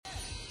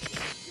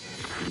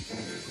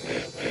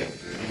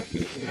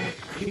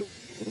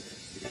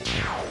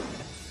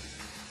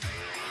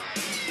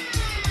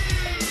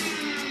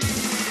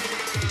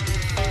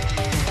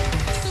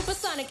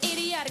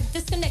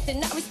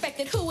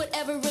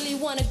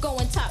go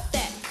and top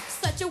that.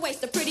 Such a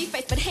waste of pretty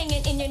face, but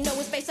hanging in your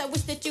nose space. I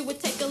wish that you would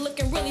take a look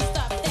and really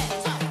stop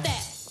that. Top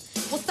that.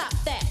 Well, stop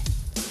that.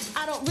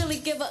 I don't really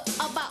give a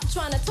about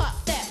trying to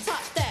top that.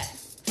 Top that.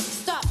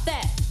 Stop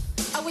that.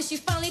 I wish you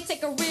finally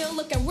take a real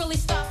look and really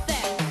stop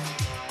that.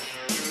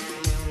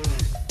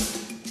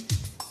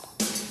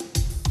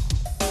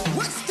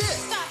 What's this?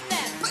 Stop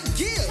that. What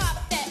gives?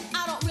 Top that.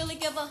 I don't really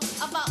give a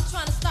about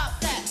trying to stop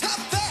that.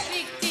 Top that.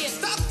 Big deal.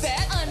 Stop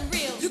that.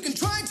 Unreal. You can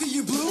try to,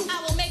 you blue.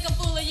 I will make a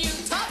fool of you.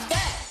 Top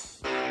that.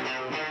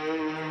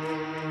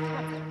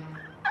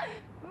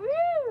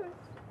 Woo!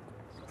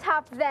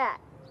 Top that.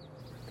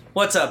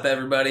 What's up,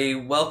 everybody?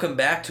 Welcome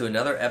back to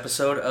another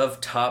episode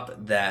of Top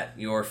That,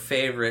 your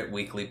favorite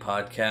weekly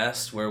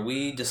podcast where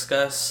we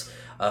discuss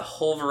a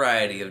whole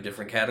variety of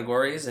different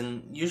categories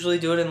and usually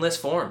do it in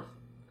list form.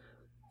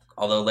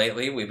 Although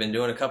lately we've been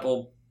doing a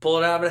couple pull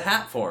it out of a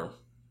hat form.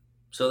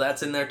 So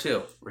that's in there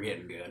too. We're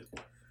getting good.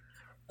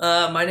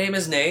 My name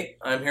is Nate.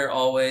 I'm here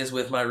always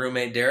with my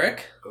roommate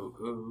Derek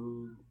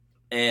Ooh.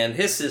 and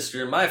his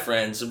sister, my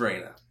friend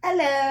Sabrina.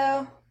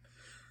 Hello.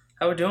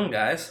 How we doing,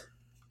 guys?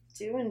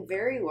 Doing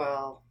very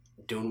well.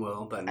 Doing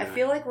well, but I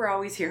feel like we're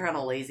always here on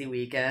a lazy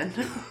weekend.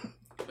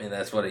 I mean,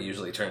 that's what it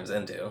usually turns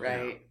into.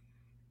 Right.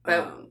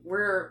 But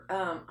we're,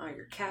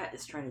 your cat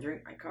is trying to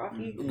drink my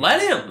coffee.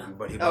 Let him!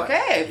 But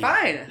Okay,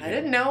 fine. I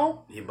didn't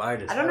know. He bite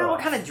his I don't head know what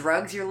off. kind of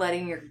drugs you're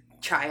letting your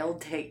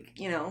child take,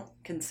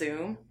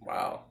 consume.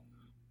 Wow.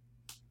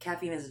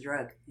 Caffeine is a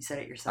drug. You said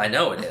it yourself. I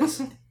know it is.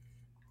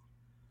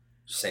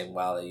 Just saying,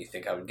 wow, that you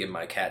think I would give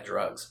my cat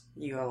drugs.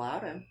 You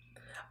allowed him.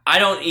 I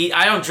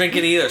don't drink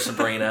it either,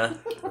 Sabrina.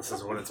 This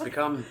is what it's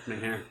become in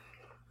here.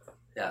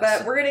 Yeah,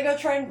 But we're going to go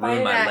try and find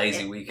ruin my that.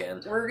 lazy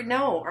weekend.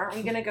 Aren't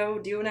we going to go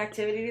do an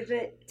activity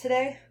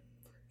today?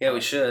 Yeah,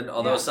 we should.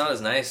 Although Yeah. it's not as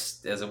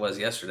nice as it was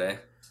yesterday.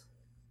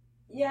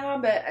 Yeah,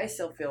 but I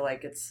still feel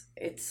like it's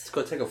Let's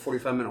go take a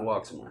 45-minute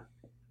walk somewhere.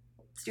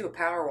 let's do a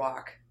power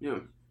walk. Yeah.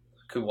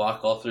 Could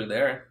walk all through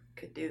there.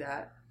 Could do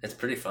that. It's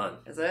pretty fun.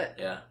 Is it?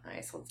 Yeah.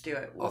 Nice, let's do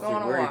it. We'll Off go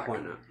on a where are you walk.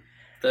 pointing at?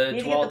 The Need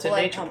to get the Tualatin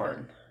blood Nature pumping.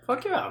 Park.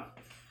 Fuck yeah.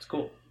 It's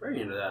cool.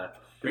 Very into that.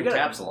 Bring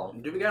Taps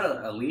along. Do we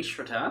got a leash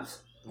for Taps?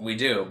 We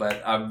do,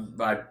 but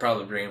I'd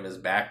probably bring him his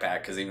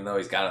backpack because even though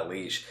he's got a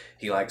leash,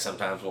 he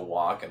sometimes will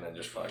walk and then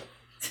just fuck.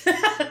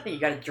 You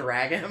gotta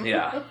drag him.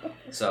 Yeah.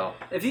 So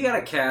If you got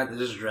a cat that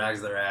just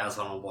drags their ass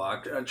on a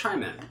walk,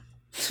 chime in.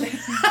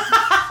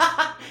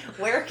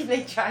 Where can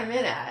they chime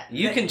in at?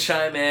 you can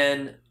chime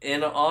in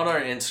on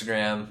our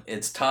Instagram.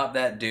 It's Top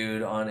That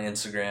Dude on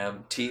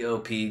Instagram.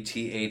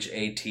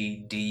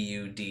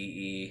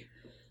 TOPTHATDUDE.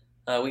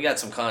 We got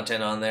some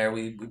content on there.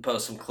 We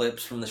post some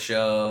clips from the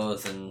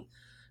shows, and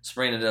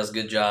Sabrina does a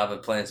good job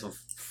of playing some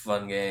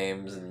fun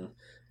games and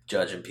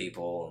judging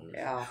people. And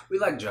Yeah. We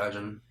like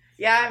judging.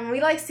 Yeah, and we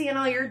like seeing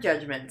all your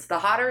judgments. The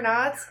hot or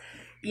nots.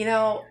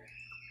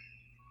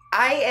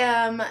 I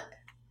am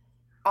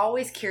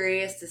always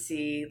curious to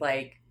see,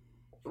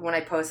 when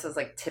I post those,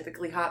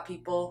 typically hot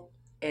people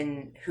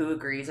and who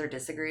agrees or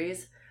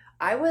disagrees.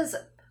 I was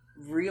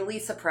really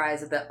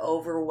surprised at the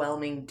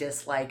overwhelming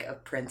dislike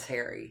of Prince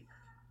Harry.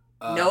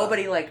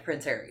 Nobody liked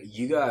Prince Harry.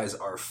 You guys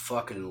are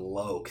fucking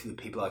low. The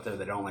people out there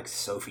that don't like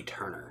Sophie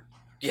Turner.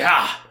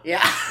 yeah.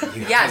 Yeah.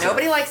 You Yeah, guys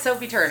nobody are likes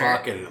Sophie Turner.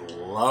 Fucking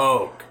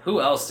low.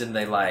 Who else didn't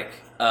they like?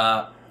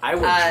 I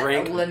would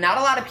drink. Not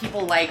a lot of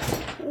people liked.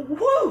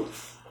 Woo!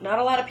 Not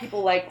a lot of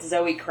people liked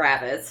Zoe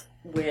Kravitz,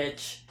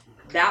 which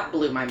that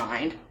blew my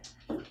mind.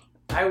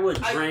 I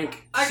would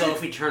drink I could-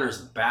 Sophie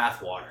Turner's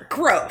bathwater.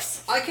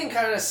 Gross. I can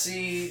kind of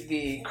see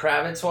the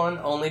Kravitz one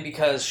only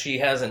because she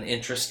has an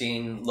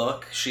interesting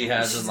look. She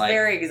has She's a,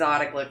 very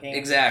exotic looking.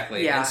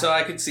 exactly, Yeah. and so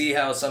I could see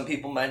how some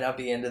people might not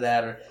be into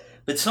that.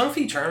 But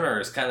Sophie Turner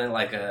is kind of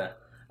like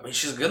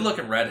she's a good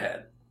looking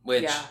redhead,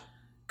 which Yeah.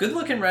 good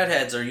looking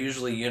redheads are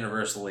usually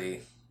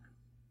universally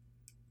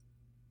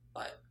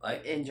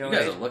like. Enjoyed. You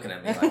guys are looking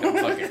at me like I'm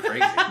fucking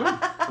crazy.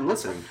 I'm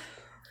listening.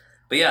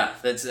 But yeah,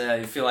 that's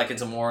I feel like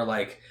it's a more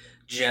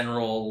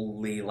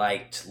generally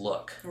liked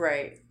look.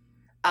 Right.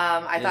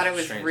 I thought it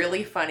was Strange.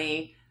 really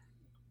funny.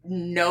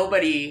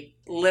 Nobody,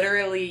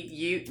 literally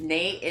you,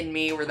 Nate and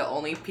me were the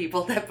only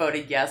people that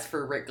voted yes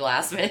for Rick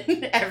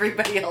Glassman.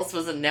 Everybody else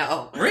was a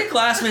no. Rick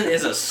Glassman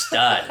is a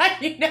stud.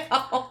 I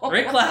know.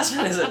 Rick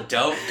Glassman is a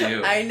dope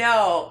dude. I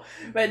know,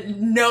 but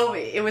no,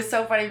 it was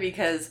so funny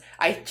because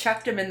I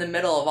chucked him in the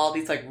middle of all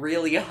these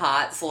really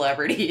hot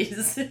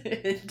celebrities.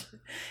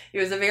 It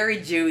was a very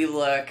Jewy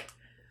look,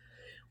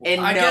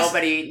 and I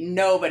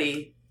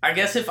nobody. I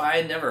guess if I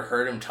had never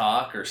heard him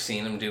talk or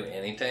seen him do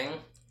anything,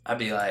 I'd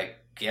be like,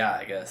 yeah,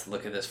 I guess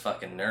look at this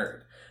fucking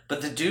nerd.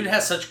 But the dude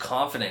has such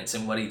confidence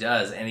in what he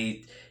does, and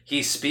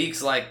he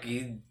speaks like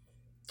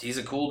he's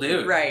a cool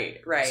dude.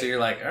 Right. So you're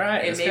like, all right,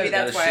 And this maybe guy's got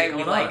that's his shit why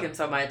we going like on. him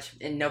so much,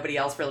 and nobody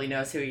else really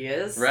knows who he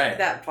is. Right.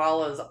 That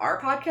follows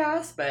our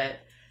podcast, but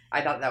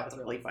I thought that was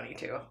really funny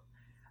too.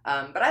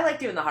 But I like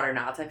doing the hot or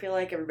nots. I feel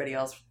like everybody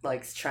else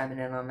likes chiming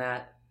in on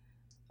that.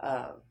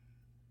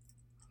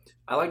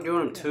 I like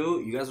doing them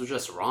too. You guys were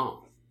just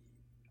wrong.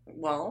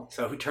 Well,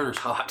 Sophie Turner's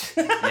hot.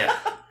 Yeah,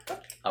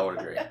 I would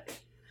agree.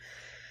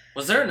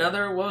 Was there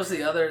another? What was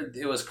the other?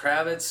 It was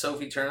Kravitz,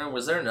 Sophie Turner.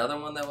 Was there another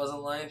one that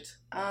wasn't liked?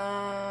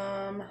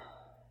 I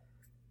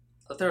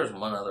thought there was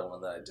one other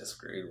one that I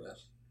disagreed with.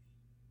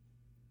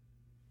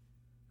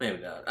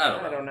 Maybe not.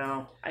 I don't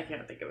know. I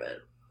can't think of it.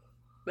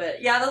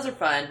 But yeah, those are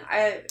fun.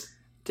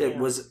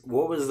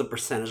 What was the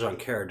percentage on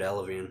Cara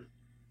Delevingne?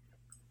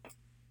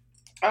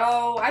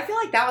 Oh, I feel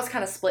like that was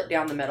kind of split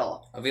down the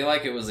middle. I feel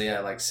like it was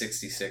like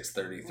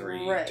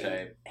 66-33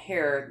 type.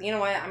 Here, you know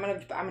what? I'm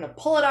gonna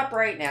pull it up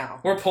right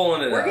now. We're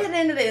pulling it up. We're getting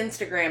into the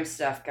Instagram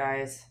stuff,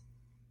 guys.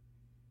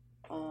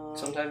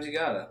 Sometimes you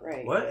gotta.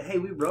 Right. What? Hey,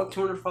 we broke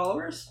 200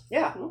 followers?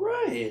 Yeah. All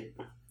right.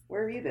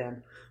 Where have you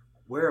been?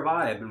 Where have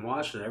I? I've been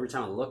watching it. Every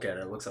time I look at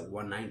it, it looks like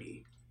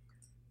 190.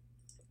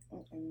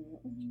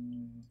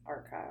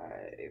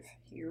 Archive.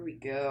 Here we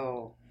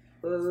go.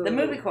 The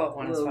movie quote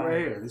one is fine. Right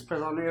here. This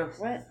press on you.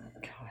 What?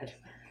 God.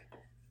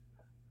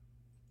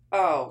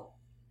 Oh.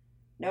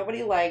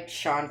 Nobody liked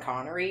Sean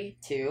Connery,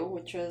 too,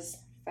 which was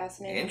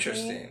fascinating.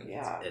 Interesting. To me.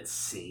 Yeah. It's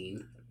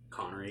seen.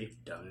 Connery.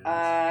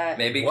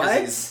 Maybe what?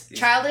 because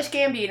Childish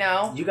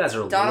Gambino. You guys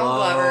are Donald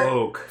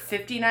low. Glover.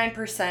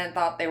 59%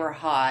 thought they were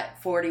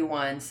hot.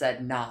 41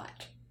 said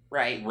not.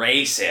 Right.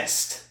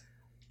 Racist.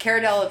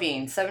 Cara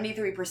Delevingne,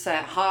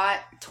 73% hot,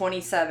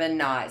 27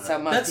 not. So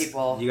most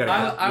people. You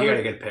got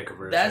a good pick of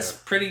her. That's too.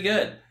 pretty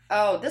good.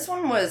 Oh, this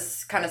one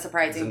was kind of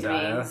surprising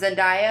Zendaya? to me.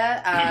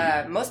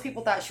 Zendaya, most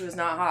people thought she was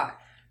not hot.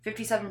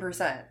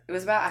 57%. It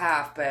was about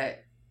half,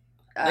 but...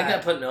 I think I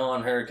put no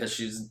on her because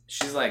she's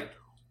like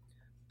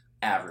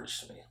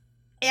average to me.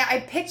 Yeah,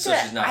 I picked So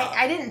she's not hot.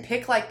 I didn't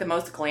pick like the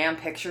most glam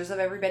pictures of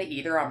everybody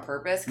either on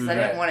purpose because I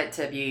didn't want it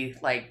to be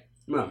like,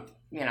 No,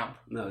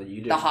 the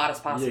you did.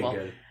 hottest possible. You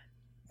did good.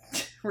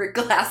 Rick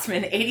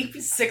Glassman,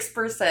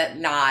 86%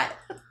 not.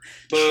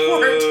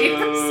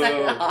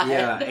 14% hot.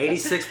 Yeah,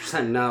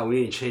 86% no.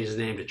 We need to change his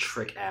name to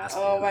Trick Ass.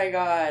 Oh my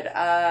god.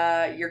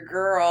 Your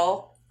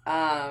girl,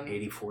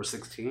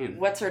 8416.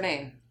 what's her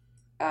name?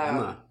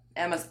 Emma,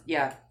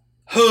 yeah.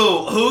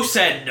 Who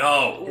said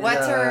no?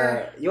 What's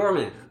her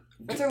Yorman.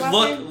 What's her last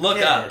name? Look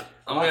Yeah, up.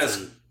 I'm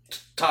Watson. gonna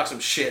talk some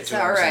shit to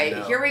her. All right,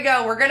 No. here we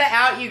go. We're gonna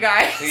out you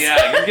guys.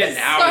 Yeah, you're getting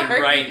outed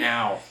Sorry. right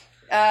now.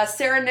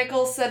 Sarah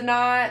Nichols said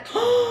not.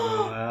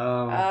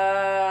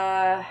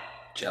 Well,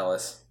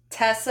 Jealous.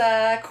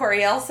 Tessa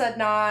Coriel said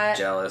not.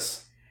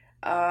 Jealous.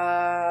 Who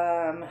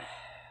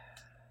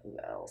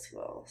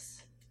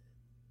else?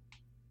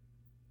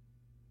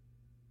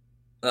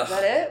 Ugh. Is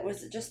that it?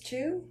 Was it just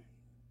two?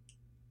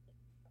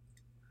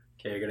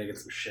 okay, you're gonna get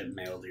some shit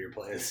mailed to your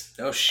place.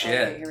 Oh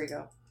shit. Okay, here we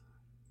go.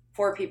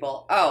 4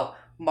 people. Oh,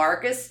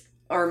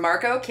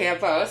 Marco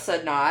Campo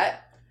said not.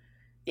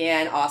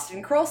 And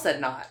Austin Kroll said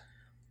not.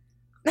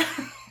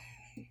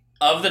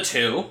 Of the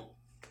two,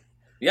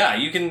 yeah,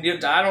 you can.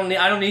 I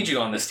don't need you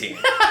on this team.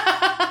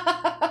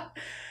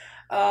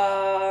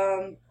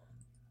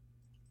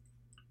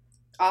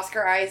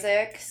 Oscar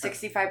Isaac,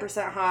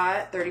 65%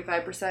 hot,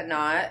 35%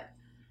 not.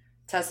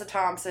 Tessa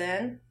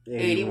Thompson,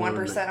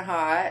 81%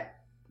 hot,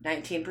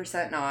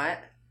 19% not.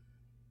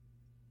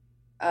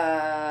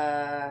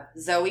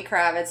 Zoe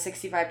Kravitz,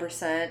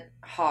 65%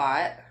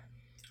 hot.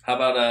 How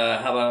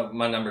about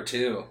my number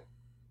 2?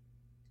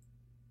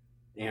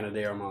 Anna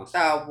de Armas.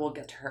 Oh, we'll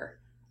get to her.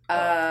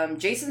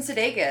 Jason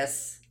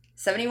Sudeikis,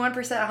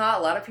 71% hot.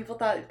 A lot of people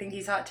think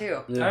he's hot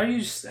too. How are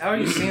you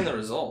seeing the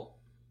result?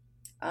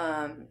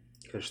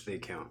 Because the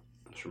account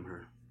is from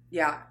her.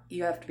 Yeah,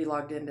 you have to be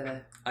logged into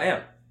the. I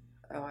am.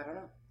 Oh, I don't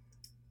know.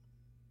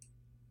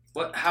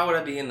 What? How would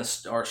I be in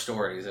our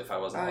stories if I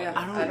wasn't? Oh, yeah.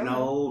 logged in? I don't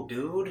know,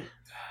 dude. You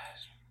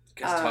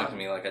guys talk to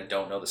me like I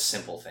don't know the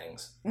simple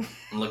things.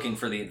 I'm looking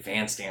for the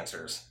advanced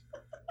answers.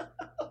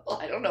 Well,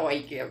 I don't know why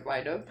you can't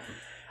find him.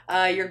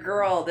 Your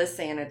girl, this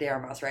Anna de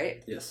Armas,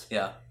 right? Yes.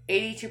 Yeah.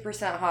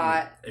 82%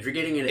 hot. If you're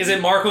getting it, Is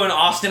it Marco and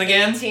Austin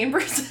again?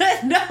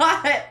 18%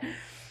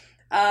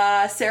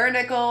 not. Sarah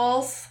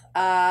Nichols,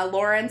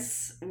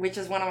 Lawrence, which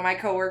is one of my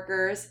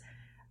coworkers,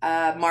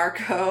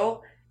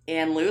 Marco,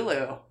 and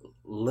Lulu.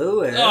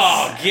 Lewis.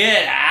 Oh,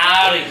 get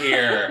out of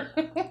here!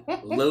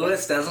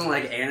 Lewis doesn't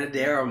like Anna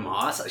de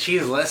Armas.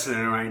 She's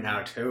listening right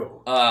now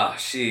too. Oh,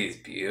 she's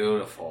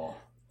beautiful.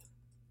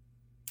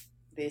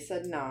 They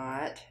said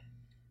not.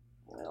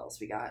 What else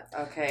we got?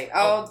 Okay.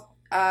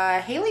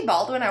 Haley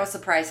Baldwin, I was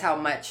surprised how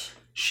much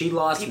She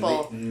lost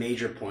People-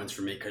 major points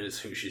for me because it's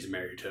who she's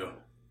married to.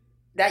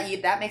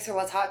 that makes her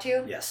less hot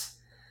too? Yes.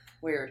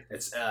 Weird.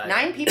 It's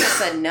 9 people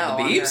said no.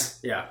 The on Beebs?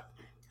 Yeah.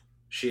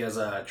 She has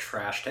a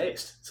trash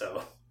taste, so.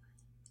 her.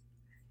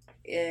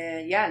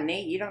 Yeah,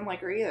 Nate, you don't like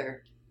her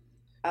either.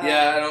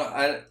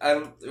 Yeah,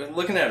 I'm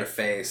looking at her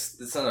face.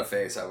 It's not a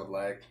face I would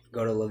like.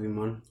 Go to Olivia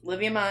Munn.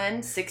 Olivia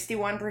Munn,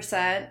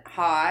 61%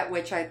 hot,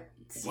 which I mean,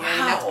 Wow.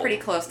 that's pretty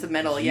close to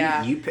middle,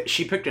 yeah.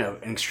 She picked an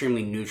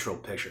extremely neutral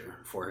picture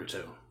for her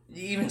too.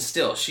 Even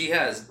still, she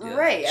has.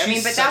 Right, I mean,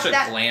 she's but such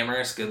that- a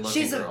glamorous, good-looking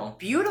She's girl. a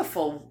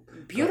beautiful.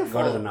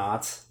 Go to the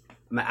knots.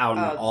 I'm out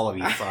on Oh. all of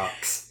you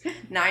fucks.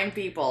 9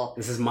 people.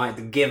 This is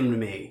give them to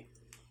me.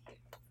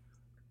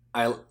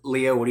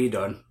 Leo, what are you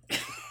doing?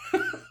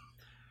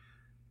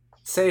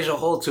 Sejal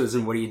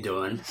Holtzhusen, what are you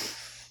doing?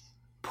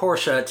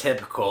 Portia,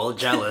 typical,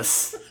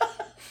 jealous.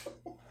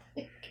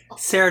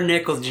 Sarah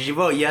Nichols, did you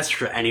vote yes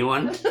for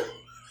anyone?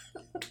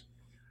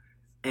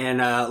 And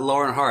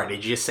Lauren Hart,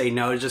 did you just say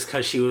no just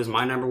because she was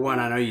my number one?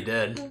 I know you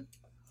did.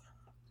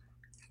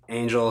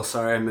 Angel,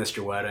 sorry I missed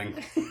your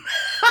wedding.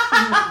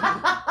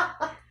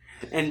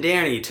 And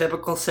Danny,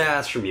 typical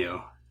sass from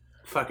you.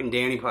 Fucking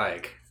Danny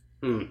Pike.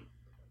 And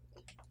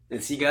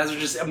so you guys are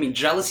just,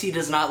 jealousy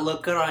does not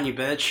look good on you,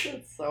 bitch.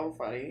 It's so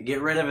funny. Get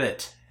rid of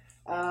it.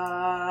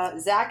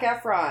 Zac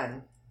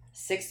Efron,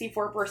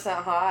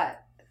 64%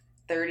 hot,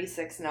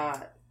 36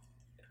 not.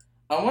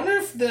 I wonder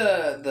if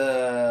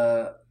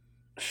the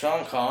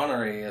Sean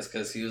Connery is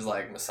because he was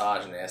like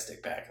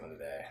misogynistic back in the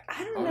day.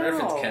 I don't I wonder if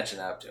know. it's catching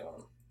up to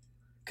him.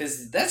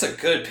 Because that's a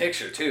good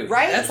picture too.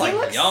 Right? That's He like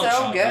looks young so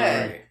Sean good.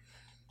 Connery.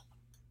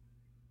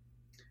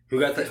 Who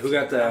got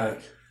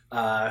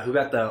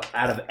the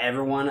out of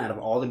everyone, out of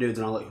all the dudes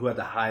and all, who had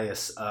the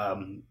highest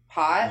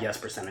Hot? yes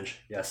percentage?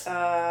 Yes.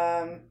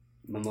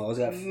 Momoa's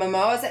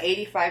Momoa's at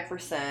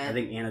 85%. I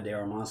think Ana de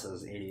Armas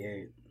is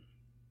 88.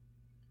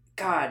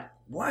 God.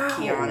 Wow.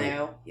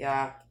 Keanu.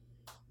 Yeah.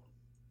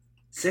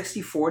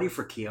 60-40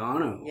 for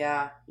Keanu.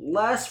 Yeah.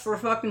 Less for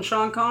fucking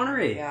Sean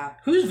Connery. Yeah.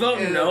 Who's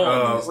voting Ooh. no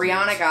on this?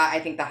 Rihanna got, I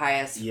think, the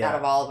highest Yeah. out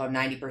of all of them,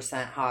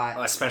 90% hot.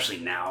 Oh, especially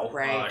now.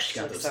 Right. Oh, she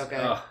got Looks those. so good.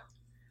 Oh.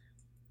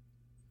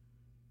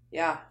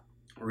 Yeah.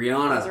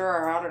 Rihanna, Those are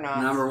our hot or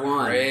not. number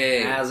one,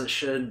 Great. as it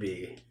should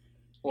be.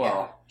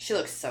 Well, She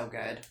looks so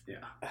good.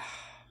 Yeah. I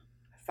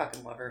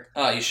fucking love her.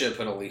 oh, you should have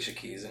put Alicia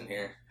Keys in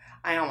here.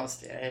 I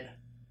almost did.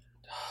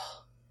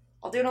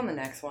 I'll do it on the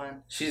next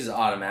one. She's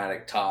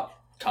automatic top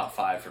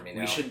 5 for me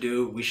now. We should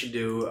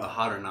do a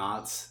hot or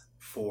nots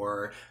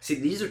for. See,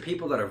 these are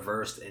people that are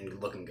versed in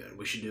looking good.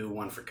 We should do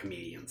one for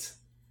comedians,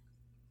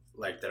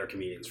 like that are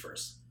comedians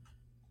first.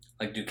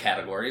 like do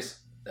categories.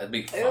 That'd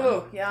be fun.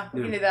 Ooh, yeah,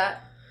 we can do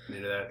that. Do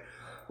that.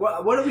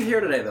 Well, what are we here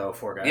today though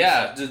for, guys?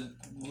 Yeah, just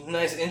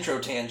nice intro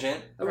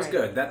tangent. that was Right.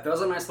 good. That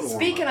was a nice little.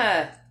 Speaking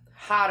of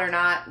hot or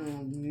not,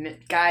 and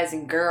guys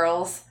and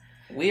girls,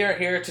 We are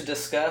here to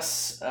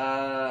discuss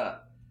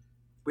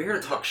we're here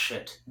to talk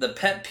shit. the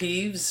pet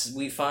peeves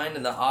we find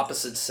in the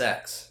opposite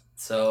sex.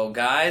 So,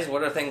 guys,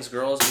 what are things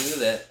girls do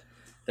that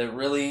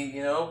really,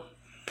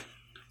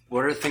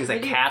 What are things that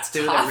Maybe cats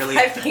do top that really?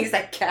 5 things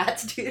that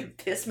cats do to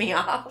piss me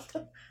off.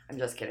 I'm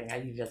just kidding.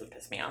 He doesn't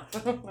piss me off.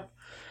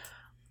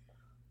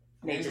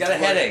 Nate He's just got a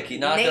looked- headache. He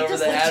knocked Nate over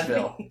just the looked at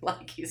Advil. me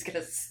like he's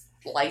gonna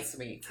slice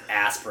me.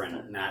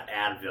 Aspirin, not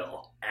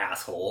Advil,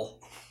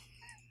 asshole.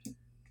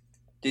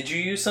 Did you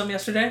use some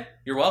yesterday?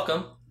 You're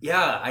welcome.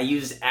 Yeah, I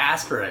used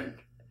aspirin.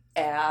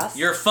 Ass.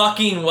 You're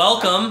fucking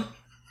welcome.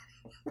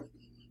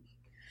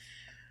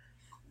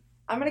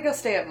 I'm gonna go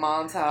stay at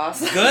Mom's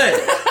house.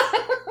 Good.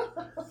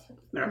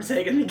 And I'm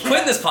taking the cat.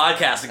 Quit this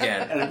podcast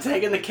again. And I'm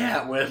taking the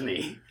cat with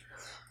me.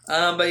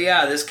 But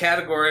yeah, this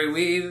category,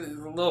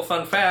 little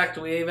fun fact,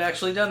 we've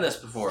actually done this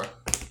before.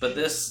 But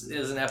this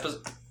is an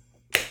episode.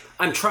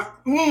 I'm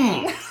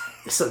trying.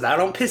 So that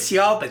don't piss you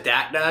off, but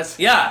that does.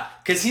 Yeah,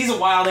 because he's a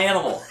wild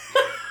animal.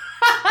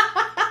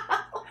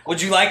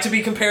 Would you like to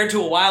be compared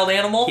to a wild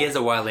animal? He is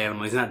a wild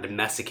animal. He's not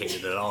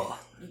domesticated at all.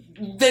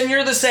 Then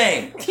you're the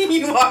same.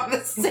 You are the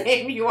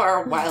same. You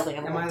are a wild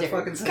animal. Am I the dude.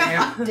 fucking same?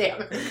 God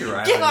damn it. You're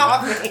right Get on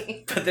off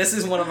me. But this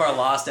is one of our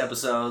lost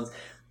episodes.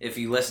 If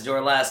you listen to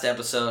our last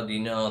episode, you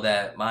know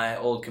that my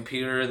old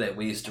computer that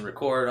we used to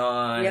record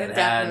on We had a and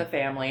death in the had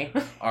family.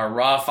 our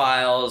raw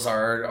files,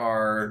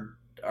 our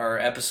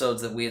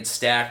episodes that we had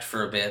stacked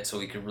for a bit so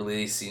we could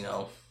release,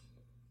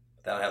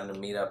 without having to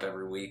meet up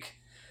every week.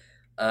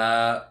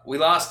 We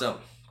lost them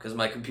because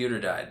my computer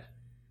died.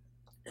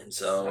 And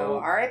So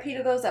RIP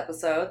to those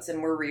episodes,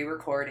 and we're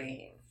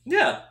re-recording.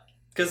 yeah,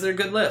 because they're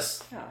good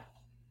lists. Yeah.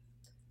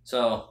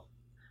 So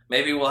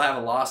maybe we'll have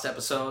a lost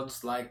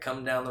episodes like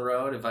coming down the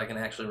road if I can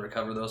actually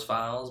recover those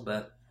files.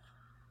 But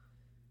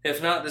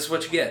if not, this is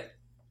what you get.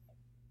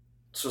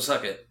 So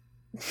suck it.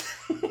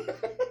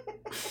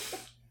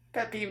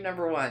 Pet peeve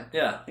number 1.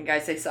 Yeah, And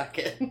guys say suck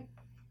it.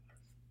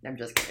 I'm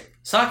just kidding.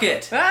 suck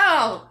it.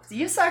 Wow,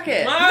 you suck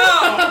it.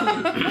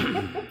 Wow.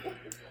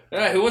 All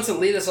right, who wants to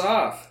lead us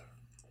off?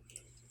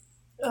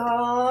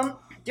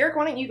 Derek,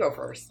 why don't you go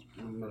first?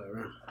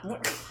 Whatever.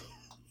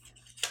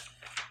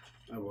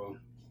 I will.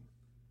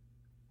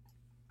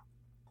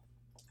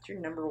 What's your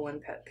number 1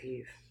 pet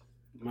peeve?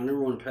 My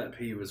number one pet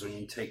peeve is when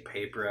you take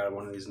paper out of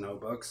one of these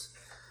notebooks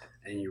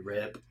and you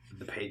rip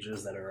the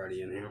pages that are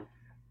already in here.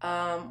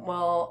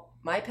 Well,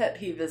 my pet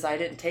peeve is I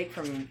didn't take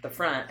from the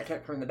front. I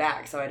took from the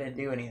back, so I didn't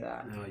do any of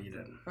that. No, you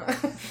didn't.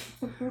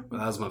 Well,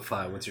 that was my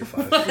 5. What's your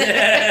 5?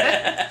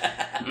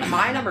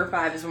 My number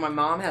 5 is when my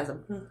mom has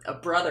a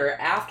brother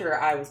after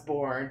I was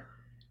born.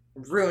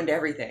 Ruined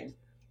everything.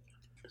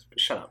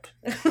 Shut up.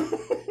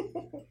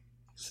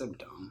 So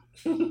dumb.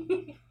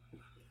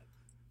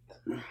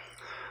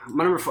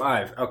 My number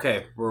 5.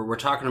 Okay, we're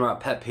talking about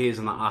pet peeves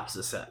on the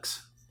opposite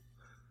sex.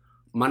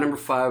 My number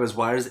 5 is,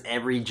 why does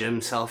every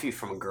gym selfie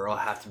from a girl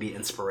have to be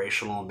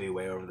inspirational and be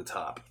way over the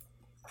top?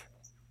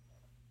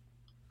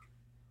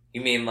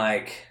 You mean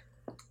like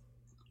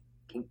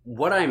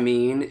What I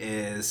mean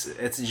is,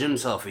 it's a gym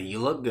selfie. You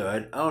look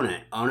good. Own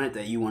it. Own it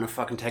that you want to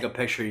fucking take a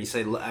picture. You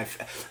say, "Look,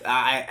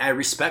 I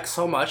respect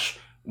so much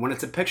when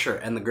it's a picture,"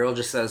 and the girl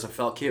just says, "I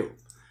felt cute."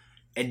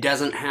 It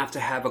doesn't have to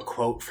have a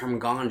quote from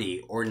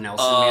Gandhi or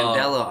Nelson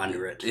Mandela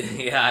under it.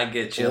 Yeah, I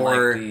get you.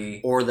 Or, like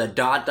the... or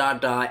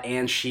the ...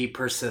 and she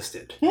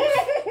persisted.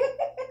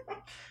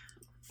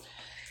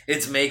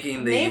 It's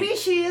making the... Maybe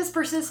she is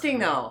persisting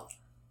though.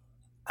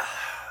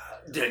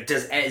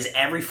 Is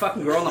every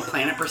fucking girl on the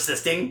planet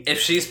persisting? If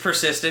she's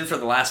persisted for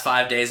the last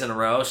 5 days in a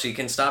row, she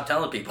can stop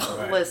telling people.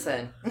 Right.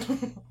 Listen,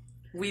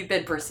 we've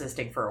been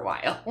persisting for a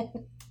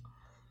while.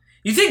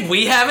 You think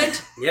we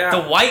haven't? Yeah.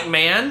 The white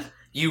man?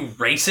 You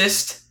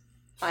racist?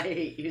 I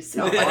hate you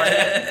so much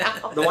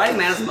now. The white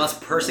man is the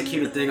most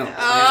persecuted thing on the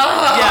planet.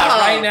 Yeah,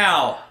 right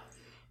now.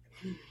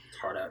 It's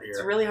hard out It's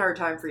a here. really hard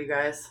time for you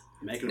guys.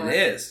 Making It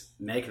is.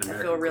 Making I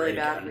America feel really great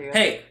bad again. for you.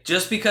 Hey,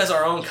 just because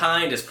our own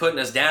kind is putting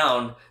us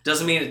down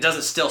doesn't mean it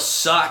doesn't still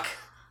suck.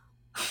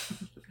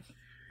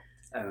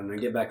 I don't know.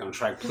 Get back on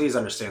track. Please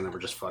understand that we're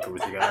just fucking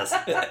with you guys.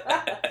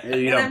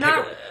 You I'm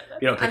not-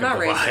 you don't pick I'm up not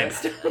the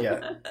racist. vibe.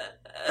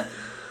 Yeah.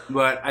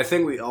 But I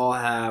think we all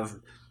have,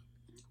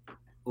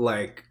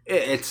 like,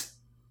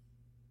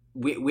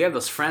 we have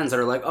those friends that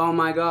are like, oh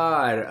my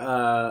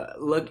god,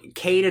 look,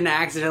 Caden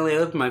accidentally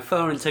opened my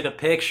phone and took a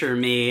picture of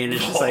me, and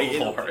it's just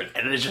Lord.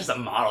 and it's just a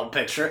model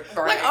picture.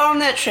 Right. Like, own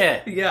that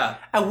shit. Yeah.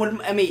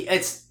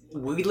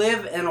 We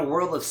live in a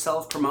world of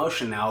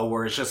self-promotion now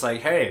where it's just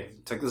like, hey,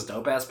 took this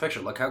dope-ass picture.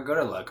 Look how good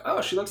I look.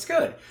 Oh, she looks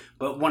good.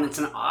 But when it's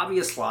an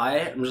obvious lie,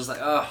 I'm just like,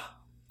 ugh,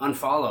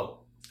 unfollow.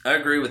 I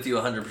agree with you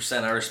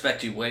 100%. I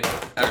respect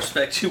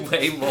you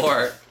way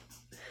more.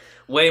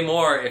 Way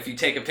more if you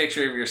take a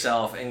picture of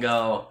yourself and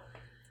go,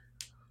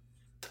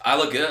 I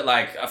look good,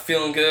 like, I'm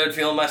feeling good,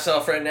 feeling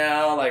myself right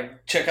now,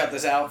 like, check out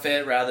this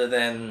outfit, rather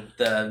than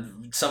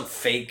some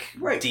fake,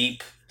 Right.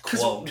 deep Because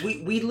quote.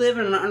 we live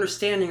in an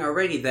understanding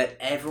already that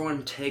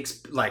everyone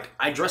takes, like,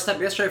 I dressed up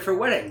yesterday for a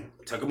wedding.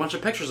 Took a bunch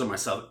of pictures of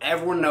myself.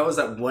 Everyone knows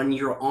that when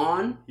you're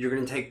on, you're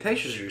going to take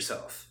pictures of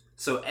yourself.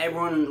 So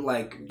everyone,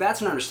 like,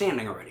 that's an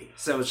understanding already.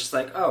 So it's just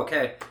like, oh,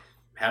 okay,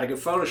 had a good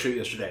photo shoot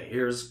yesterday.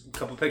 Here's a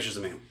couple pictures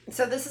of me.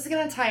 So this is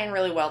going to tie in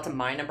really well to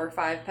my number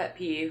 5 pet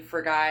peeve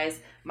for guys.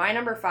 My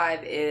number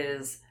 5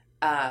 is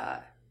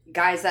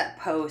guys that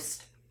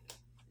post,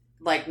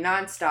 like,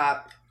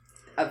 nonstop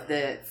of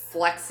the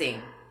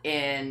flexing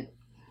and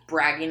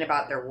bragging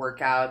about their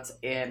workouts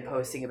and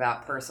posting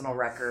about personal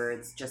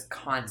records just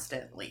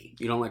constantly.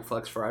 You don't like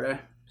Flex Friday? You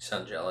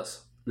sound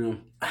jealous. No.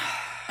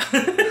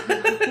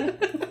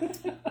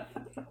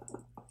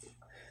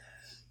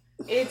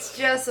 It's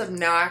just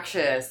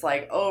obnoxious,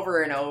 like,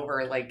 over and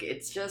over. Like,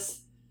 it's just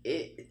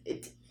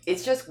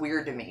it's just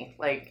weird to me.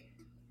 Like,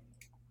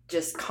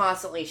 just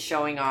constantly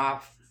showing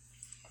off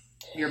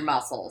your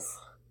muscles.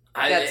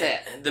 That's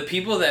it. The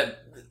people that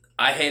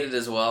I hate it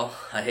as well.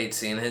 I hate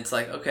seeing it. It's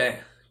like, okay,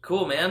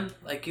 cool, man.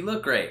 Like, you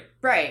look great.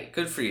 Right,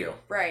 Good for you.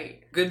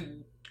 right,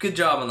 Good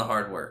job on the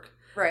hard work.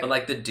 right. But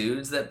like the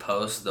dudes that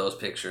post those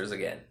pictures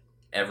again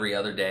every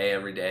other day,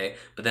 every day,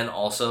 but then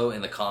also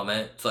in the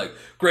comment, it's like,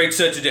 great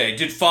set today.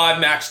 Did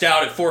 5, maxed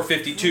out at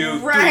 452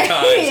 Right,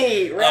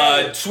 3 times.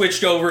 right.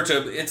 Switched over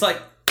to. It's like,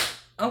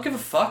 I don't give a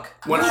fuck.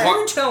 When What are har-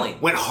 you telling?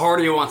 Went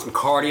hardio on some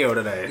cardio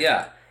today.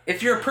 Yeah.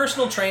 If you're a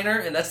personal trainer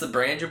and that's the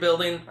brand you're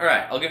building, all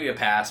right, I'll give you a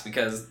pass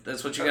because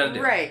that's what you got to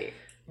do. Right.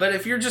 But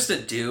if you're just a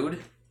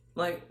dude,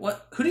 like,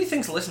 what? Who do you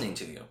think's listening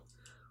to you?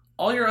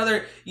 All your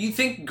other, you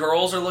think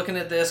girls are looking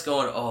at this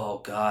going,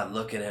 oh God,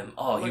 look at him.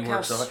 Oh, he Look how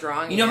works so hard.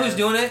 strong You know he who's is.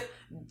 doing it?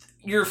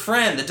 Your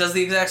friend that does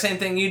the exact same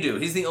thing you do.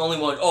 He's the only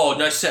one. Oh,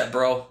 nice set,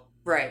 bro.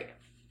 Right.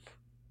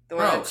 The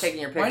one Gross. that's taking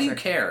your picture. Why do you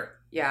care?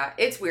 Yeah,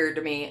 it's weird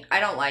to me. I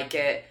don't like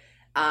it.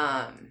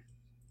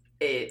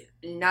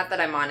 Not that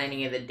I'm on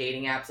any of the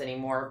dating apps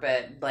anymore,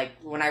 but like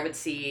when I would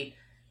see,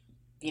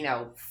 you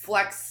know,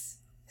 flex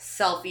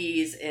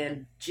selfies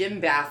in gym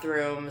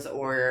bathrooms,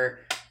 or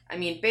I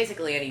mean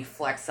basically any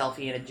flex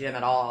selfie in a gym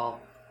at all,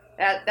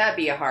 that'd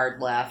be a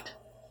hard left.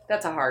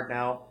 That's a hard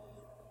no.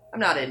 I'm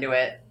not into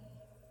it.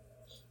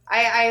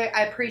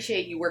 I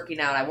appreciate you working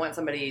out. I want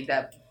somebody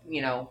that,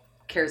 you know,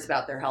 cares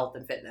about their health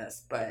and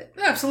fitness, but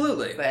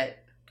Absolutely. but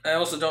I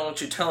also don't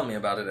want you telling me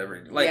about it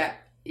every day. Like,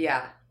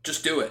 yeah.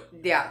 just do it.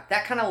 Yeah,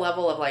 that kind of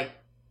level of like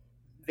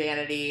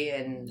vanity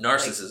and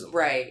Narcissism. like,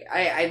 right.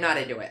 I'm not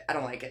into it. I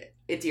don't like it.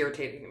 It's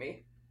irritating to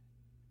me.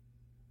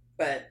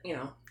 But, you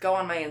know, go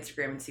on my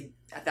Instagram and see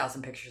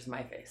 1,000 pictures of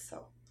my face.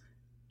 So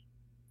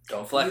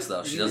Don't flex,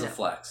 though. She you- doesn't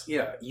flex.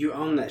 Yeah, you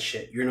own that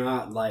shit. You're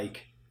not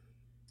like,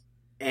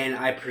 and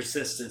I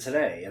persisted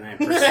today, and I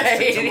persisted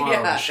Right, tomorrow,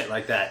 yeah. and shit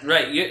like that.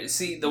 Right. You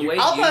see, the way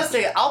I'll you... post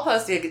a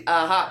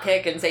hot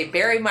pic and say,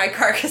 bury my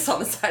carcass on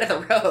the side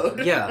of the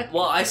road. Yeah.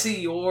 Well, I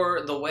see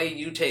the way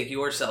you take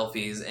your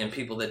selfies and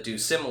people that do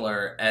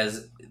similar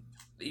as,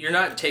 you're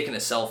not taking a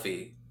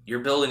selfie, you're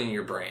building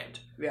your brand.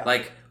 Yeah.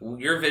 Like,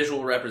 your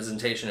visual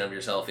representation of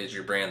yourself is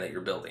your brand that you're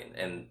building.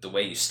 And the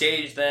way you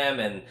stage them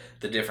and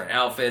the different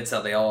outfits,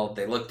 how they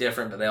look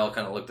different, but they all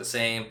kind of look the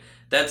same.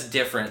 That's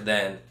different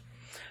than,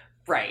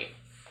 Right.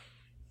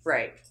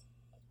 Right.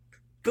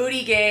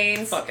 Booty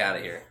gains. Fuck out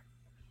of here.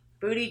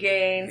 Booty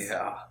gains.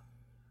 Yeah.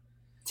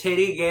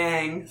 Titty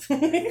gang.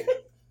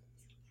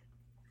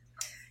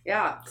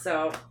 Yeah,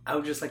 so I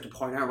would just like to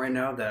point out right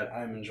now that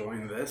I'm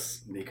enjoying this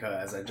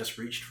because I just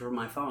reached for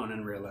my phone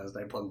and realized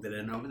I plugged it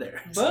in over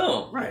there.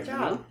 Boom. Right. Good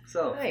job. You know?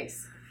 So,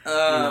 nice.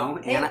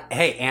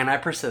 and I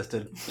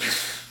persisted.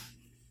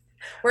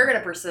 We're going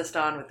to persist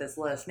on with this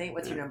list. Nate,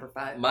 what's your number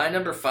 5? My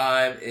number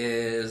 5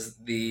 is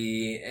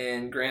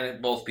and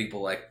granted, both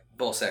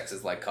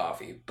sexes like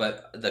coffee,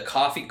 but the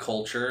coffee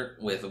culture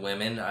with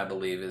women, I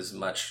believe, is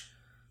much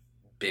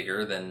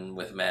bigger than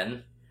with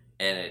men,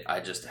 and I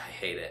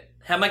hate it.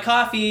 Have my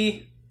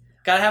coffee.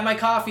 Gotta have my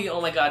coffee. Oh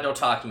my God, don't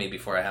talk to me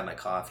before I have my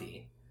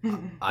coffee.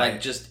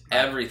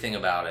 Everything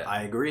about it.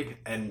 I agree,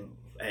 and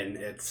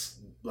it's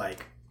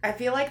like I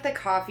feel like the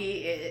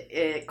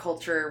coffee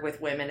culture with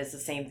women is the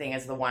same thing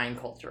as the wine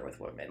culture with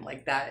women.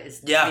 Like that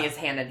is to me is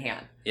hand in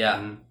hand.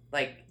 Yeah.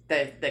 Like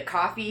the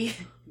coffee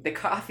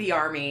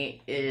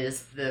army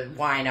is the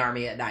wine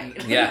army at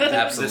night. Yeah,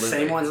 absolutely. the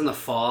same ones in the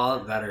fall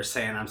that are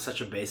saying I'm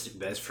such a basic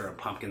bitch for a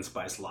pumpkin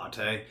spice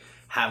latte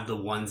have the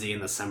onesie in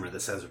the summer that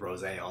says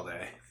rosé all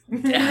day.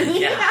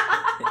 Yeah.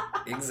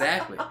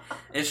 Exactly.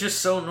 It's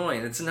just so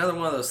annoying. It's another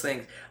one of those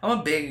things. I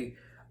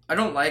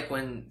don't like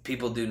when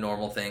people do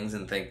normal things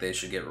and think they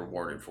should get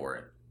rewarded for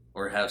it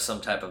or have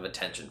some type of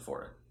attention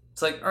for it.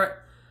 It's like, all right,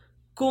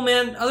 cool,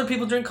 man. Other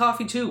people drink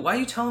coffee too. Why are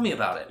you telling me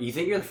about it? You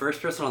think you're the first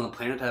person on the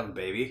planet to have a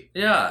baby?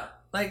 Yeah.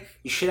 Like,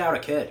 you shit out a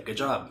kid. Good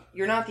job.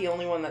 You're not the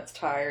only one that's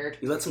tired.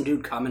 You let some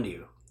dude come into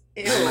you.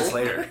 Ew. 2 months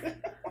later.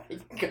 Oh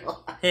my God.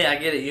 hey, I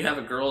get it. You have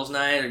a girls'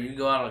 night or you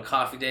go out on a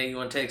coffee date, you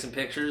want to take some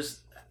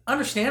pictures.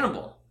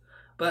 Understandable.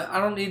 But I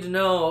don't need to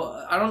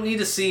know. I don't need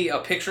to see a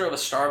picture of a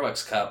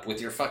Starbucks cup with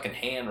your fucking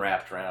hand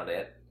wrapped around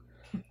it.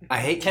 I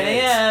hate 10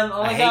 kids. a.m.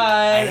 Oh my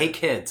God. I hate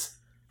kids.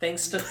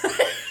 Thanks to...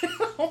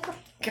 Oh my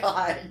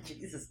God.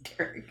 Jesus,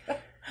 Derek.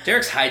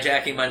 Derek's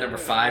hijacking my number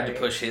 5 to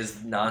push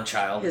his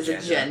non-child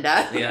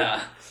agenda.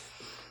 Yeah.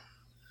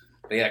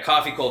 But yeah,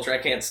 coffee culture, I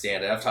can't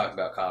stand it. I've talked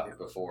about coffee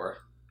before.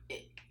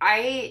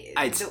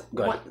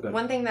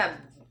 One thing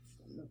that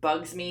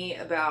bugs me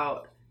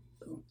about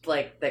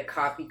like the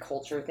coffee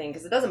culture thing,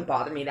 because it doesn't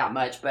bother me that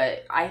much,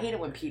 but I hate it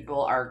when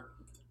people are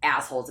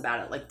assholes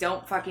about it. Like,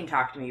 don't fucking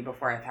talk to me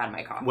before I've had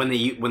my coffee.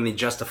 When they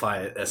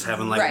justify it as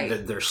having like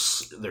Right. they're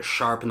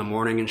sharp in the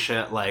morning and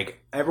shit. Like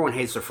everyone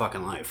hates their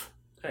fucking life.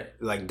 Right.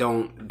 Like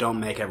don't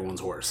make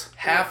everyone's worse.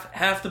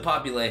 Half the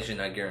population,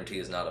 I guarantee,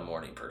 is not a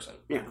morning person.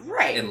 Yeah.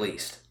 Right. At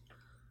least.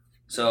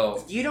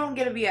 So You don't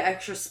get to be an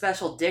extra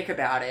special dick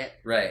about it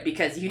right.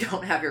 because you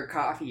don't have your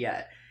coffee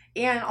yet.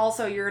 And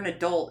also, you're an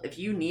adult. If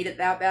you need it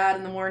that bad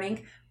in the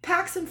morning,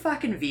 pack some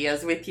fucking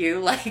Vias with you.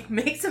 Like,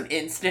 make some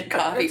instant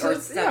coffee or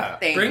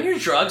something. Bring your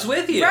drugs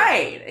with you.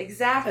 Right,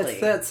 exactly. It's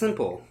that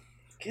simple.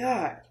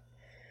 God.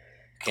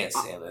 Can't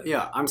stand it.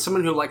 Yeah, I'm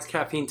someone who likes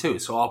caffeine too,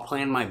 so I'll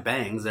plan my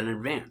bangs in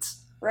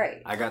advance.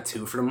 Right. I got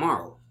 2 for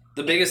tomorrow.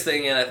 The biggest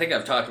thing, and I think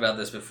I've talked about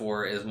this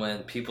before, is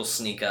when people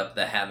sneak up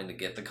the having to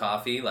get the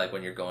coffee, like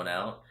when you're going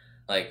out.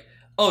 Like,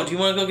 oh, do you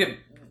want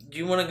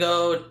to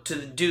go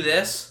to do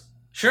this?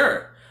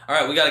 Sure. All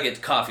right, we got to get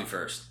coffee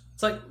first.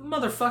 It's like,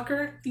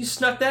 motherfucker, you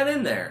snuck that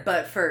in there.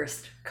 But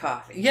first,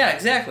 coffee. Yeah,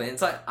 exactly.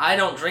 It's like, I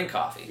don't drink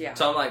coffee. Yeah.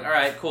 So I'm like, all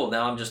right, cool.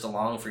 Now I'm just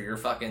along for your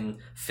fucking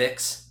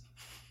fix.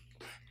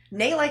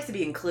 Nate likes to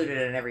be included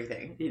in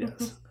everything. He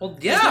does. Well,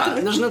 yeah.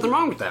 There's nothing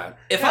wrong with that.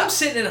 If I'm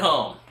sitting at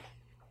home,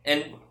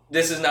 and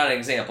this is not an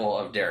example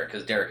of Derek,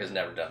 because Derek has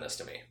never done this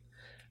to me.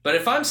 But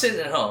if I'm sitting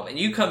at home and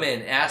you come in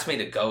and ask me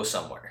to go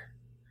somewhere,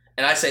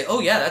 and I say, oh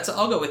yeah,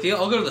 I'll go with you.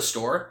 I'll go to the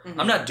store. Mm-hmm.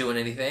 I'm not doing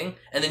anything.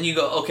 And then you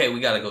go, okay, we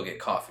got to go get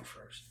coffee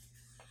first.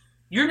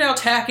 You're now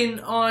tacking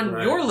on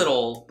Right. your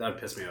little, That'd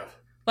piss me off.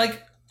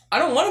 like, I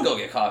don't want to go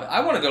get coffee.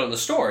 I want to go to the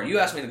store. You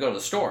asked me to go to the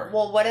store.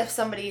 Well, what if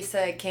somebody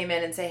came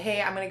in and said,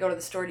 hey, I'm going to go to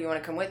the store. Do you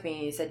want to come with me?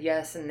 And you said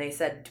yes. And they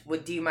said,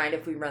 do you mind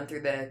if we run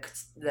through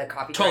the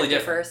coffee Totally grinder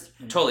different. first?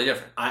 Totally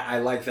different. I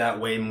like that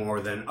way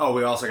more than, oh,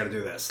 we also got to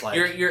do this.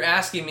 Like You're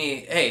asking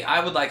me, hey,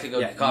 I would like to go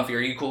get coffee. Are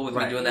you cool with me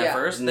Right. doing that Yeah.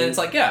 first? And then it's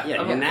like, yeah.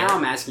 Yeah, I'm now okay.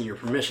 I'm asking your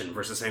permission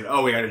versus saying,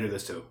 oh, we got to do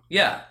this too.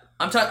 Yeah.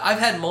 I've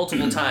had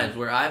multiple times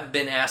where I've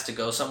been asked to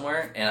go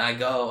somewhere, and I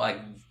go, like,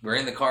 we're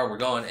in the car, we're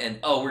going, and,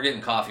 oh, we're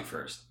getting coffee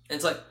first. And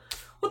it's like,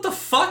 what the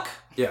fuck?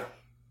 Yeah.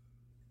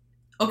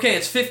 Okay,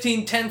 it's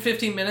 15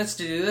 minutes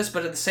to do this,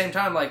 but at the same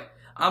time, like,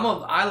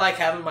 I like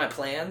having my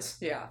plans.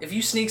 Yeah. If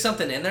you sneak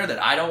something in there that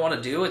I don't want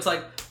to do, it's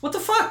like, what the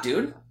fuck,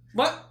 dude?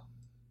 What?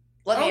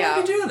 Let I me don't out.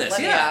 want to be doing this.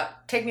 Let me Yeah.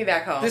 out. Take me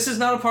back home. This is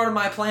not a part of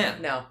my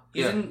plan. No.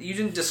 You Yeah.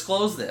 didn't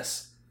disclose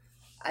this.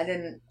 I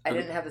didn't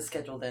have it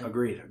scheduled in.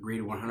 Agreed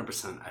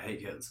 100%. I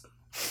hate kids.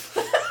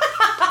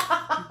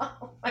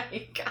 Oh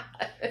my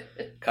God.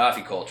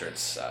 Coffee culture, it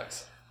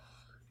sucks.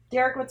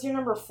 Derek, what's your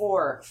number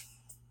 4?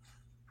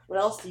 What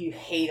else do you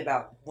hate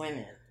about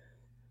women?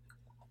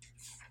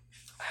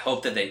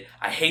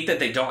 I hate that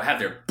they don't have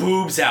their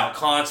boobs out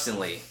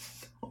constantly.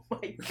 Oh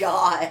my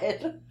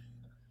God.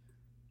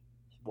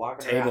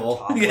 Walking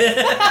Table. around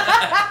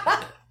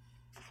talking.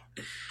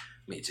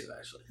 Me too,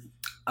 actually.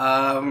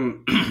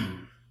 I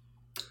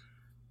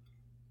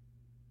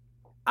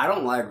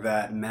don't like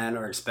that men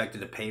are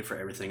expected to pay for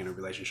everything in a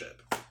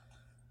relationship.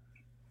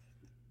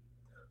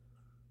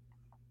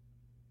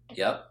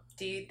 Yep.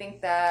 Do you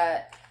think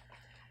that...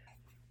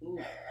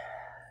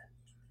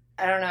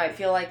 I don't know. I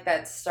feel like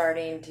that's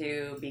starting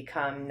to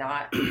become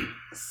not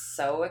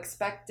so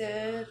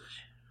expected.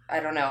 I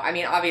don't know. I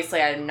mean,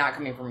 obviously, I'm not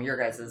coming from your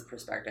guys'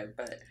 perspective,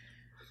 but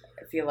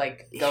I feel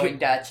like going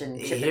Dutch and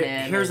chipping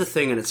in. Here's the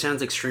thing, and it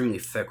sounds extremely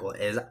fickle,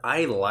 is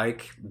I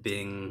like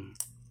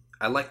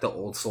the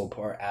old soul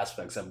part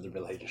aspects of the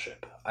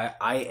relationship.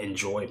 I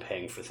enjoy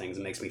paying for things.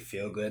 It makes me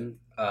feel good.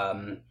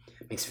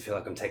 Makes me feel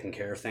like I'm taking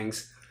care of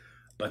things.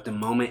 But the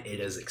moment it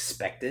is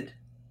expected,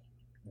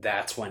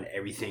 that's when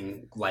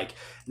everything, like,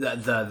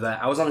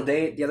 I was on a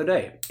date the other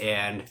day,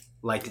 and,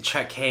 like, the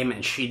check came,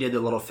 and she did the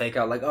little fake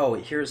out, like, oh,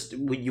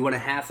 you want to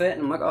half it?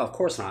 And I'm like, oh, of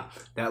course not.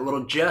 That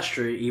little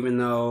gesture, even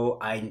though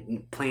I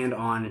planned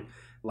on,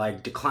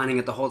 like, declining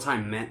it the whole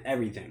time, meant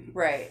everything.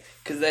 Right.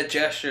 Because that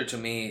gesture to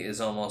me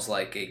is almost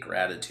like a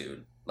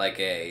gratitude, like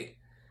a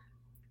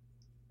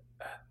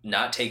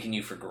not taking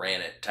you for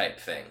granted type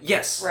thing.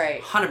 Yes.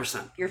 Right.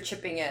 100%. You're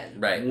chipping in.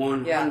 Right.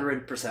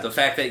 100%. The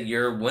fact that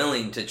you're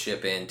willing to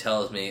chip in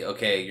tells me,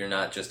 okay, you're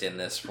not just in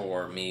this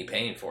for me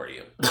paying for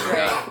you. You're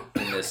not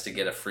in this to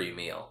get a free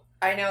meal.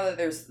 I know that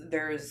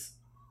there's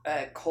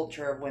a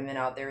culture of women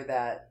out there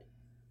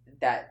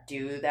that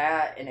do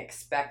that and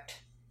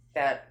expect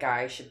that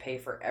guys should pay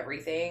for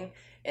everything,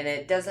 and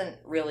it doesn't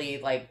really,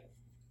 like,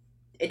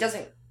 it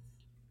doesn't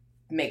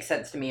make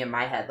sense to me in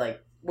my head.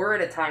 Like, we're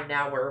at a time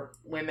now where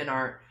women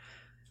aren't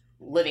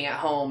living at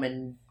home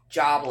and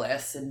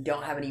jobless and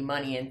don't have any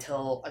money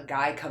until a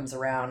guy comes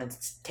around and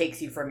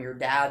takes you from your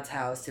dad's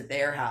house to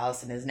their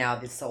house and is now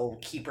the sole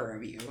keeper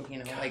of you, you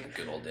know. God, like,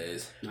 good old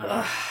days.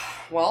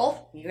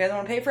 well, you guys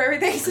want to pay for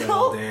everything Good still?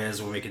 old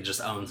days when we could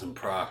just own some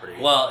property.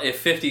 Well, if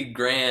 50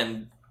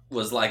 grand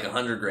was like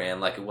 100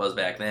 grand like it was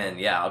back then,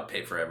 yeah, I'd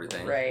pay for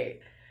everything.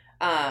 Right.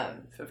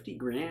 50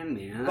 grand,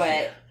 man.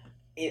 But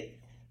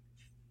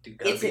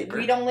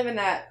we don't live in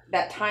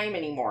that time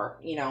anymore,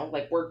 you know.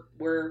 Like,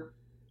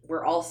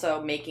 we're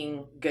also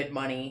making good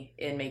money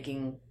and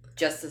making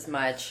just as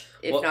much,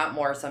 if not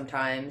more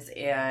sometimes,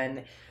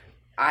 and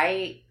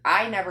I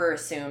never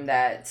assume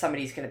that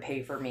somebody's going to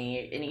pay for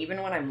me. And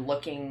even when I'm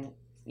looking,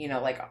 you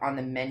know, like on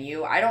the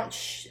menu, I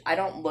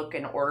don't look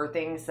and order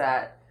things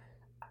that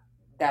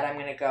I'm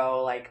going to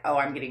go like, oh,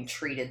 I'm getting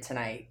treated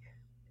tonight.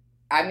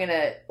 I'm going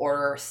to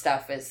order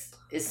stuff as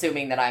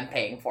assuming that I'm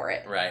paying for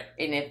it. Right.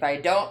 And if I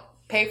don't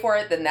pay for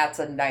it, then that's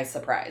a nice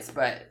surprise,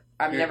 but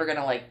I'm never going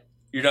to, like...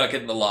 You're not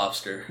getting the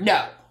lobster.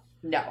 No.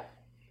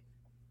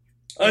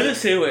 I was the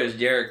same way as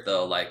Derek,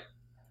 though. Like,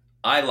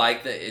 I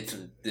like that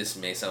this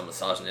may sound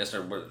misogynist,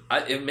 or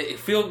it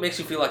makes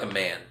you feel like a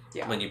man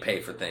when you pay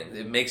for things.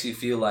 It makes you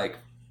feel like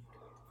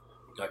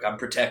I'm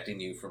protecting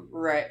you from...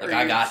 Right. Like,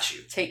 I got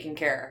you. Taking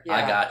care. Yeah.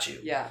 I got you.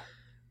 Yeah.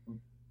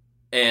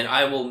 And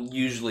I will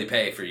usually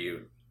pay for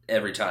you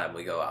every time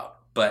we go out.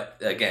 But,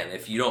 again,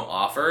 if you don't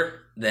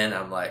offer, then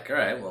I'm like, all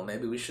right, well,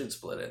 maybe we should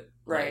split it.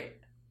 Right.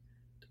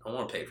 Like, I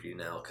want to pay for you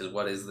now, because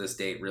what is this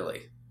date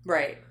really?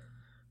 Right.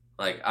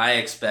 Like, I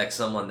expect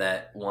someone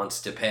that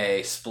wants to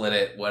pay, split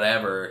it,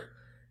 whatever,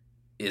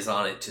 is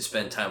on it to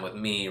spend time with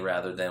me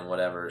rather than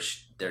whatever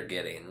they're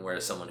getting.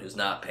 Whereas someone who's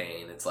not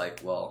paying, it's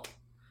like, well,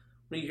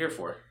 what are you here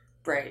for?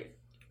 Right.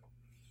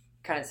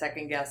 Kind of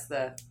second guess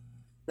the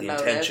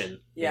motive. Intention.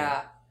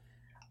 Yeah.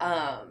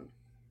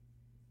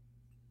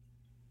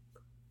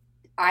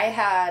 I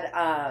had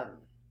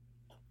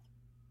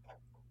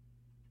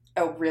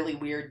a really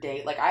weird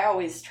date. Like, I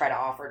always try to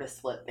offer to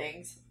split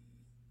things.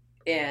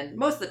 And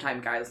most of the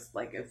time, guys,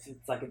 like, if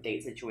it's like a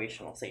date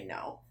situation, will say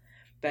no.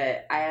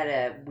 But I had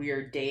a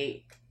weird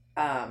date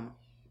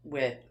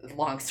with,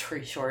 long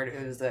story short,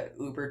 it was an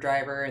Uber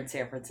driver in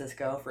San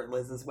Francisco for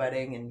Liz's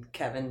wedding, and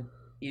Kevin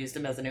used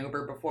him as an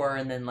Uber before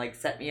and then, like,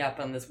 set me up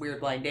on this weird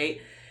blind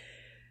date.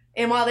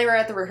 And while they were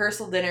at the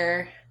rehearsal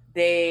dinner,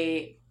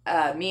 me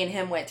and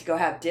him went to go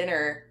have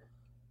dinner,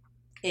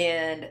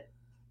 and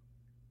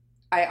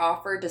I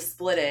offered to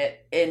split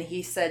it, and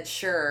he said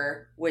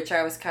sure, which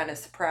I was kind of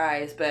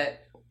surprised,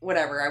 but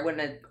whatever. I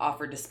wouldn't have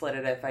offered to split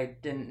it if I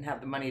didn't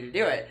have the money to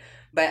do it.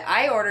 But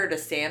I ordered a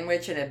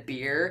sandwich and a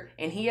beer,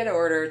 and he had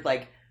ordered,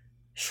 like,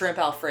 shrimp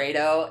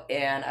Alfredo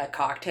and a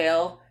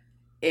cocktail,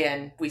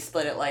 and we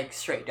split it, like,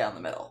 straight down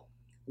the middle.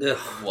 Ugh,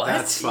 What?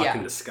 That's fucking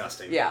Yeah.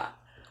 disgusting. Yeah.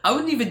 I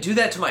wouldn't even do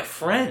that to my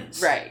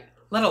friends. Right.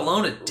 Let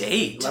alone a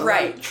date.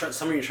 Right.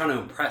 Someone you're trying to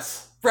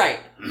impress. Right.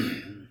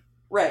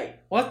 Right.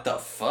 What the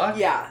fuck?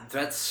 Yeah.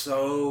 That's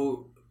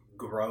so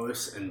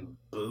gross and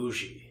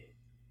bougie.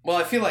 Well,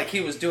 I feel like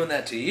he was doing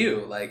that to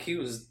you. Like, he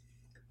was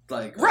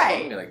like,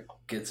 Right. I'm going to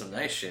get some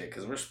nice shit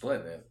because we're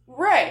splitting it.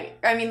 Right.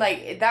 I mean,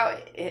 like,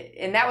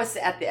 that was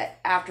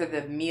after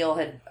the meal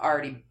had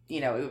already, you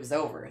know, it was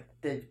over.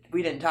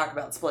 We didn't talk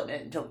about splitting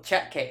it until the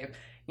check came,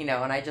 you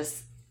know, and I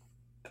just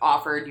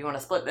offered, you want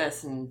to split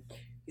this? And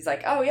he's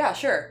like, oh, yeah,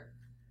 sure.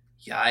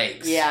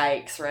 Yikes.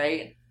 Yikes,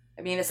 right?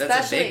 I mean, That's a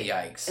especially big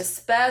yikes.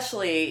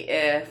 especially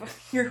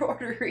if you're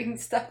ordering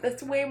stuff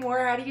that's way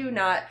more. How do you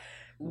not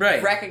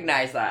Right.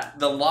 recognize that?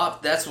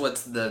 That's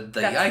what's the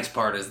yikes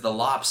part is the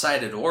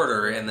lopsided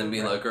order, and then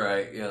being like, all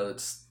right, yeah,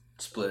 let's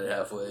split it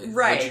halfway.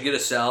 Right. Would you get a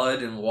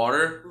salad and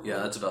water? Yeah,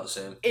 that's about the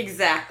same.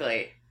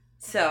 Exactly.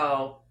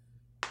 So,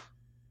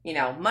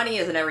 money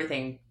isn't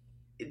everything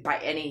by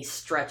any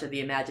stretch of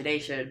the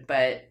imagination,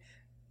 but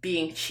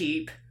being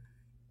cheap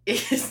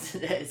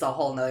is a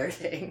whole nother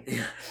thing.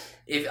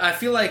 I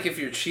feel like if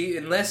you're cheap,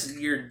 unless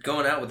you're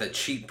going out with a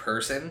cheap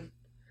person,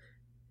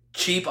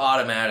 cheap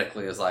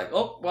automatically is like,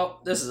 oh, well,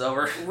 this is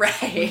over.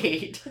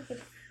 Right.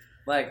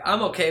 Like,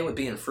 I'm okay with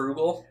being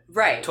frugal.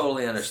 Right.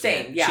 Totally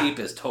understand. Same, yeah. Cheap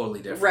is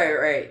totally different.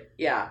 Right.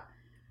 Yeah.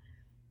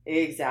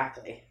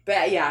 Exactly.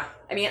 But yeah,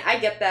 I mean, I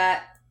get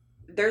that.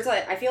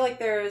 I feel like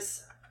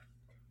there's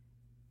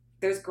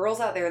girls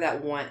out there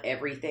that want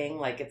everything.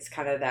 Like, it's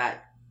kind of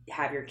that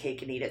have your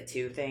cake and eat it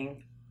too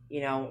thing.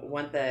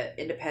 Want the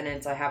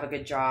independence. I have a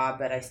good job,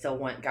 but I still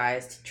want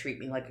guys to treat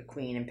me like a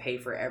queen and pay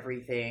for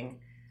everything.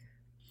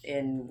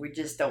 And we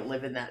just don't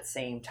live in that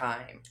same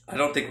time. I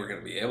don't think we're going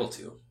to be able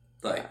to.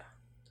 Like,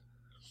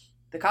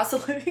 the cost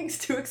of living's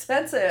too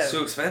expensive. it's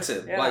too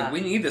expensive. Yeah. Like,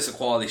 we need this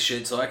equality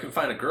shit so I can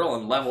find a girl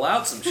and level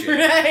out some shit.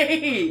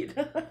 Right.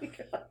 Oh my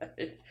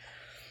God.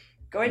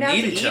 Going out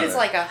Need to each eat is other.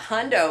 like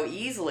 $100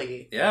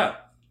 easily. Yeah.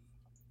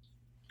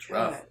 It's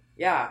rough.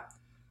 Yeah.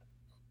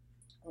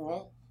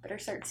 Well, better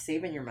start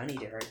saving your money,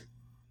 Derek.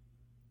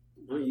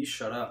 No, you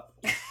shut up.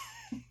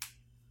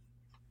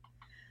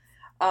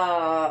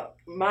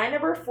 My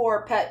number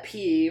 4 pet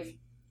peeve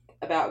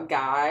about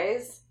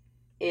guys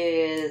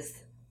is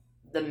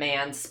the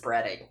man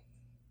spreading.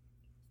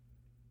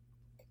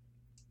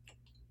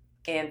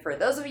 And for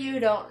those of you who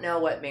don't know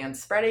what man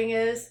spreading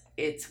is,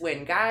 it's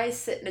when guys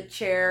sit in a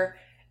chair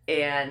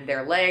and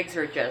their legs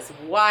are just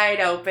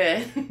wide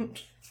open.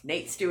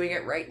 Nate's doing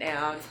it right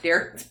now.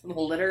 Derek's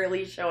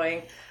literally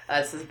showing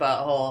us his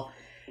butthole.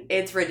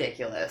 It's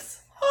ridiculous.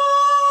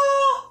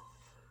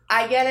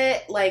 I get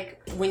it,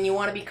 like, when you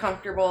want to be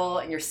comfortable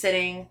and you're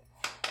sitting.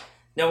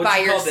 Now, would By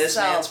you call this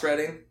yourself. man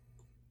spreading?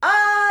 No,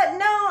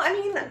 I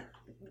mean,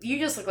 you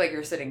just look like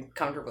you're sitting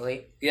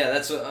comfortably. Yeah,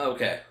 that's what,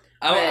 okay.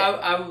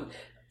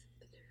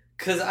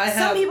 Because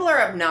Some people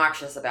are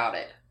obnoxious about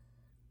it.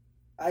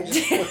 I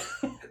just,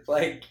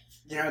 like,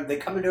 they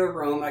come into a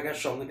room, I gotta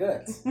show them the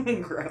goods.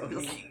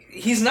 Gross.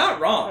 he's not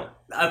wrong.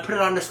 I put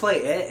it on display.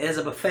 It is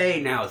a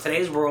buffet now.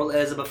 Today's world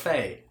is a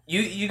buffet.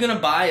 You gonna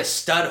buy a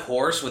stud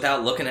horse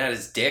without looking at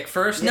his dick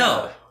first?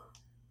 No.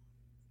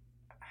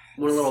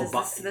 Want a little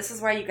This is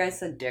why you guys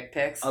send dick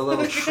pics. a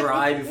little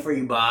try before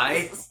you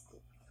buy.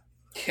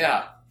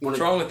 Yeah. What's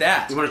wrong with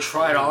that? You want to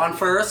try it on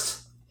first?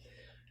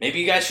 Maybe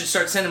you guys should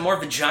start sending more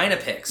vagina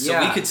pics so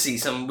we Yeah. could see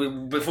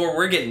some before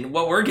we're getting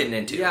what we're getting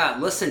into. Yeah,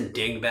 listen,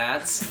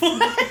 dingbats.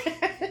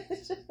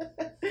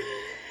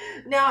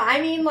 No, I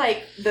mean,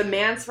 like, the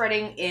man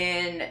spreading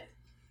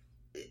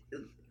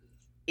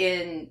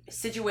in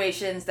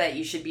situations that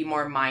you should be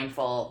more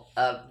mindful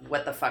of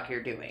what the fuck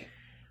you're doing.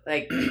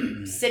 Like,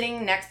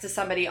 sitting next to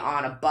somebody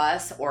on a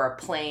bus or a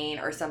plane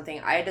or something.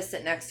 I had to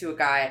sit next to a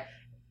guy,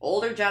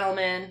 older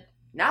gentleman,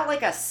 not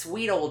like a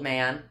sweet old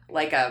man,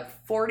 like a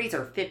 40s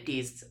or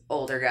 50s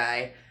older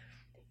guy.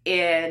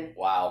 And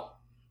Wow.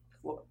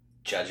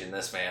 Judging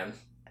this man.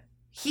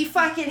 he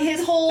fucking,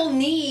 his whole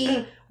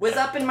knee was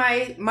up in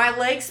my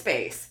leg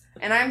space.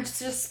 And I'm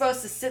just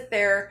supposed to sit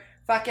there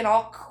fucking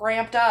all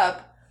cramped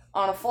up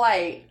on a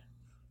flight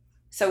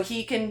so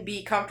he can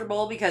be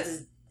comfortable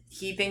because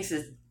he thinks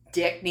his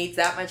dick needs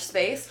that much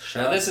space.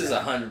 Now, this is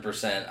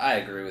 100%. I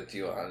agree with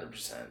you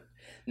 100%.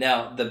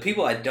 Now, the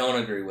people I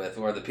don't agree with,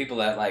 or the people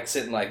that, like,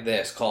 sitting like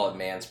this, call it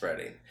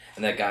manspreading.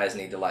 And that guys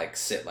need to, like,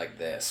 sit like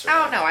this. Or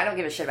Oh, no, I don't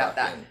give a shit about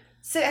that. fucking-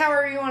 Sit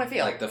however you want to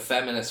feel. Like, the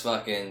feminist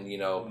fucking,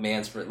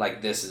 manspread,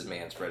 like, this is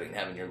manspreading,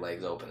 having your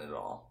legs open at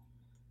all.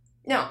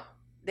 No.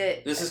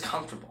 This is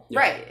comfortable.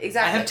 Right, I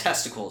exactly. have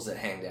testicles that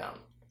hang down.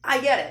 I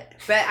get it.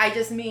 But I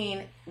just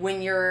mean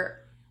when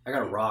you're I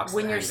got rocks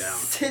when that you're hang down.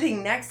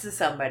 sitting next to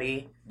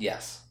somebody,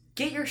 Yes.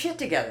 get your shit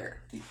together.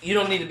 You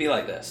don't need to be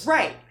like this.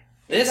 Right.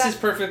 This Exact- is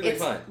perfectly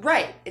It's fine.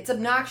 right. It's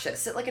obnoxious.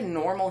 Sit like a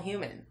normal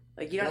human.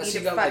 Like, you don't Unless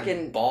need you to got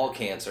fucking like ball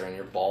cancer and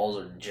your balls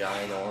are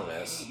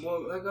ginormous.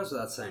 Well, that goes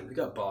without saying. We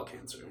got ball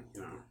cancer,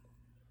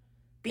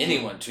 be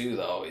Anyone too,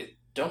 though.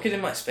 Don't get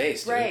in my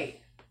space, dude. right.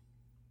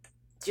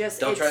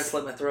 Just Don't try to it's-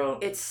 slit my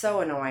throat. It's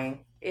so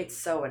annoying. It's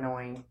so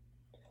annoying.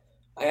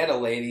 I had a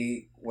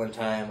lady one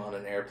time on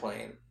an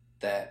airplane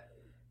that,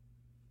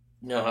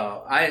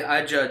 how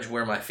I judge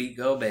where my feet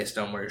go based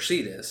on where your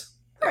seat is.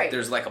 Right.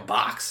 There's like a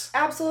box.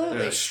 Absolutely.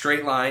 There's a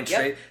straight line.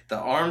 Yep. The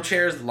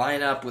armchairs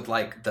line up with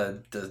like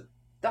the. The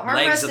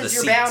legs armrest of the is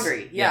your seats.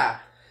 boundary. Yeah.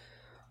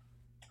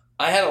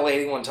 I had a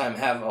lady one time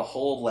have a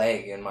whole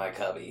leg in my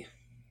cubby,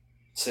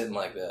 sitting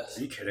like this.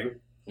 Are you kidding?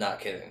 Not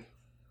kidding.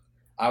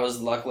 I was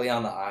luckily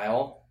on the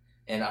aisle,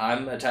 and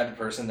I'm a type of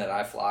person that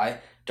I fly.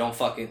 Don't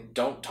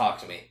talk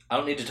to me. I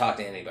don't need to talk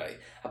to anybody.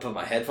 I put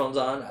my headphones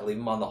on. I leave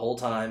them on the whole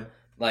time.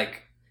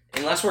 Like,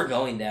 unless we're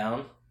going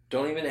down,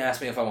 Don't even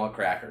ask me if I want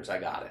crackers. I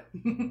got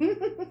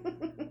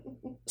it.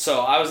 So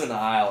I was in the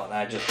aisle and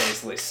I just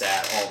basically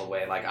sat all the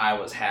way, like I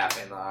was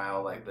half in the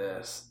aisle like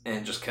this,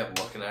 and just kept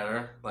looking at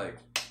her like,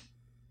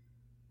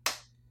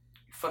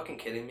 you fucking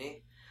kidding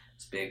me?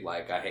 It's big,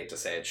 like, I hate to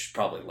say it, she's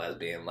probably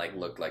lesbian, like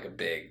looked like a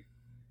big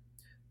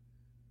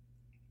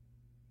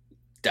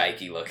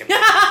dykey looking.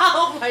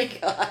 Oh my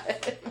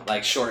god.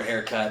 Like short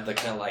haircut, the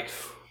kind of like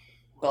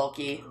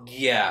Bulky.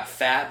 yeah,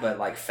 fat, but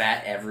like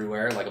fat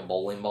everywhere, like a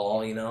bowling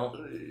ball, you know?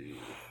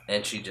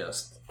 And she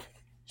was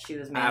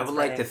I would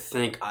like to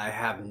think I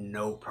have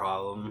no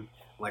problem.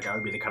 Like, I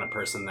would be the kind of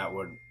person that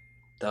would...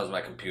 That was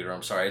my computer,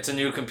 I'm sorry. It's a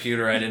new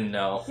computer, I didn't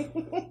know.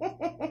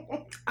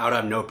 I would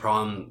have no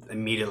problem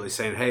immediately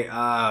saying, hey,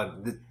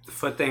 the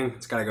foot thing,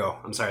 it's gotta go.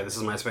 I'm sorry, this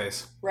is my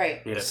space.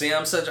 Right. Need it. See,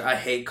 I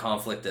hate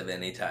conflict of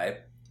any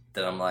type.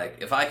 That I'm like,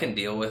 if I can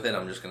deal with it,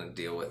 I'm just gonna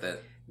deal with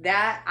it.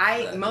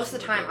 Most of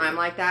the time I'm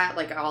like that,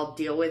 like I'll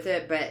deal with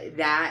it, but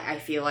that I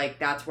feel like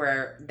that's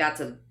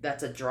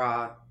a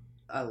draw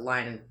a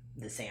line in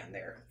the sand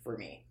there for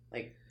me.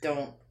 Like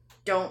don't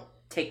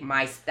take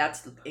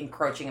that's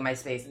encroaching in my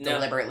space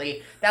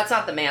deliberately. That's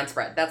not the man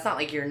spread. That's not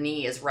like your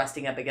knee is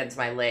resting up against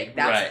my leg.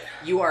 That's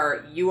you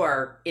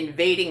are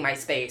invading my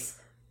space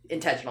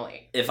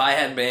intentionally. If I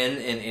had been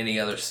in any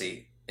other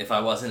seat, if I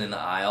wasn't in the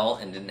aisle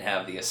and didn't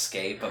have the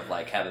escape of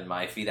like having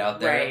my feet out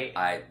there,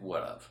 I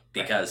would have.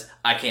 Because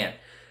I can't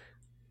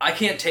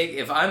take,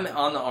 if I'm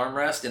on the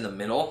armrest in the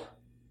middle,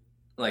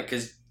 like,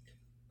 because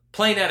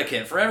plain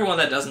etiquette, for everyone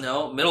that doesn't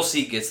know, middle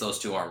seat gets those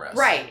two armrests.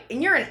 Right.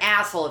 And you're an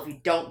asshole if you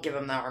don't give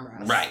them the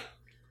armrest. Right.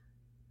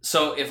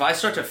 So if I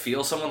start to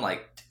feel someone,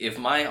 like, if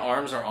my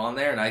arms are on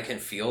there and I can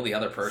feel the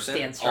other person,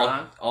 stand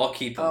strong. I'll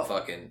keep them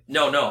fucking...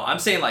 No, I'm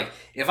saying, like,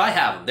 if I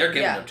have them, they're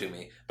giving them to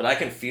me, but I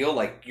can feel,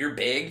 like, you're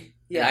big,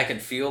 and I can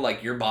feel,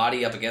 like, your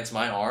body up against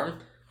my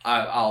arm,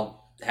 I'll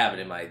have it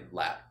in my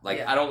lap. Like,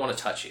 I don't want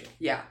to touch you.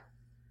 Yeah.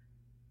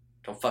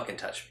 Don't fucking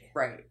touch me.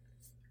 Right.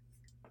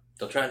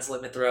 Don't try and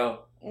slit my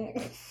throat.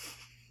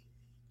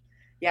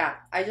 Yeah,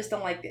 I just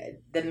don't like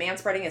the man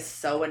spreading is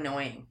so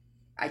annoying.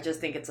 I just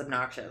think it's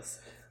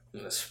obnoxious. I'm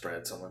gonna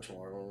spread so much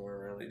more when we're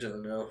around each other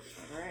now.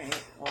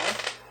 Alright, well.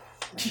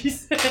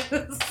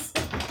 Jesus.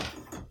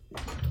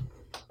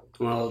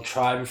 Want a little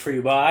try before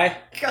you buy?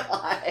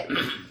 God.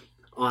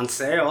 On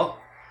sale.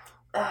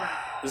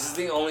 This is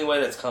the only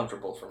way that's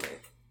comfortable for me.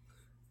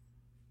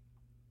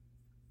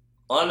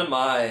 On to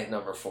my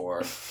number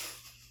 4.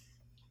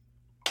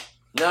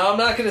 Now, I'm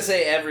not going to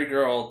say every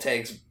girl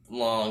takes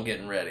long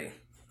getting ready.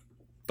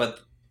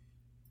 But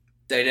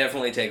they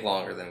definitely take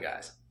longer than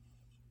guys.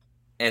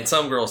 And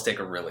some girls take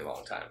a really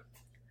long time.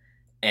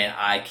 And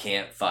I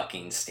can't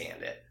fucking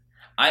stand it.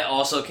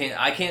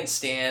 I can't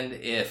stand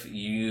if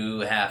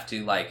you have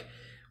to, like,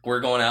 we're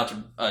going out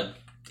to an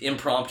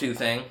impromptu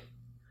thing.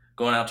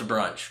 Going out to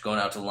brunch, going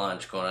out to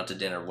lunch, going out to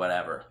dinner,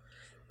 whatever.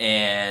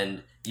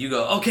 And you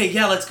go, okay,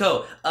 yeah, let's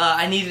go.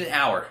 I need an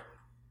hour.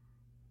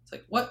 It's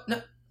like, what?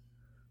 No.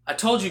 I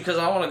told you because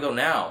I want to go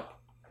now.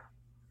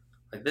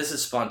 Like, this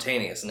is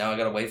spontaneous. Now I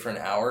got to wait for an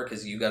hour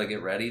because you got to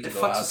get ready to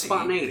go out to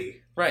spontaneity.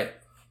 eat. Right.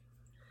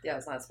 Yeah,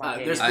 it's not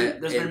spontaneous.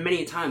 There's been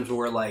many times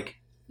where, like,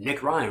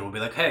 Nick Ryan will be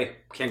like, hey,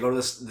 can't go to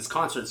this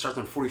concert. It starts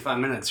in 45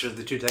 minutes. Here's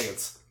the 2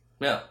 tickets.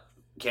 Yeah.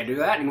 Can't do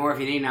that anymore if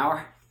you need an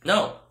hour.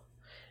 No.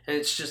 And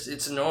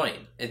it's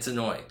annoying. It's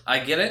annoying. I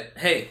get it.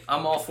 Hey,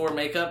 I'm all for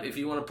makeup. If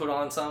you want to put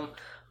on some,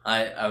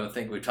 I would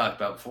think we've talked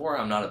about before.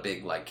 I'm not a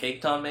big, like,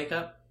 caked on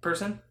makeup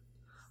person.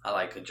 I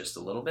like it just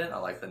a little bit. I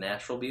like the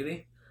natural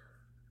beauty.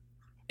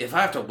 If I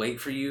have to wait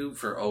for you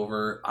for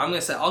over, I'm going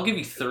to say, I'll give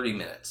you 30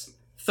 minutes.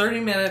 30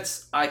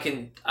 minutes, I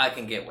can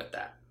get with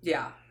that.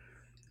 Yeah.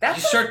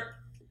 That's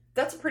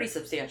a pretty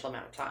substantial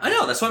amount of time. I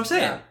know, that's what I'm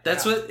saying.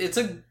 Yeah. What, it's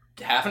a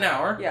half an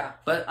hour. Yeah.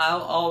 But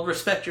I'll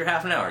respect your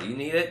half an hour. You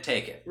need it,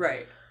 take it.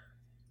 Right.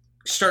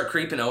 Start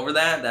creeping over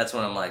that's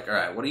when I'm like, all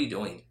right, what are you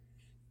doing?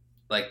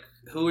 Like,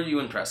 who are you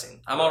impressing?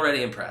 I'm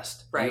already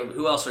impressed. Right.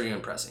 Who else are you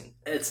impressing?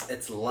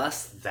 It's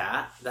less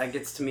that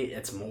gets to me.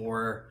 It's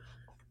more,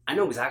 I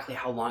know exactly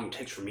how long it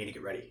takes for me to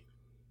get ready.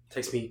 It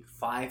takes me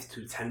 5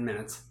 to 10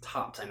 minutes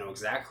tops. I know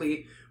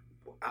exactly.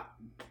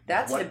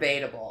 That's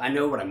debatable. I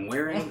know what I'm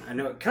wearing. I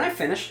know. Can I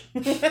finish?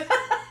 Can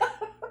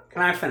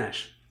I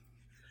finish?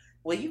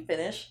 Will you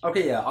finish?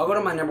 Okay, yeah. I'll go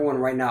to my number 1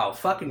 right now.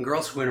 Fucking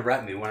girls who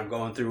interrupt me when I'm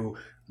going through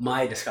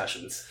my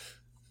discussions.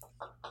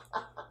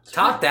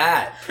 Top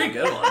that. Pretty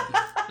good one.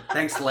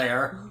 Thanks,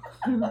 Lair.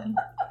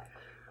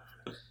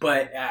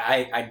 But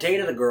I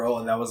dated a girl,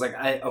 and I was like,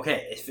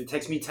 okay, if it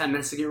takes me 10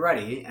 minutes to get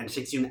ready, and it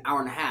takes you an hour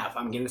and a half,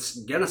 I'm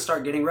gonna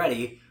start getting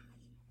ready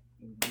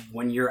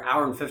when your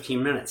hour and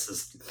 15 minutes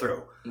is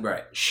through.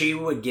 Right. She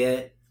would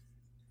get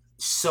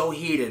so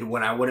heated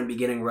when I wouldn't be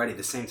getting ready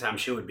the same time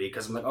she would be,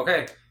 because I'm like,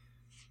 okay,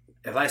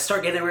 if I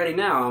start getting ready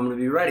now, I'm gonna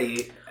be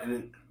ready, and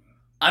then...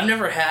 I've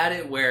never had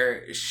it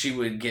where she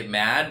would get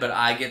mad, but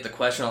I get the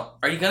question,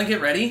 are you going to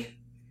get ready?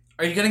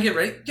 Are you going to get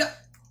ready?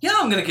 Yeah,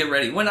 I'm going to get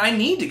ready when I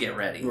need to get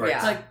ready. Right. Yeah.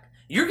 It's like,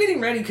 you're getting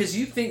ready because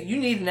you think you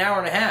need an hour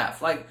and a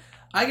half. Like,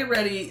 I get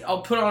ready,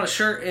 I'll put on a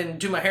shirt and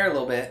do my hair a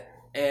little bit,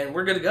 and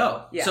we're good to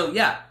go. Yeah. So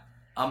yeah,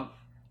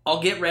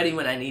 I'll get ready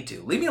when I need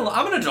to. Leave me alone.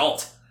 I'm an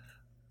adult.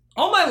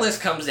 All my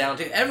list comes down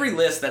to every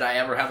list that I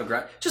ever have a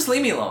gripe. Just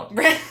leave me alone.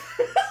 Just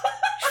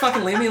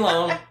fucking leave me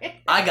alone.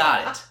 I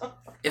got it.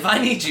 If I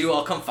need you,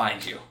 I'll come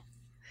find you.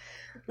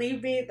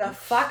 Leave me the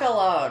fuck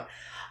alone.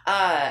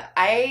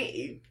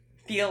 I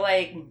feel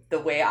like the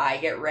way I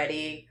get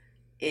ready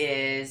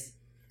is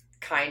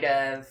kind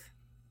of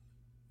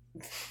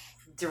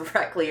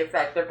directly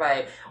affected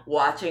by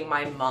watching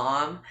my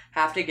mom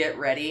have to get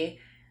ready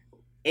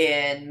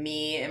and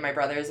me and my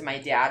brothers and my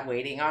dad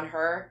waiting on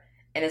her.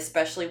 And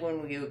especially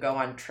when we would go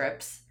on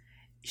trips,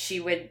 she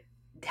would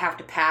have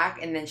to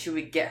pack and then she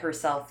would get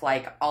herself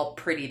like all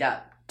prettied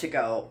up to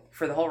go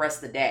for the whole rest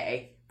of the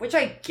day, which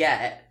I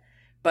get,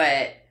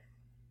 but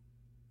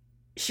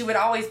she would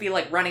always be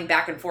like running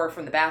back and forth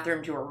from the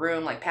bathroom to her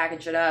room, like packing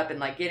shit up and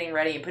like getting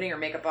ready and putting her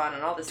makeup on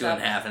and all this Doing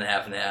stuff. half and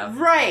half and half.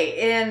 Right.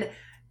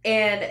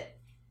 And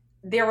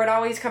there would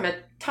always come a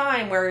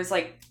time where it was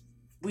like,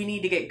 we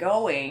need to get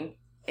going.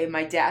 And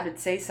my dad would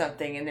say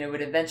something and then it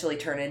would eventually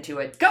turn into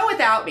a go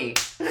without me.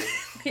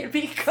 It'd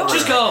be go.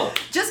 Just go.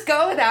 Just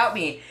go without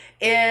me.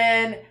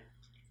 And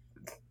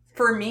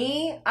for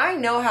me, I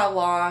know how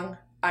long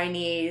I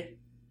need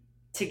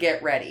to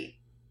get ready.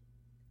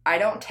 I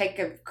don't take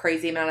a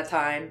crazy amount of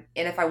time.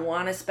 And if I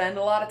want to spend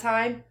a lot of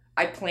time,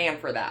 I plan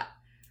for that.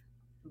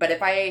 But if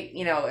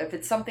if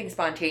it's something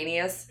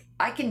spontaneous,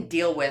 I can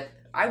deal with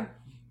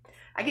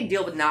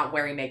not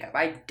wearing makeup.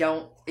 I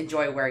don't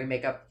enjoy wearing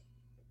makeup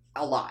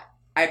a lot.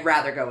 I'd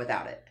rather go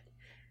without it.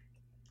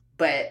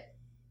 But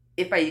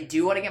if I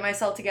do want to get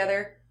myself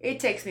together, it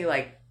takes me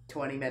like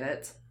 20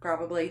 minutes,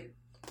 probably.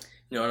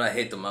 You know what I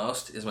hate the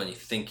most is when you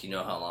think you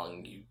know how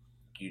long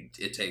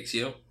it takes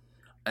you,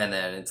 and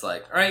then it's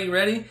like, all right, you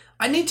ready?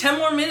 I need 10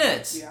 more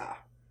minutes. Yeah.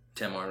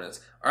 10 more minutes.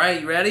 All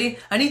right, you ready?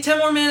 I need 10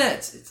 more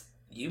minutes. It's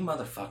you,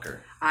 motherfucker.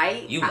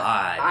 You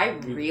lied. I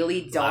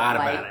really don't Lied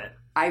like about it.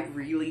 I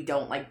really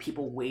don't like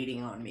people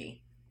waiting on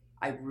me.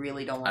 I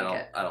really don't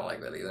like it. I don't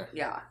like that either.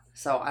 Yeah.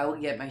 So I will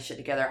get my shit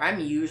together. I'm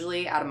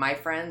usually, out of my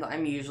friends,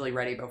 I'm usually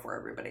ready before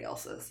everybody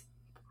else is.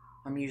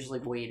 I'm usually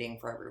waiting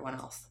for everyone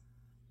else.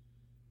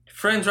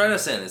 Friends, write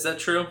us in. Is that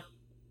true?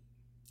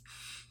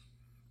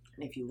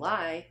 And if you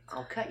lie,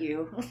 I'll cut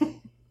you.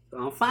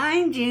 I'll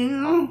find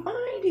you. I'll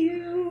find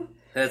you.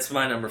 That's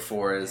my number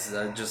 4 is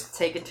just...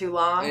 Taking too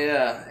long?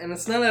 Yeah, and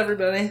it's not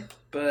everybody,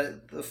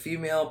 but the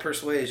female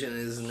persuasion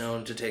is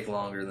known to take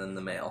longer than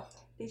the male.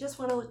 They just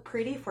want to look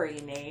pretty for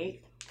you,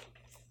 Nate.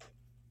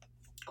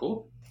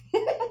 Cool.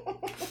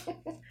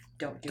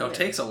 Don't Don't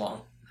take so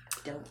long.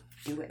 Don't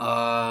do it.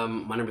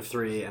 My number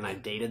 3, and I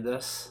dated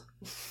this.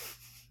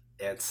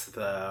 It's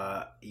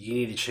you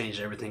need to change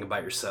everything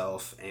about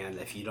yourself, and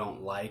if you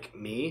don't like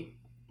me,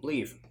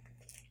 leave.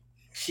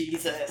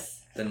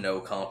 Jesus. The no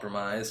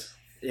compromise.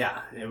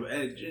 Yeah,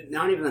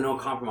 not even the no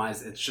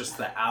compromise. It's just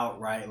the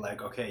outright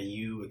like, okay,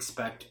 you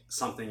expect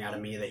something out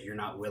of me that you're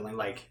not willing.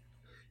 Like,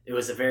 it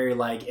was a very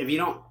like, if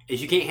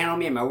you can't handle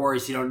me at my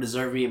worst, you don't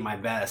deserve me at my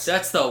best.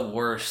 That's the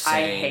worst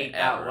saying I hate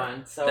ever. that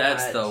one so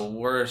That's much. the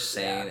worst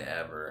saying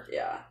ever.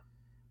 Yeah.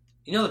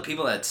 You know the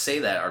people that say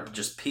that are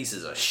just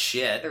pieces of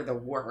shit. They're the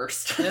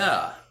worst.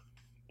 Yeah.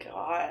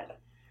 God.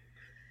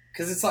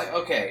 Because it's like,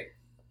 okay,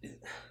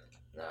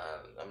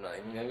 I'm not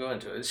even going to go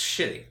into it. It's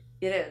shitty.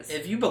 It is.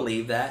 If you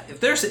believe that,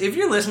 if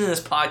you're listening to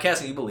this podcast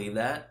and you believe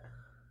that,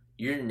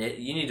 you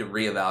need to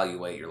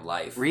reevaluate your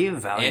life.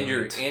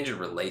 Reevaluate. And your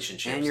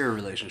relationships. And your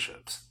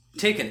relationships.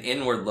 Take an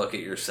inward look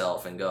at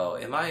yourself and go,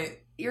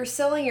 You're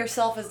selling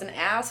yourself as an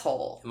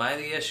asshole. am I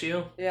the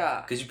issue?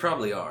 Yeah. Because you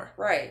probably are.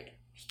 Right.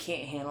 You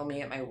can't handle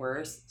me at my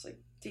worst. It's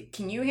like,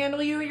 can you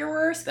handle you at your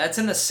worst? That's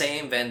in the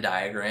same Venn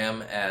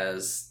diagram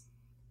as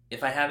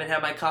if I haven't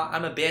had my coffee,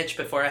 I'm a bitch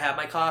before I have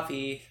my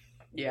coffee.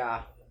 Yeah.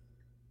 What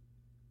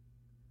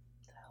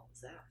the hell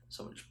was that?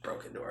 Someone just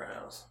broke into our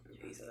house.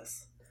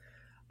 Jesus.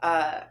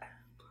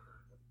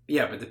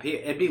 Yeah, but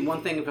it'd be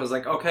one thing if it was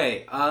like,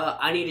 okay,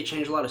 I need to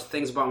change a lot of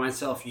things about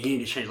myself. You need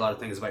to change a lot of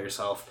things about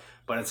yourself.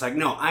 But it's like,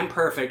 no, I'm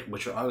perfect,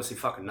 which you're obviously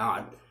fucking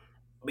not.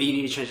 But you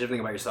need to change everything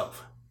about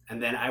yourself.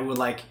 And then I would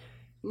like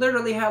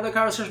literally have the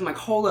conversation like,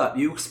 hold up,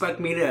 you expect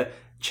me to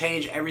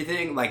change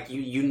everything? Like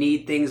you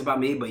need things about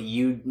me, but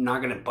you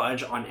not gonna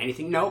budge on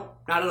anything? Nope,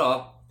 not at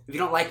all. If you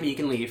don't like me, you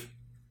can leave.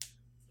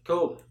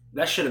 Cool.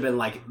 That should have been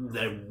like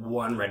the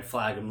one red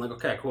flag. I'm like,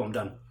 okay, cool, I'm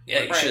done.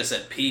 Yeah, you Right. should have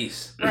said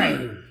peace.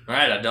 Right.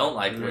 Right, I don't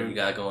like what you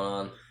got going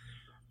on.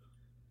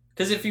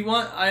 Because if you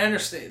want, I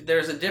understand,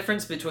 there's a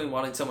difference between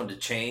wanting someone to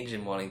change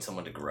and wanting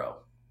someone to grow.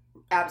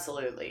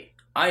 Absolutely.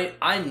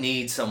 I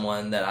need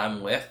someone that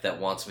I'm with that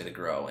wants me to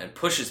grow and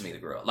pushes me to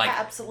grow. Like,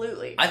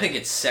 Absolutely. I think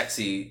it's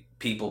sexy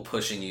people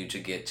pushing you to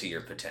get to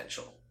your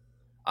potential.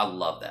 I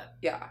love that.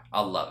 Yeah.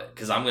 I love it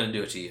because I'm going to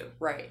do it to you.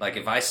 Right. Like,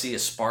 if I see a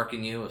spark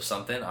in you of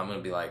something, I'm going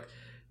to be like,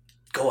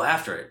 go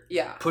after it.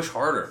 Yeah. Push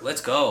harder.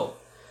 Let's go.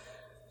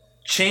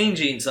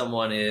 Changing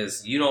someone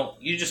is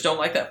you just don't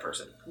like that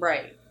person.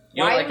 Right.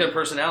 You don't Why like their would-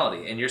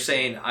 personality, and you're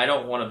saying I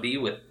don't want to be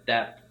with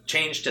that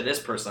change to this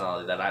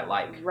personality that I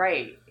like.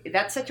 Right.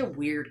 That's such a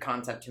weird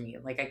concept to me.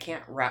 Like, I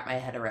can't wrap my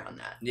head around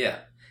that. Yeah.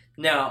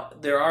 Now,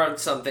 there are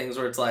some things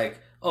where it's like,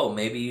 oh,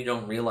 maybe you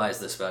don't realize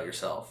this about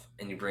yourself.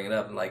 And you bring it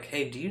up and like,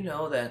 hey, do you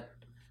know that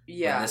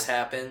when this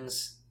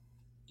happens,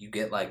 you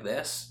get like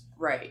this?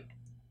 Right.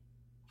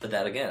 But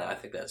that, again, I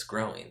think that's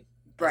growing.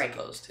 Right. As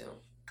opposed to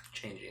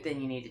changing.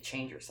 Then you need to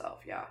change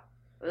yourself, yeah.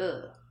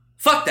 Ugh.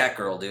 Fuck that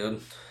girl,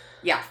 dude.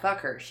 Yeah,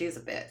 fuck her. She's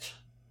a bitch.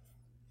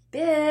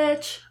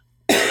 Bitch!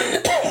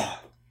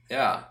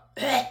 Yeah.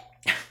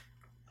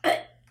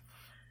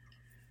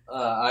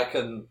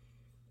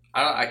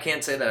 I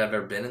can't say that I've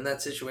ever been in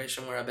that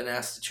situation where I've been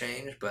asked to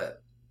change,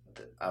 but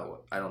I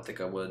don't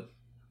think I would.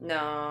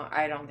 No,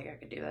 I don't think I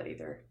could do that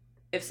either.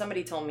 If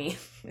somebody told me,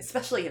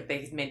 especially if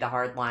they made the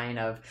hard line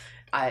of,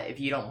 if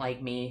you don't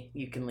like me,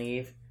 you can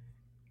leave.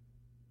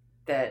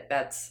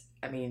 That's,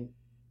 I mean,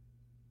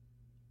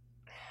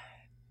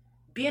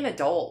 be an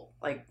adult,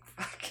 like,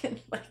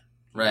 fucking, like,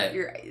 right.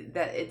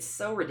 It's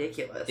so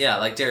ridiculous. Yeah,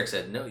 like Derek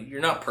said, no,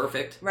 you're not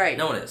perfect. Right.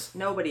 No one is.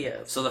 Nobody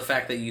is. So the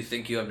fact that you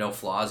think you have no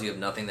flaws, you have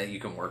nothing that you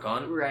can work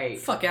on, right.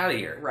 Fuck out of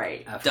here.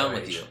 Right. Done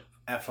with you.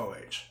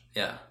 FOH.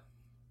 Yeah.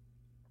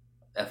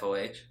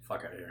 FOH?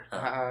 Fuck out of here.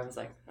 I was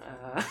like,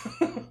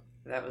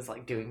 that was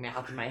like doing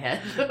math in my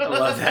head. I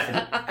love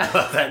that. I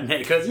love that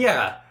Nate goes,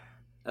 yeah.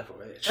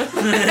 FOH.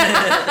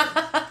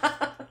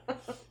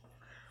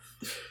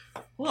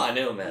 Well, I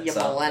knew him at You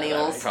some,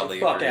 millennials. I probably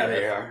Fuck agree out of with.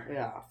 here.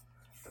 Yeah.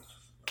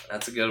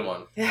 That's a good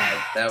one.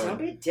 Yeah. That Don't would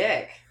be a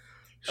dick.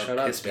 Shut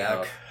up, piss me Dak.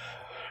 off.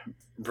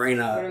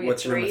 Braina, What are we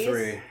what's at, your number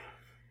threes? 3?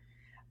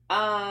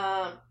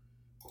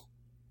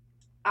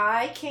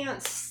 I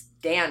can't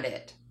stand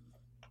it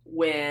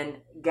when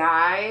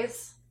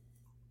guys,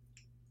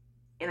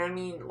 and I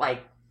mean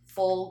like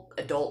full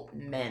adult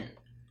men,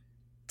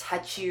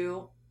 touch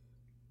you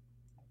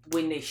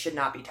when they should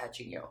not be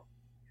touching you.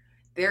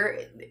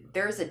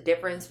 There's a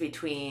difference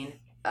between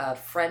a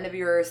friend of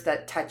yours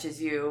that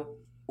touches you,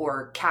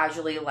 or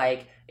casually,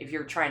 like if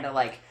you're trying to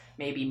like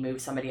maybe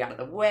move somebody out of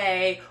the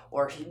way,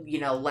 or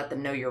let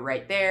them know you're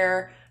right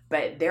there.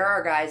 But there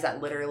are guys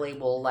that literally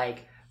will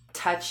like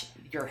touch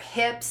your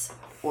hips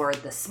or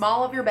the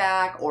small of your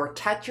back or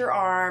touch your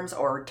arms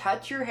or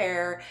touch your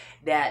hair.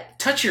 That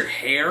touch your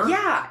hair?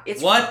 Yeah,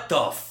 it's what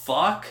the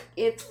fuck?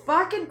 It's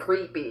fucking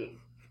creepy.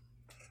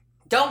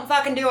 Don't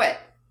fucking do it.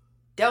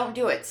 Don't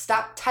do it.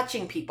 Stop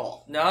touching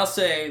people. Now I'll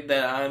say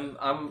that I'm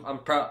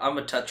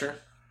a toucher.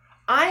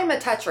 I'm a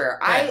toucher.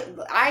 Right.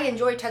 I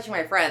enjoy touching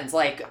my friends,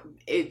 like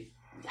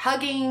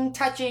hugging,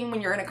 touching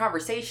when you're in a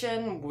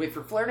conversation, if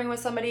you're flirting with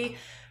somebody.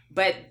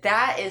 But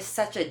that is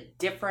such a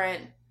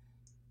different.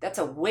 That's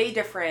a way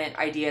different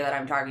idea that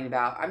I'm talking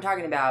about. I'm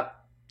talking about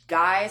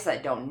guys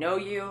that don't know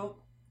you,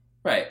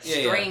 right?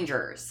 Yeah,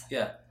 strangers.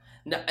 Yeah.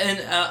 No, and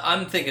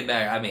I'm thinking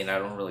back. I mean, I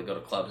don't really go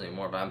to clubs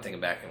anymore, but I'm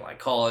thinking back in like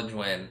college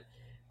when,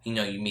 you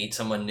meet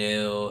someone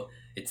new.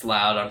 It's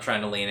loud. I'm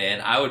trying to lean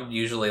in. I would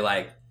usually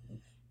like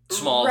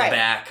small Right. the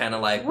back, kind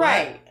of like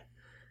Right. what?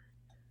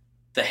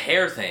 The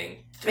hair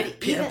thing.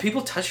 But even- Have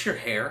people touch your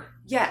hair?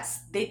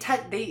 Yes, they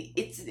touch.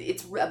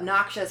 It's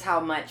obnoxious how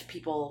much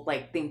people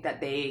like think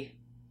that they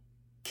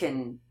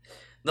can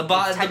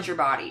touch your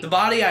body. The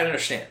body, I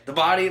understand. The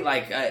body,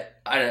 like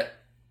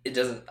it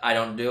doesn't. I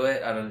don't do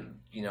it. I don't.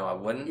 I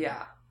wouldn't.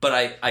 Yeah.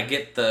 But I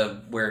get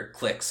where it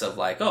clicks of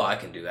like, oh, I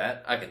can do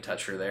that. I can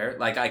touch her there.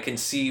 Like I can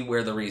see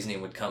where the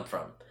reasoning would come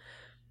from.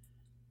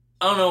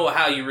 I don't know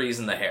how you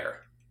reason the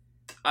hair.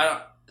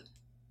 I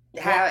don't.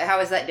 How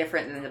is that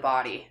different than the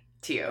body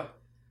to you?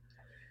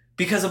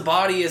 Because a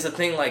body is a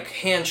thing like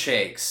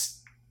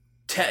handshakes,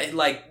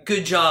 like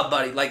good job,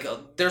 buddy. Like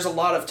there's a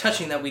lot of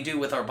touching that we do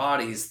with our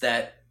bodies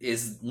that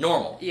is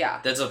normal. Yeah.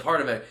 That's a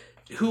part of it.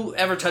 Who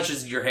ever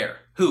touches your hair?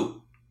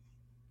 Who?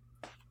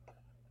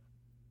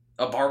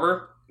 A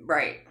barber?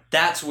 Right.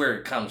 That's where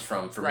it comes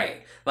from for me.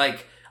 Right.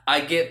 Like I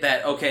get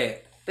that.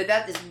 Okay. But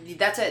that's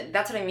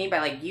what I mean by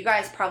like you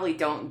guys probably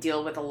don't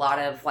deal with a lot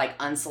of like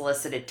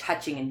unsolicited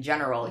touching in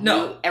general.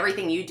 No.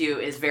 Everything you do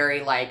is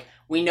very like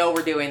we know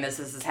we're doing this.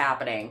 This is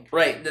happening.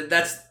 Right.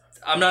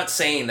 I'm not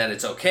saying that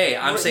it's okay.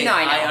 I'm saying No,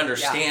 I know. I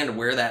understand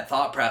where that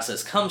thought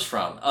process comes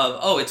from.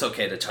 Of it's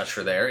okay to touch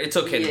her there. It's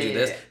okay to do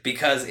this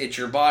because it's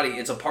your body.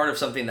 It's a part of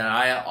something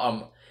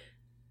that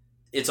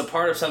It's a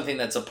part of something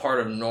that's a part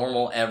of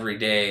normal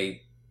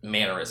everyday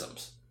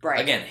mannerisms. Right.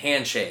 Again,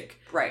 handshake.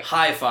 Right.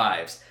 High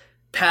fives.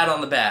 Pat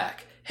on the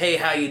back. Hey,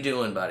 how you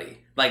doing, buddy?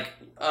 Like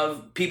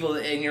of people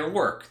in your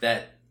work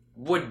that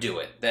would do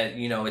it. That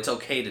it's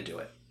okay to do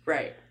it.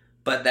 Right.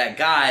 But that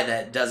guy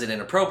that does it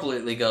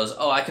inappropriately goes,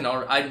 oh,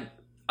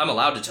 I'm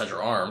allowed to touch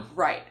her arm.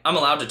 Right. I'm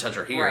allowed to touch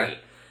her here. Right.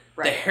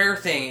 Right. The hair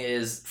thing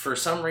is, for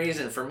some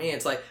reason, for me,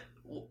 it's like,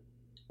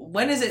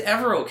 when is it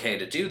ever okay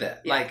to do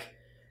that? Yeah. Like,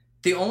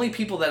 the only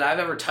people that I've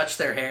ever touched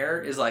their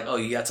hair is like, oh,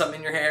 you got something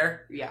in your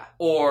hair? Yeah.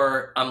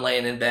 Or I'm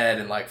laying in bed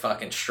and like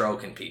fucking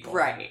stroking people.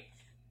 Right.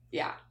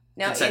 Yeah.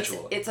 Now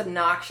Consensual. it's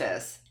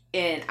obnoxious.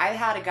 And I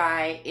had a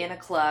guy in a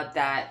club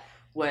that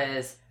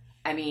was,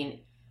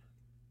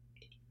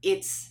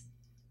 it's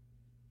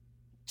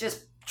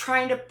just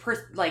trying to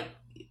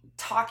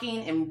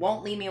talking and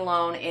won't leave me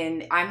alone,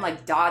 and I'm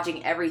like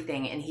dodging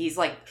everything, and he's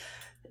like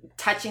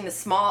touching the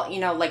small,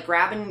 like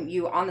grabbing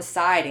you on the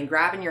side and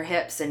grabbing your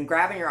hips and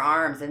grabbing your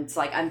arms, and it's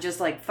like I'm just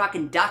like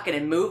fucking ducking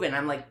and moving.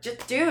 I'm like,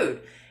 just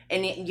dude,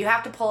 and you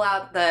have to pull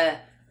out the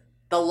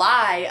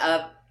lie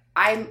of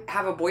I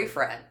have a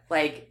boyfriend.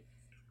 Like,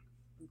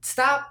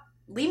 stop,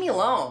 leave me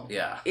alone.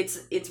 Yeah.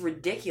 It's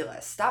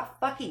ridiculous. Stop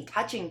fucking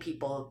touching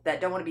people that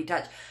don't want to be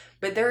touched.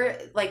 But they're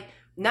like,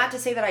 not to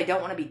say that I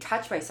don't want to be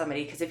touched by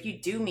somebody, because if you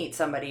do meet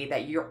somebody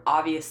that you're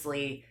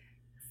obviously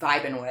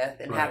vibing with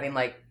and having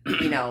like,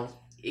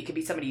 it could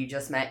be somebody you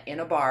just met in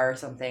a bar or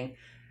something,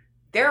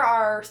 there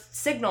are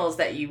signals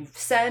that you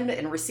send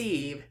and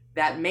receive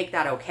that make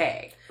that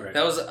okay. Right.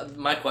 That was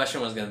my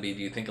question was going to be, do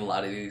you think a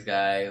lot of these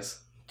guys,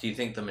 do you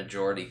think the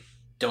majority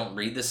don't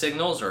read the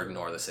signals or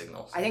ignore the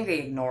signals? I think they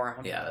ignore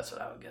them. Yeah, that's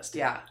what I would guess.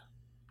 Yeah.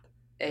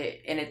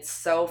 And it's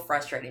so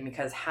frustrating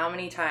because how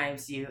many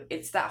times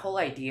it's that whole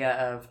idea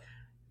of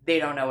they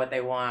don't know what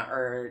they want,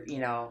 or,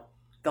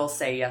 they'll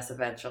say yes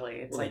eventually.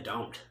 It's Well, like, they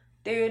don't.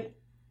 dude,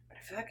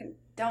 fucking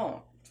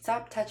don't.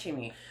 Stop touching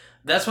me.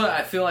 That's what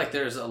I feel like.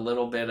 There's a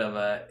little bit of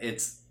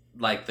it's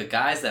like the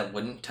guys that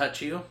wouldn't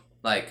touch you,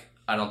 like,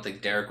 I don't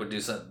think Derek would do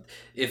something.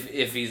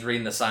 If he's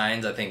reading the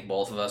signs, I think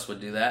both of us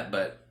would do that.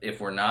 But if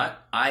we're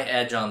not, I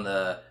edge on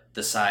the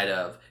side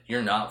of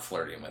you're not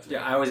flirting with me.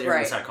 Yeah, I always err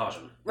on the side of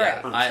caution.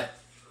 Right.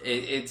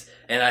 Yeah,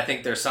 and I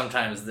think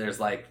there's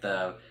like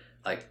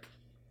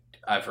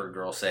I've heard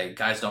girls say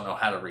guys don't know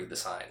how to read the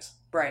signs.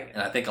 Right.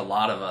 And I think a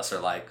lot of us are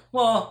like,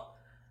 well,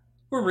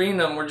 we're reading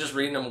them. We're just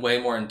reading them way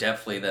more in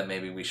depthly than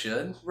maybe we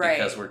should. Right.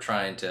 Because we're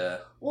trying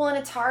to. Well, and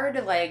it's hard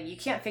to, like, you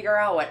can't figure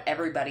out what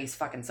everybody's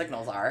fucking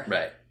signals are.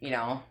 Right.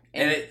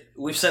 And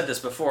we've said this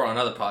before on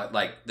other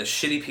like, the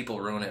shitty people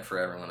ruin it for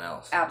everyone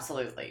else.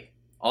 Absolutely.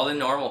 All the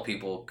normal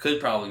people could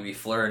probably be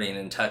flirting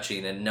and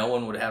touching and no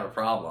one would have a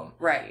problem.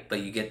 Right.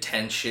 But you get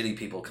 10 shitty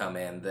people come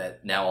in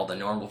that now all the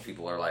normal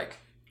people are like,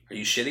 are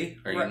you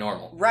shitty? Or are you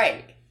normal?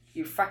 Right.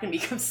 You fucking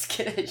become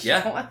skittish. Yeah.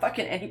 You don't want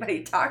fucking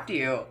anybody to talk to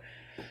you.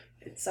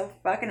 It's so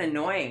fucking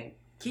annoying.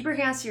 Keep your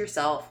hands to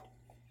yourself.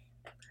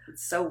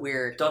 It's so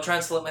weird. Don't try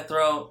and slit my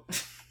throat.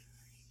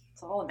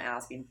 That's all I'm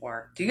asking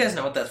for. Do you guys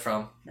know what that's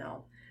from?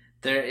 No.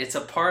 It's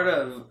a part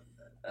of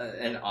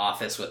an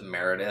office with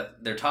Meredith.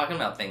 They're talking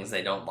about things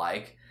they don't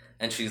like.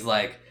 And she's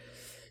like,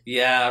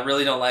 yeah, I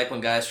really don't like when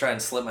guys try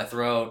and slit my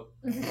throat.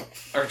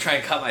 Or try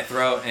and cut my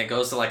throat. And it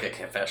goes to like a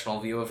confessional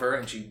view of her.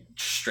 And she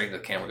straight to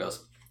the camera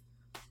goes,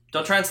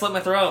 don't try and slit my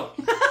throat.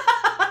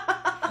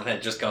 And then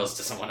it just goes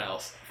to someone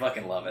else.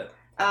 Fucking love it.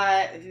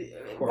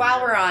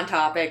 While we're on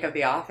topic of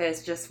The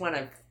Office, just want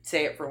to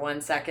say it for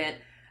 1 second.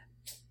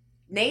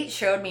 Nate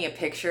showed me a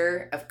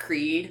picture of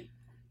Creed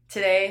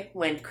today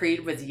when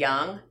Creed was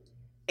young,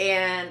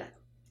 and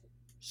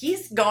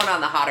he's going on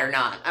the hot or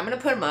not. I'm going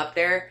to put him up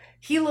there.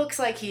 He looks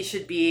like he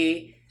should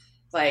be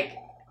like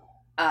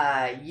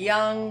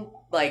young,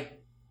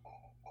 like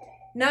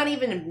not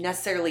even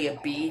necessarily a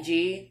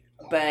BG,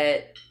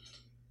 but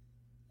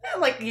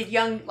like a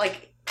young,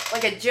 like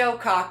a Joe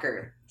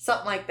Cocker,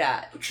 something like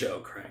that. Joe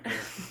Cracker.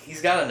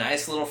 He's got a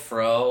nice little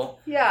fro.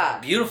 Yeah.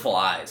 Beautiful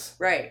eyes.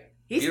 Right.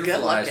 He's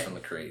Beautiful good eyes looking. from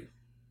the Creed.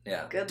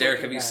 Yeah. Good Derek,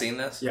 looking have you guy. seen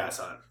this? Yeah, I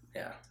saw it.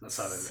 Yeah. I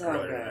saw it So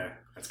earlier good. today.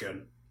 That's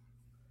good.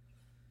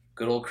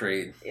 Good old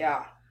Creed.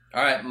 Yeah.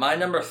 All right, my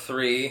number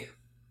 3.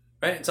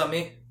 Right, it's on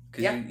me.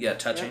 Yeah.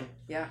 Touching.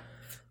 Yeah.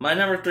 My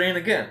number 3, and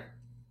again,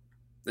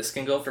 this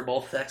can go for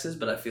both sexes,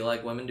 but I feel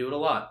like women do it a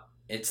lot.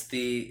 It's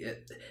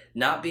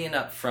not being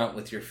upfront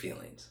with your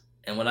feelings.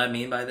 And what I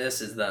mean by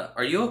this is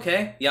are you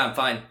okay? Yeah, I'm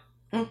fine.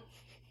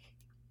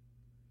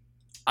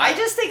 I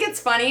just think it's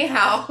funny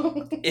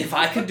how If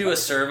I could do a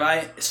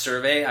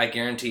survey, I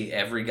guarantee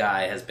every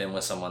guy has been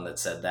with someone that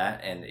said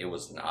that, and it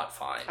was not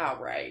fine. Oh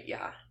right,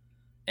 yeah.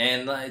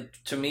 And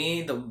like to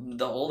me,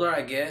 the older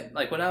I get,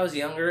 like when I was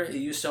younger, it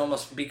used to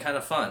almost be kind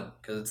of fun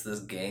because it's this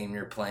game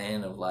you're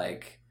playing of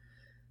like,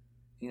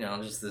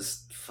 just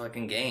this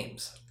fucking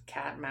games.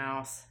 Cat and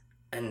mouse.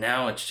 And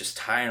now it's just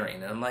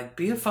tiring, and I'm like,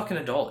 be a fucking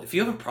adult. If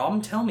you have a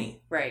problem, tell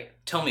me. Right.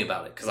 Tell me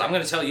about it, because I'm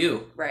gonna tell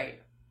you.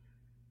 Right.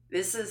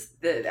 This is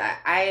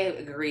I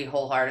agree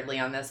wholeheartedly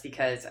on this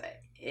because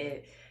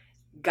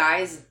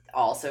guys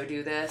also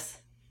do this,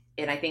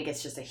 and I think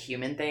it's just a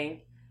human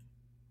thing.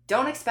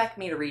 Don't expect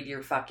me to read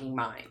your fucking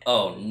mind.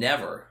 Oh,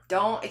 never.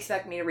 Don't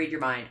expect me to read your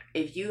mind.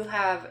 If you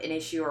have an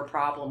issue or a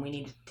problem, we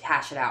need to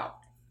hash it out.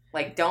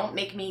 Like, don't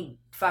make me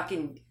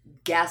fucking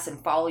guess and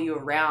follow you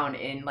around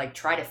and like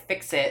try to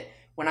fix it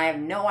when I have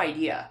no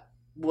idea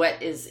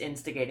what is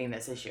instigating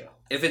this issue.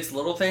 If it's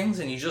little things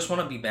and you just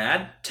want to be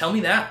mad, tell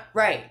me that.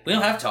 Right. We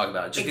don't have to talk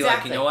about it. Just be like,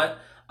 Exactly. you know what?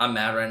 I'm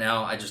mad right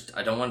now. I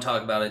don't want to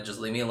talk about it. Just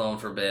leave me alone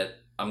for a bit.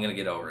 I'm going to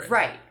get over it.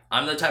 Right.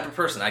 I'm the type of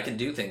person, I can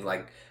do things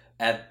like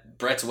at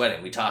Brett's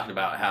wedding, we talked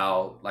about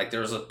how like there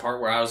was a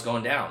part where I was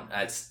going down.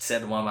 I said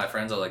to one of my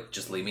friends, I was like,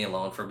 just leave me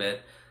alone for a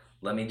bit.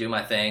 Let me do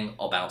my thing.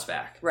 I'll bounce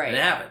back. Right. And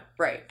it happened.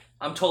 Right.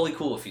 I'm totally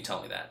cool if you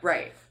tell me that.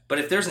 Right. But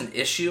if there's an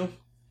issue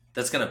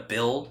that's going to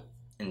build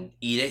and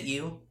eat at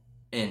you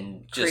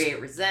and just Create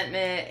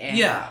resentment and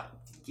Yeah.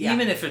 Yeah.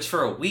 Even if it's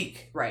for a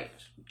week. Right.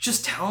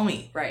 Just tell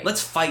me. Right.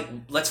 Let's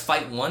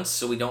fight once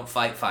so we don't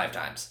fight 5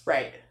 times.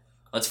 Right.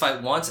 Let's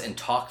fight once and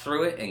talk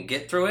through it and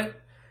get through it.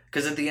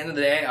 Because at the end of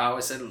the day, I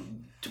always said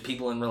to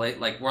people in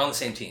we're on the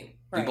same team.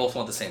 We Right. both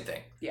want the same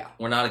thing. Yeah.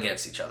 We're not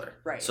against each other.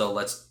 Right. So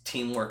let's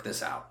teamwork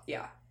this out.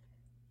 Yeah.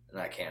 And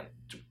I can't.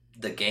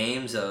 The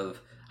games of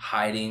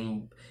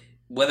hiding,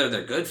 whether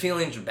they're good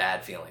feelings or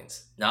bad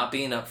feelings, not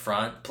being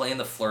upfront, playing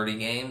the flirty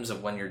games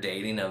of when you're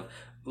dating of,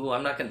 ooh,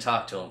 I'm not going to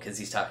talk to him because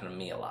he's talking to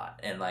me a lot.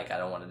 And like, I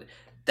don't want to.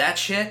 That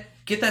shit,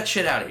 get that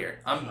shit out of here.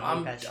 I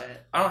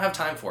don't have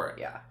time for it.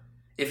 Yeah.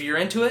 If you're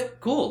into it,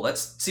 cool.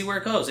 Let's see where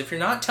it goes. If you're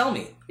not, tell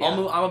me. Yeah.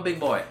 I'm a big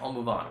boy. I'll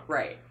move on.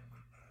 Right.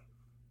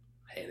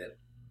 Hate it.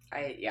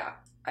 I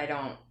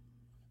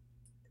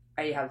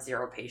have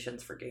zero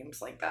patience for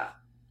games like that.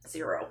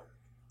 Zero.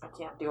 I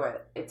can't do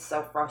it. It's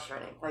so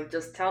frustrating. Like,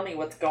 just tell me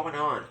what's going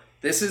on.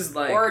 This is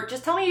like... Or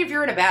just tell me if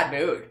you're in a bad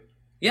mood.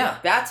 Yeah.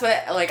 That's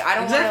what, like, I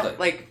don't Exactly. want to,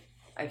 like,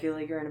 I feel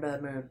like you're in a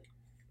bad mood.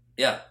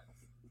 Yeah.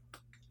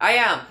 I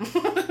am.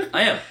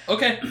 I am.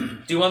 Okay.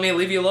 Do you want me to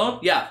leave you alone?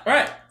 Yeah. All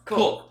right.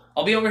 Cool.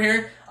 I'll be over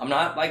here. I'm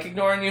not, like,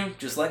 ignoring you.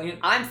 Just letting you...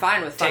 I'm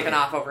fine with Take fucking it.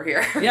 off over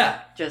here. Yeah.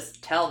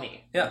 Just tell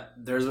me. Yeah.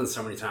 There's been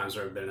so many times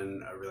where I've been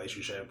in a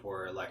relationship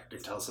where, like, I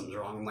can tell something's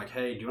wrong. I'm like,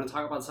 hey, do you want to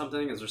talk about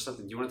something? Is there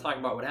something? Do you want to talk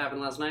about what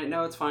happened last night?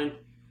 No, it's fine.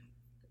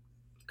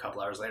 A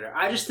couple hours later,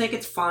 I just think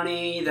it's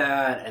funny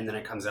that... And then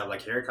it comes out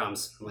like, here it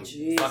comes. I'm like,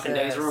 fucking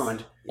day's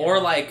ruined. Or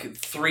like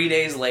 3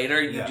 days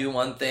later, you Yeah. do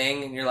one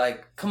thing and you're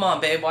like, come on,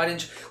 babe, why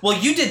didn't you... Well,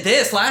 you did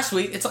this last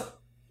week. It's like,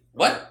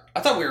 what? I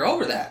thought we were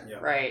over that. Yeah.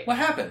 Right. What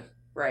happened?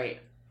 Right.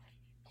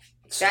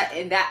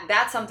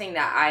 That's something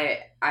that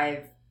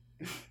I've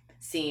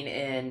seen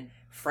in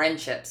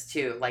friendships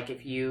too. Like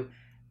if you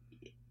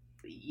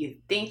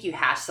think you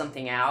hash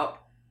something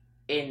out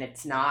and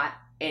it's not,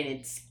 and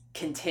it's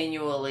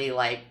continually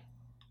like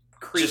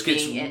creeping Just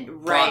gets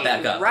and brought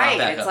back up, right. brought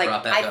back It's up, like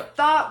brought back I up.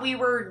 thought we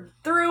were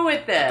through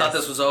with this. I thought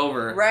this was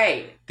over.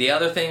 right. The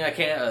other thing I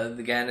can't,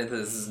 again, if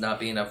this is not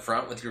being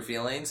upfront with your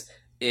feelings,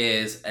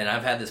 is, and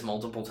I've had this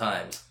multiple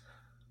times,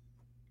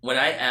 when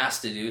I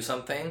ask to do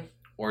something,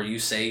 or you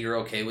say you're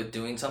okay with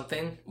doing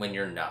something, when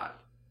you're not.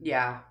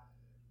 Yeah.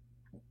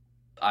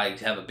 I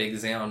have a big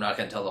example, I'm not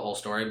going to tell the whole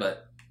story,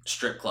 but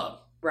strip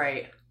club.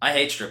 Right. I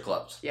hate strip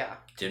clubs. Yeah.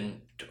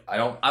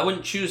 I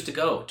wouldn't choose to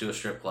go to a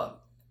strip club.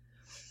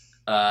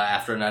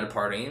 After a night of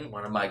partying,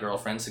 one of my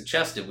girlfriends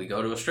suggested we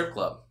go to a strip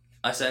club.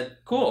 I said,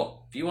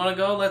 cool, if you want to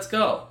go, let's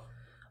go.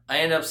 I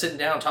ended up sitting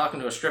down talking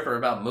to a stripper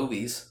about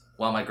movies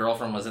while my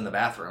girlfriend was in the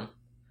bathroom.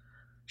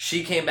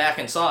 She came back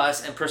and saw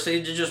us and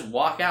proceeded to just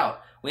walk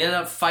out. We ended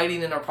up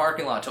fighting in our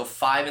parking lot till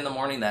 5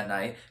 a.m. that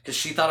night because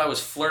she thought I was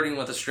flirting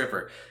with a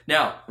stripper.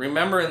 Now,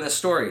 remember in this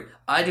story,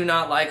 I do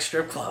not like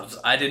strip clubs.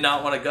 I did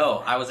not want to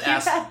go. I was You've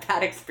asked... had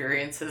bad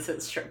experiences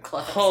at strip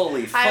clubs.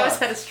 Holy fuck. I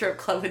was at a strip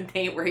club with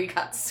Nate where he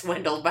got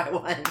swindled by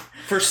one.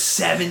 For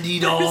 $70.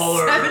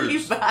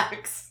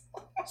 $70.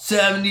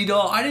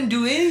 $70. I didn't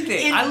do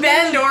anything. In I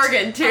Bend, literally-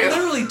 Oregon, too. I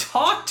literally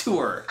talked to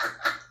her.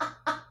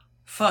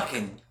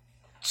 Fucking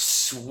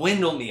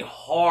swindle me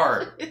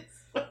hard.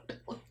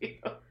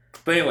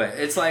 But anyway,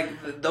 it's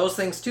like those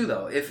things too,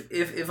 though.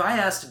 If I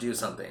ask to do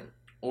something,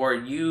 or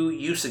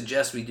you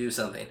suggest we do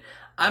something,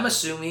 I'm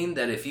assuming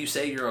that if you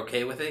say you're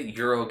okay with it,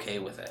 you're okay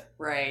with it.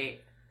 Right.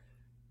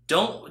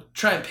 Don't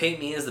try and paint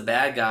me as the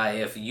bad guy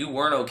if you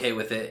weren't okay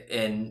with it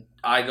and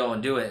I go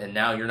and do it and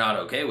now you're not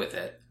okay with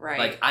it. Right.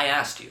 Like, I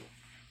asked you.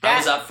 I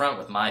was up front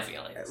with my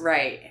feelings.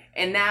 Right.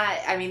 And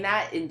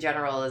that in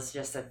general is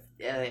just a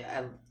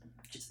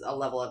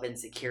level of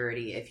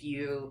insecurity. If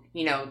you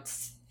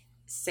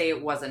say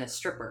it wasn't a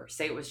stripper,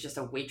 say it was just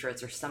a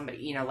waitress or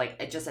somebody,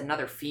 like just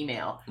another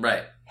female.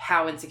 Right.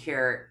 How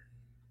insecure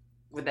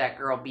would that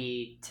girl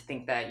be to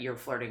think that you're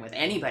flirting with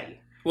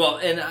anybody? Well,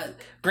 and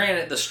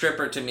granted, the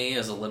stripper to me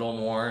is a little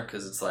more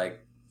because it's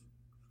like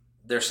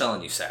they're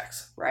selling you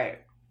sex. Right.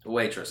 The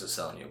waitress is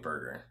selling you a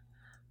burger.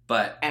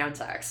 But And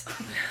sex.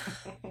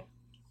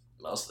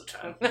 most of the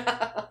time.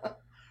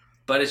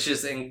 But it's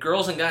just, and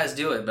girls and guys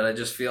do it, but I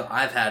just feel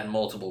I've had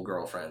multiple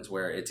girlfriends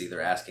where it's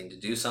either asking to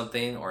do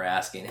something or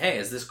asking, hey,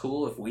 is this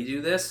cool if we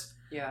do this?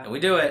 Yeah. And we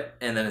do it,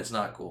 and then it's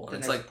not cool. And Then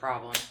it's there's like, a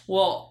problem.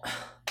 well,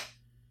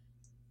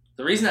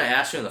 the reason I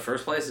asked you in the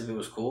first place if it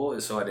was cool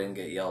is so I didn't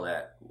get yelled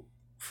at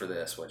for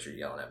this, what you're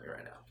yelling at me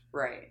right now.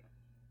 Right.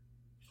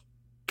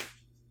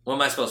 What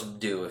am I supposed to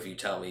do if you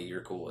tell me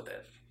you're cool with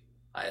it?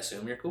 I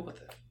assume you're cool with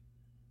it.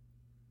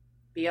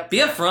 Be up.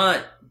 Be up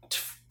front.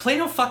 Play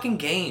no fucking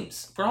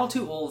games. We're all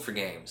too old for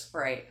games.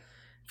 Right.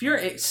 If you're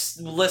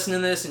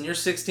listening to this and you're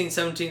 16,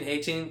 17,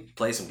 18,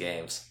 play some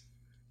games.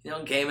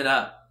 Game it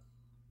up.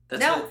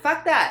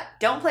 Fuck that.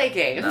 Don't play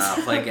games. Nah,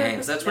 play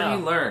games. That's where No.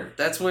 you learn.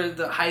 That's where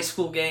the high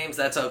school games,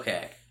 that's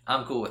okay.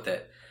 I'm cool with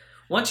it.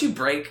 Once you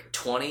break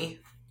 20,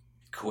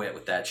 quit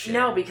with that shit.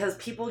 No, because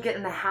people get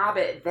in the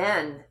habit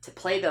then to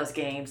play those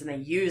games and they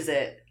use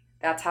it.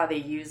 That's how they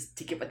use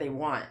to get what they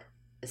want,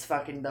 is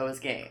fucking those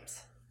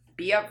games.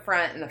 Be up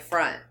front in the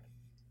front.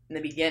 In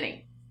the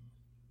beginning.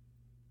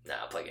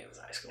 Nah, play games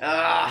in high school.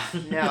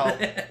 No.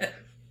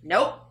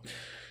 Nope.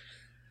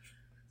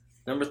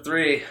 Number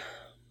 3.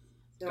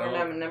 We're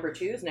having number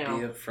 2s now.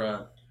 Be up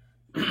front.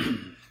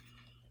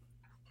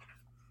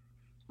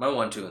 My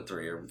 1, 2, and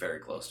 3 are very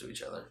close to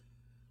each other,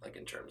 like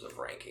in terms of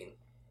ranking.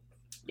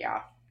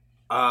 Yeah.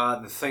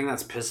 The thing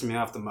that's pissing me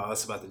off the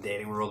most about the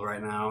dating world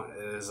right now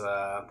is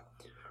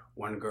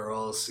when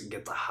girls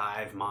get the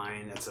hive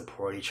mind and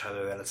support each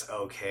other that it's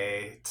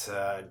okay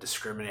to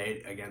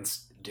discriminate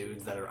against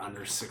dudes that are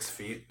under 6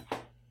 feet.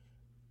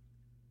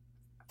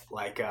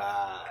 Like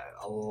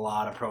a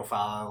lot of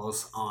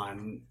profiles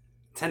on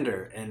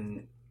Tinder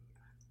and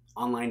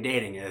online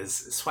dating is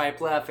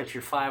swipe left if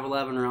you're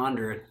 5'11" or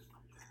under.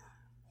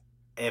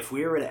 If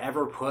we were to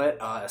ever put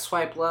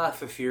swipe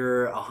left if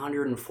you're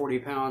 140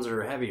 pounds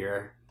or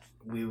heavier,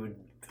 we would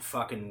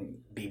fucking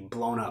be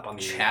blown up on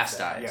the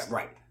chastised. Yeah,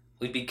 right.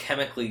 We'd be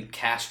chemically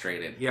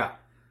castrated. Yeah.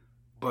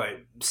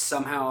 But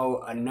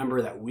somehow a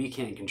number that we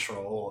can't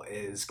control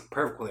is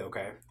perfectly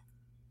okay.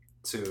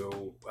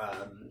 To,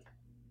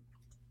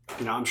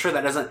 I'm sure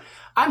that doesn't...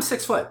 I'm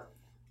 6 foot.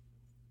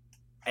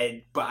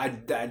 But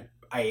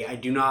I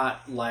do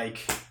not like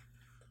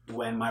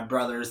when my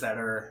brothers that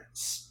are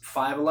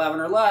 5'11"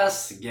 or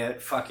less get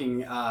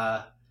fucking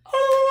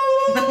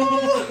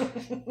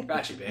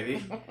gotcha,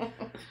 baby.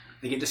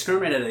 They get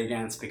discriminated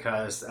against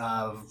because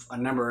of a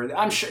number.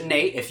 I'm sure,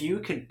 Nate, if you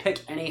could pick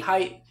any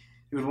height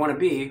you would want to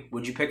be,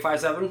 would you pick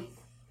 5'7"?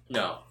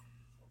 No,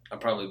 I'd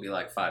probably be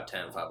like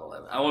 5'10",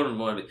 5'11". I wouldn't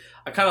want to be.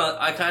 I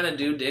kind of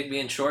do dig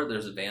being short.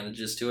 There's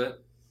advantages to it.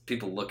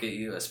 People look at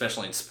you,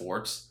 especially in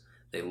sports.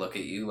 They look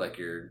at you like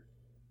you're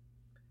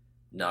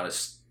not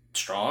as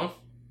strong.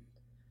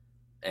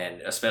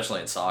 And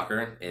especially in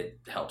soccer, it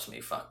helps me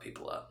fuck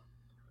people up.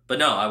 But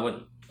no, I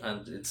wouldn't.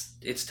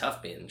 It's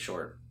tough being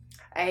short.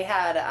 I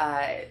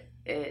had,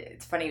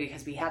 it's funny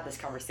because we had this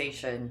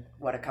conversation,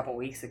 a couple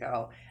weeks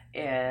ago.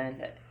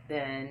 And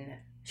then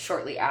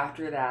shortly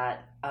after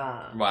that...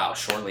 wow,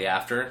 shortly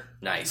after?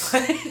 Nice.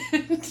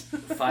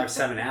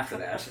 5'7" after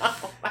that.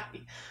 Oh my.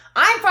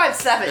 I'm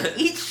 5'7".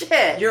 Eat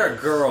shit. You're a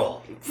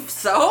girl.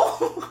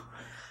 So?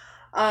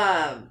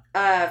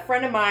 A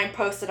friend of mine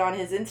posted on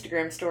his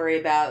Instagram story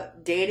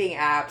about dating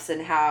apps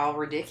and how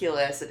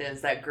ridiculous it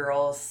is that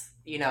girls,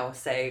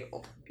 say,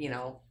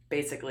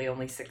 basically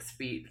only 6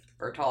 feet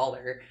or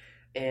taller.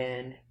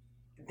 And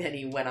then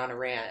he went on a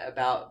rant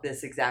about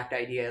this exact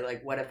idea.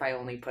 Like, what if I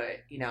only put,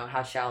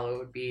 how shallow it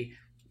would be,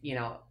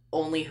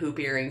 only hoop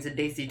earrings and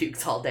Daisy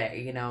Dukes all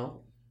day,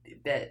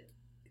 that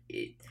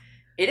it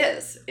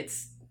is.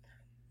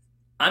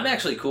 I'm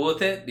actually cool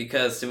with it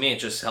because to me it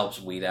just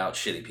helps weed out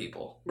shitty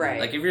people. Right.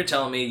 Like if you're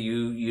telling me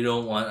you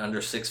don't want under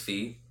 6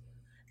 feet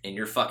and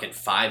you're fucking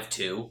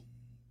 5'2",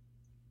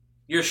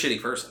 you're a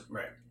shitty person.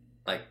 Right.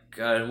 Like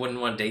I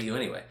wouldn't want to date you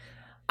anyway.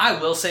 I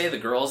will say the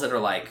girls that are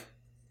like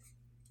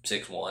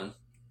 6'1",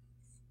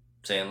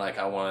 saying like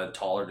I want a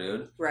taller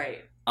dude.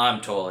 Right.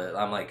 I'm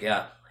like,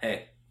 yeah,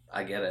 hey,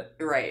 I get it.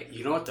 Right.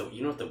 You know what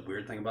the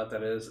weird thing about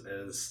that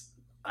is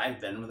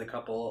I've been with a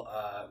couple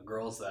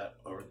girls that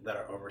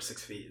are over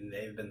 6 feet, and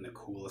they've been the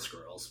coolest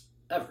girls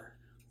ever.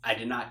 I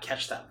did not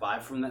catch that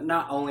vibe from them.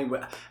 Not only,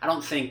 I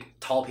don't think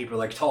tall people are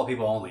like tall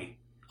people only.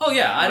 Oh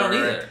yeah, I don't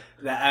either.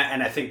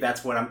 And I think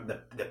that's what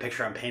the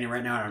picture I'm painting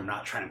right now. And I'm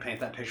not trying to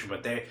paint that picture,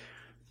 but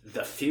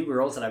the few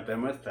girls that I've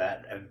been with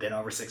that have been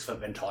over 6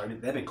 foot, been taller,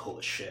 they've been cool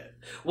as shit.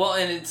 Well,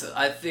 and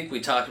I think we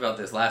talked about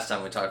this last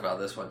time. We talked about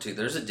this one too.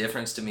 There's a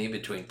difference to me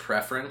between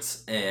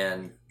preference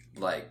and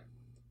like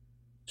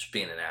just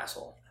being an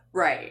asshole.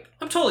 Right.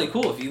 I'm totally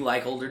cool if you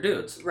like older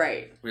dudes.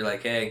 Right. You're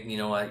like, hey, you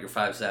know what? You're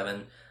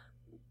 5'7".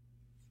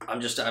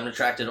 I'm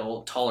attracted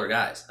to taller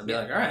guys. I'd be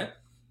like, all right.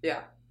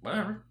 Yeah.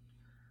 Whatever.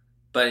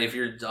 But if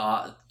you're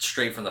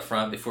straight from the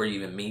front before you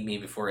even meet me,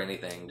 before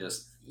anything, you're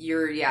just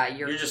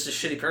a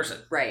shitty person.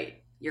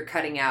 Right. You're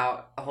cutting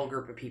out a whole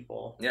group of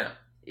people. Yeah.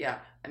 Yeah.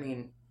 I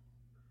mean,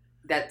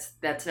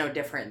 that's no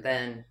different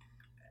than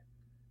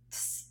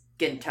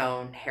skin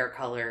tone, hair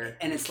color.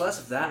 And it's less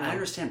of that. I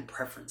understand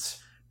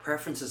preference.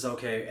 Preference is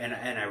okay. And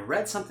I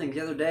read something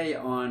the other day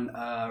on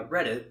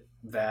Reddit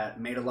that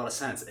made a lot of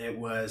sense. It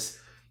was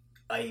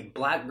a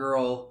black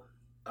girl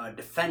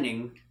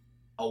defending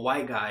a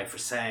white guy for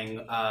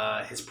saying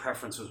his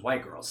preference was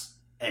white girls.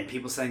 And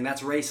people saying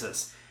that's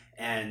racist.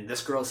 And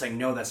this girl saying,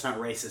 no, that's not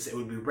racist. It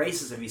would be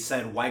racist if he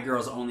said white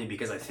girls only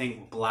because I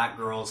think black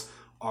girls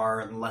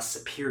are less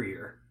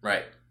superior.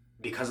 Right.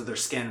 Because of their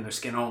skin and their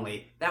skin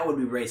only. That would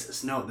be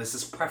racist. No, this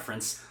is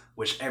preference,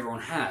 which everyone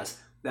has.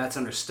 That's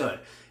understood.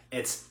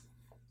 It's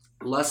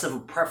less of a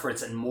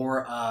preference and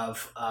more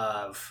of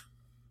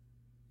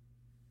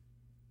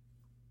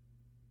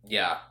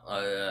yeah,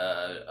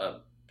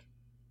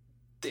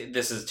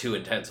 this is too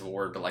intense of a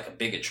word, but like a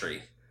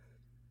bigotry.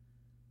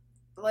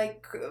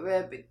 Like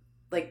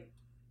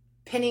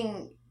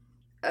pinning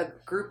a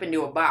group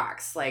into a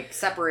box, like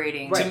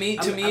separating. Right.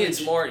 To me,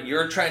 it's more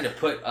you're trying to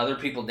put other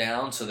people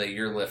down so that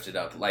you're lifted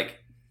up.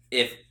 Like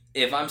if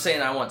I'm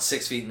saying I want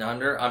 6 feet and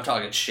under, I'm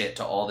talking shit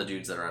to all the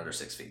dudes that are under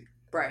 6 feet.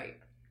 Right.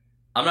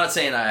 I'm not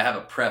saying I have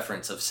a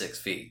preference of 6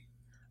 feet.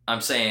 I'm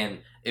saying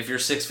if you're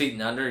 6 feet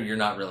and under, you're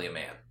not really a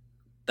man.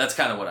 That's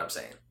kind of what I'm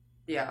saying.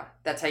 Yeah,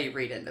 that's how you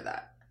read into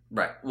that.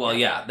 Right. Well,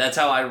 yeah, that's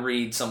how I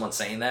read someone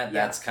saying that.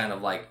 Yeah. That's kind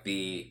of like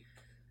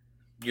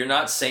you're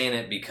not saying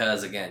it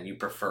because, again, you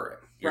prefer it.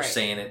 You're Right.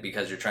 saying it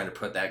because you're trying to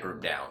put that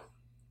group down.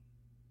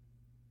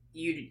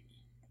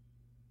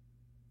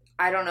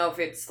 I don't know if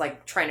it's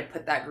like trying to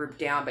put that group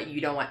down, but you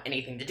don't want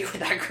anything to do with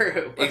that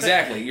group.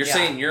 Exactly. You're Yeah.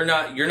 saying you're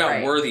not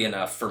Right. worthy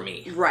enough for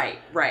me. Right,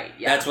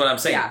 yeah. That's what I'm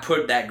saying. Yeah.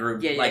 Put that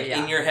group, Yeah,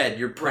 in your head,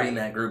 you're putting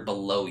Right. that group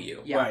below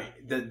you. Yeah. Right.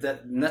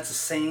 And that's the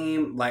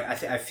same. Like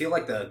I feel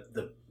like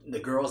the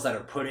girls that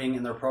are putting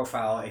in their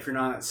profile, if you're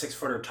not 6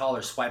 foot or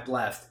taller, swipe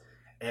left.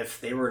 If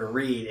they were to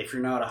read, if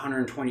you're not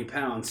 120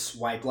 pounds,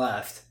 swipe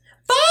left.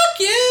 Fuck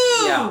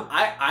you! Yeah,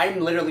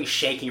 I'm literally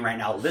shaking right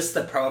now. This is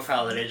the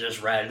profile that I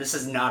just read. This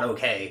is not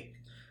okay.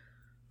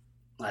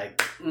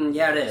 Like,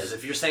 yeah, it is.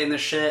 If you're saying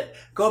this shit,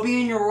 go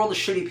be in your world of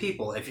shitty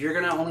people. If you're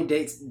gonna only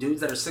date dudes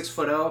that are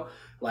 6'0",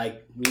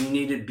 like, you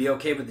need to be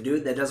okay with the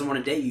dude that doesn't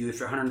want to date you if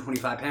you're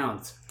 125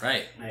 pounds.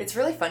 Right. Like, It's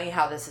really funny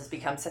how this has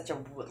become such a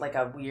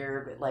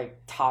weird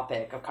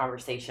topic of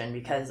conversation,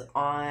 because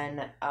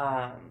on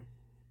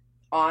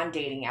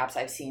dating apps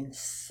I've seen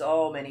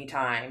so many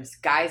times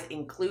guys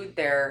include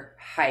their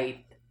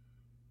height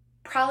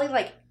probably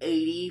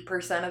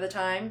 80% of the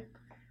time,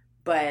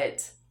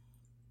 but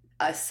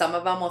some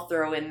of them will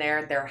throw in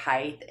their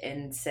height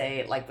and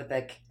say with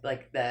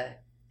the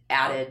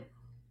added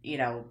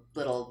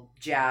little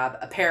jab.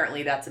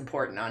 Apparently that's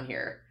important on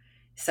here.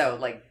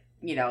 So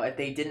if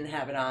they didn't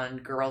have it on,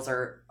 girls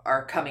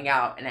are coming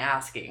out and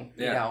asking.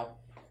 Yeah.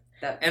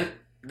 That. And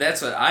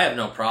that's what I have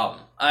no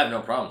problem. I have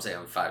no problem saying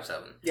I'm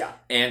 5'7". Yeah.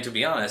 And to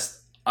be honest,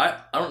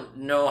 I don't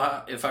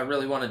know if I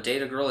really want to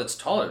date a girl that's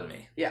taller than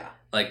me. Yeah.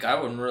 I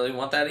wouldn't really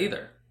want that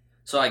either.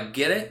 So I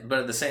get it, but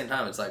at the same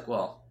time, it's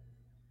well,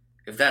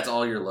 if that's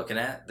all you're looking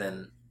at,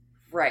 then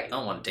Right. I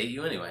don't want to date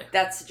you anyway.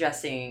 That's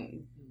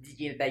suggesting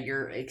that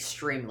you're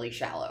extremely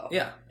shallow.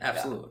 Yeah,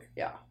 absolutely.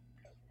 Yeah.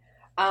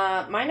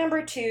 My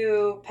number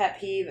 2 pet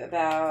peeve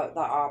about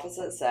the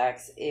opposite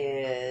sex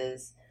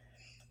is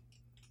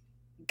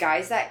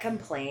guys that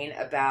complain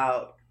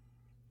about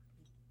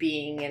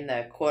being in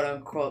the quote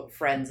unquote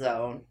friend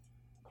zone,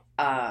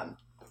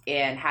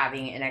 and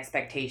having an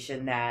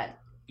expectation that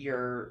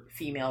your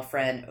female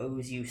friend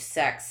owes you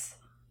sex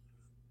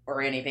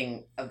or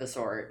anything of the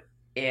sort,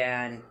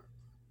 and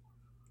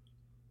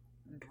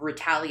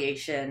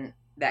retaliation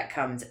that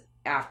comes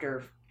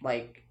after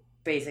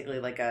basically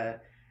a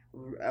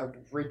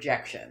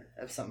rejection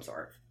of some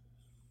sort.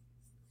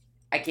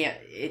 I can't.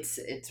 It's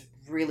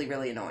really,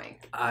 really annoying.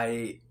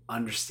 I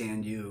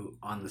understand you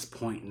on this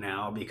point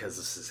now because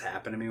this has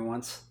happened to me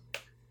once.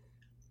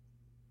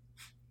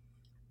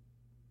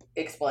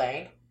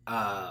 Explain.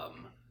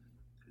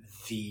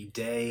 The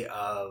day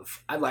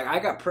of I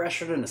got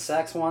pressured into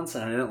sex once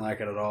and I didn't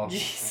like it at all.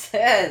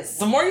 Jesus.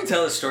 The more you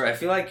tell this story, I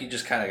feel like you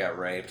just kind of got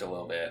raped a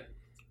little bit.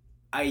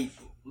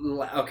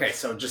 Okay,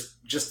 so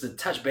just to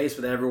touch base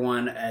with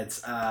everyone,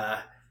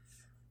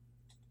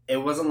 it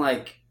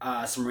wasn't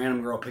some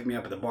random girl picked me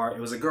up at the bar. It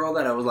was a girl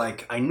that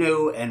I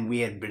knew, and we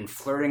had been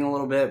flirting a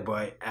little bit,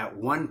 but at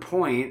one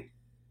point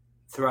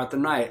throughout the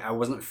night I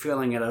wasn't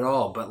feeling it at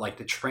all, but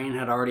the train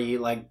had already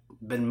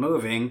been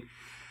moving.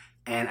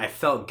 And I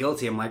felt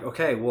guilty. I'm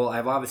okay, well,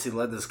 I've obviously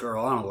led this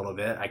girl on a little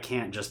bit. I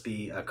can't just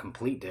be a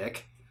complete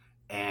dick.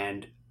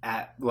 And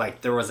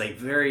there was a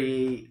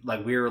very,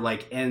 we were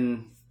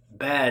in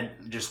bed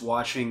just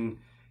watching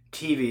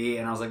TV,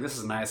 and I was this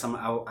is nice.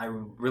 I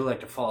really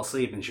like to fall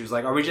asleep. And she was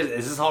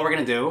is this all we're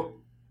going to do?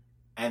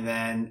 And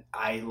then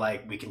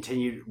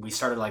we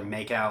started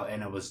make out,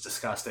 and it was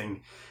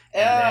disgusting.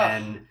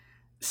 And then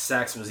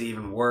sex was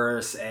even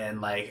worse.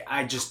 And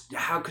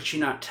how could she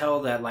not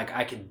tell that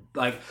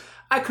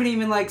I couldn't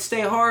even stay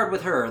hard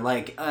with her,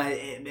 but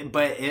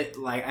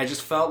I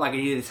just felt I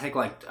needed to take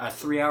a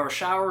 3-hour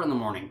shower in the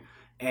morning,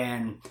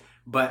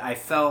 but I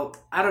felt,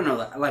 I don't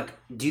know,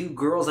 do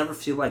girls ever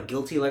feel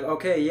guilty?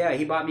 Okay, yeah,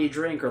 he bought me a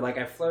drink, or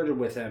I flirted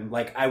with him,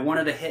 I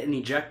wanted to hit an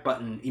eject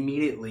button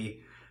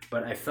immediately,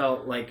 but I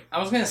felt I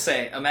was gonna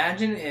say,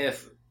 imagine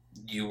if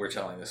you were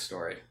telling this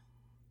story,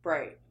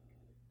 Right.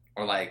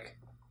 or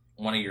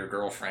one of your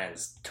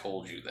girlfriends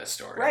told you this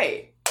story.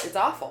 Right. It's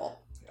awful.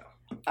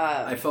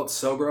 I felt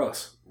so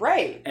gross.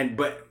 Right.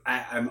 But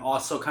I'm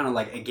also kind of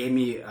it gave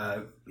me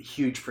a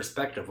huge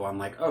perspective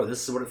on oh,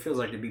 this is what it feels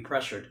like to be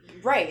pressured.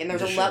 Right. And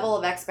there's a Just level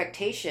of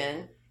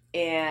expectation,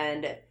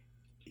 and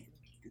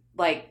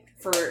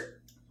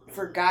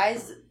for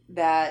guys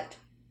that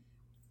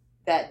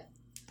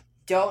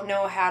don't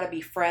know how to be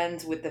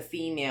friends with the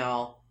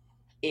female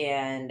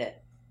and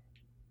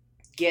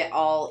get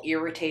all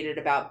irritated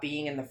about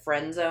being in the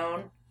friend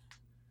zone,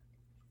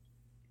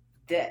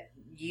 that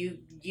you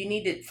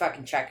need to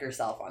fucking check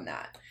yourself on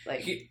that.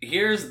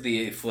 Here's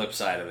the flip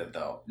side of it,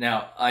 though.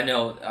 Now, I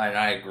know, and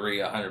I agree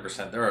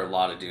 100%, there are a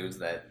lot of dudes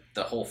that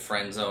the whole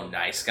friend zone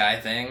nice guy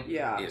thing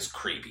is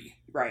creepy.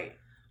 Right.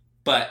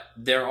 But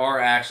there are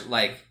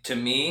actually, to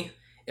me,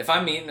 if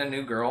I'm meeting a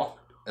new girl,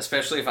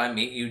 especially if I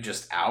meet you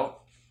just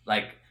out,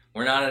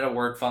 we're not at a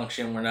work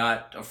function, we're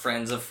not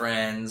friends of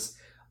friends,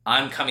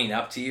 I'm coming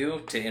up to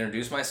you to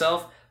introduce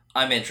myself,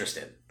 I'm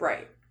interested.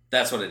 Right.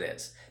 That's what it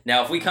is.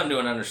 Now, if we come to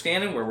an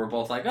understanding where we're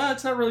both like, oh,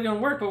 it's not really going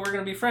to work, but we're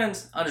going to be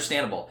friends,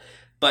 understandable.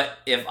 But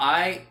if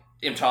I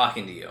am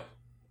talking to you,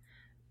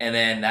 and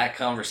then that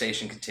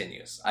conversation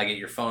continues, I get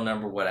your phone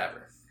number,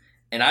 whatever,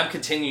 and I'm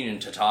continuing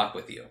to talk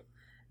with you,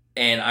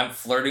 and I'm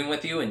flirting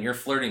with you, and you're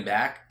flirting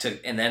back,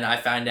 and then I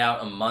find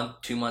out a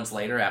month, 2 months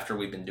later, after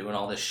we've been doing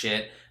all this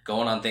shit,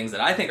 going on things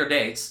that I think are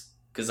dates,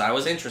 because I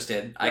was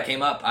interested, Right. I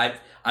came up,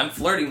 I'm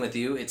flirting with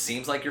you, it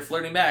seems like you're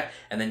flirting back,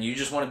 and then you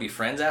just want to be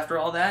friends after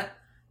all that,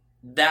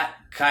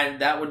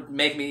 that would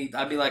make me,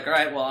 I'd be like, all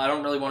right, well, I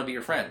don't really want to be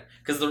your friend.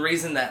 Because the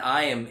reason that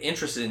I am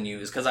interested in you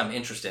is because I'm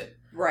interested.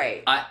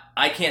 Right.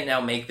 I can't now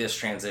make this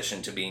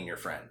transition to being your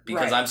friend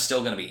because Right. I'm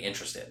still going to be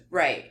interested.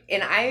 Right.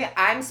 And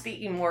I'm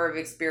speaking more of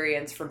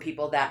experience from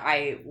people that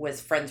I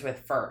was friends with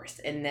first,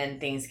 and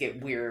then things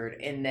get weird,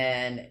 and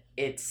then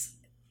it's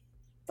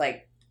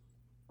like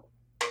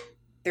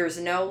there's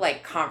no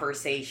like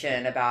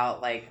conversation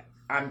about like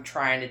I'm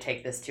trying to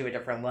take this to a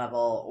different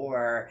level,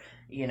 or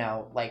you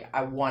know, like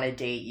I want to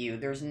date you.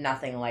 There's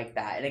nothing like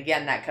that. And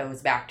again, that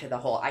goes back to the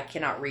whole I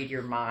cannot read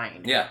your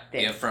mind. Yeah,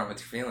 thing. be upfront with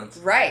your feelings.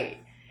 Right.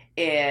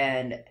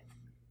 And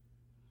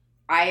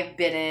I've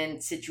been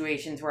in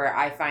situations where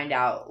I find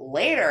out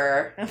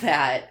later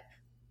that,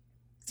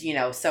 you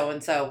know,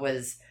 so-and-so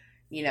was,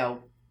 you know,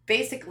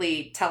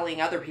 basically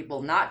telling other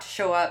people not to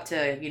show up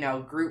to, you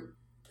know, group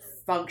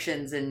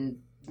functions and,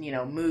 you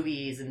know,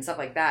 movies and stuff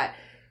like that,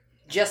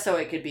 just so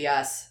it could be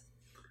us.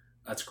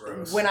 That's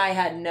gross. When I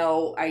had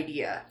no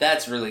idea.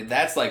 That's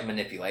like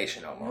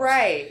manipulation almost.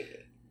 Right.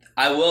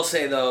 I will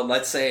say though,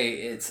 let's say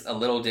it's a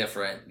little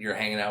different. You're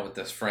hanging out with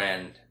this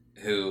friend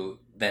who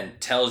then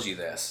tells you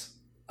this,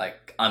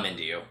 like, I'm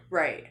into you.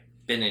 Right.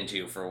 Been into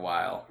you for a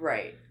while.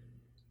 Right.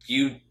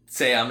 You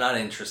say I'm not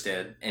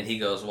interested, and he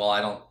goes, well,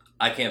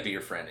 I can't be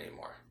your friend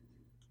anymore.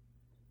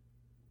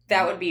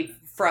 That would be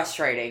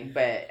frustrating,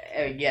 but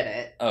I get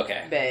it.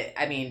 Okay. But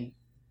I mean,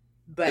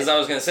 Because I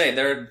was going to say,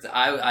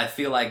 I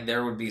feel like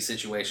there would be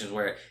situations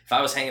where if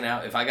I was hanging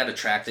out, if I got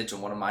attracted to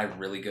one of my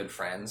really good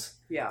friends,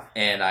 yeah.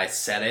 and I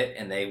said it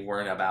and they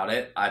weren't about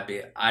it,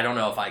 I don't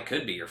know if I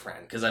could be your friend.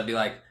 Because I'd be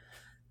like,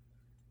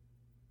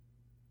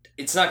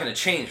 it's not going to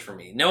change for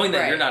me. Knowing that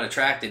Right. you're not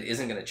attracted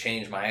isn't going to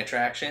change my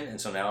attraction.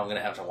 And so now I'm going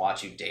to have to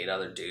watch you date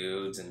other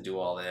dudes and do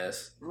all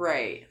this.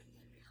 Right.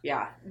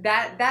 Yeah.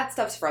 That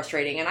stuff's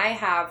frustrating. And I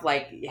have,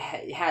 like,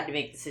 had to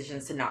make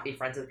decisions to not be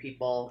friends with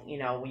people, you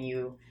know, when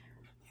you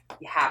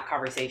have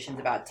conversations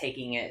about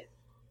taking it,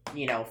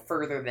 you know,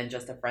 further than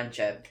just a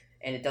friendship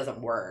and it doesn't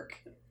work.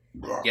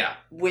 Yeah.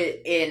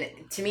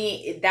 To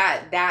me,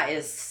 that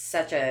is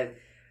such a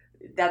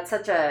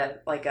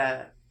like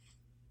a,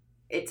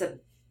 it's a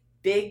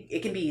big,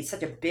 it can be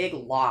such a big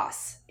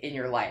loss in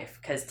your life.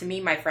 Because to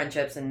me, my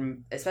friendships,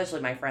 and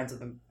especially my friends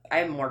with them, I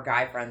have more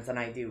guy friends than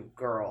I do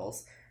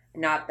girls.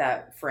 Not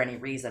that for any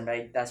reason,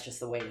 but that's just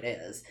the way it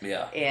is.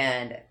 Yeah.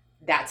 And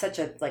that's such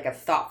a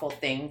thoughtful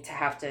thing to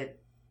have to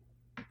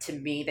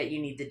me that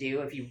you need to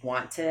do if you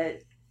want to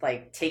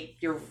like take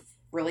your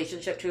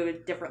relationship to a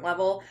different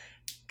level,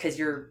 because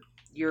There's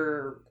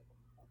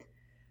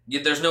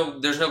no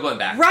going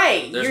back.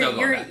 right. There's no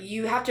going back.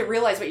 You have to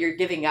realize what you're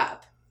giving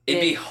up.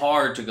 It'd be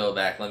hard to go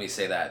back. Let me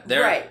say that.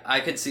 Right.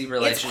 I could see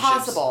relationships. It's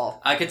possible.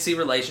 I could see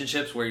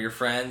relationships where you're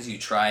friends, you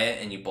try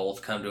it, and you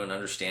both come to an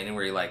understanding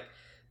where you're like,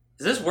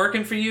 is this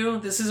working for you?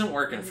 This isn't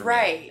working for me.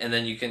 Right. And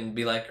then you can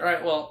be like, all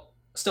right, well,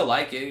 still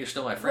like you. You're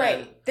still my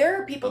friend. Right.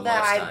 There are people But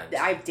most that times.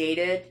 I've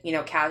dated, you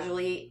know,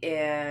 casually,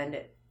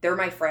 and they're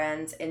my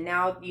friends, and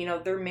now, you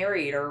know, they're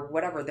married or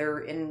whatever. They're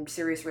in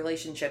serious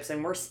relationships,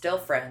 and we're still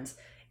friends.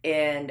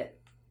 And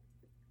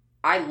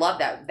I love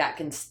that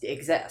can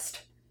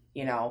exist,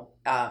 you know.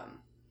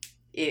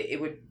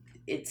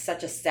 It's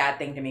such a sad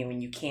thing to me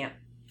when you can't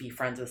be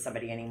friends with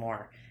somebody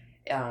anymore.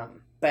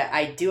 But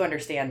I do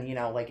understand, you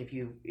know, like if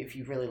you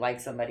really like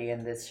somebody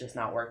and it's just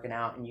not working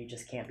out and you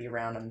just can't be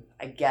around them,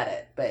 I get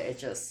it. But it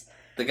just...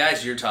 The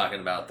guys you're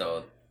talking about,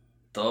 though,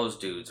 those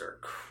dudes are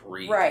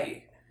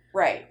creepy.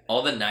 Right.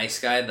 All the nice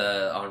guy,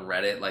 on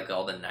Reddit, like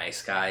all the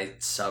nice guy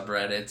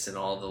subreddits and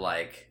all the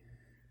like...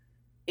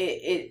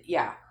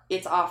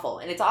 It's awful.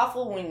 And it's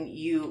awful when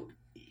you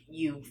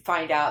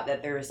find out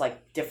that there's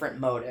like different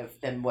motive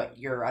than what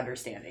you're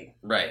understanding.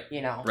 Right.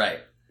 You know? Right.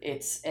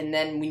 And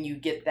then when you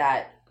get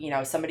that, you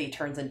know, somebody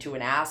turns into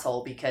an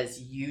asshole because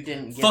you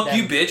didn't get Fuck them.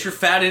 you, bitch. You're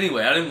fat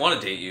anyway. I didn't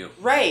want to date you.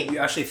 Right. You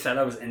actually said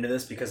I was into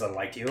this because I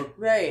liked you?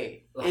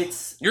 Right. Ugh.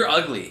 It's... You're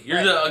ugly. You're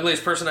Right. the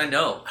ugliest person I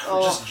know.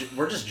 Oh.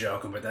 We're just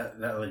joking, but that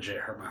legit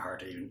hurt my heart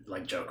to even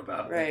like joke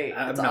about. Right.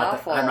 I'm It's not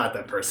awful. I'm not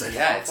that person.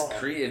 Yeah, it's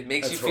awful. it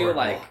makes That's you feel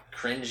horrible. like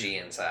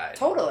cringy inside.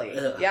 Totally.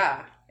 Ugh.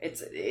 Yeah.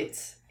 It's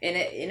and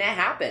it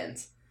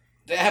happens.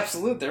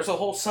 Absolute. There's a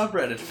whole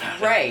subreddit about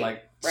Right, it.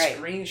 Like right.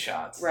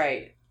 screenshots.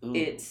 Right. Ooh.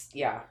 It's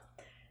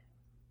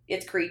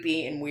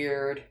creepy and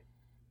weird.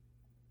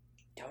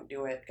 Don't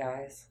do it,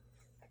 guys.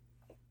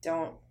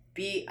 Don't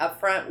be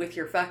upfront with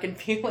your fucking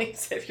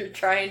feelings if you're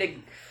trying to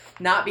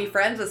not be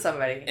friends with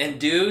somebody. And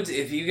dudes,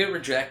 if you get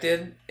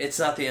rejected, it's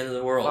not the end of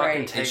the world.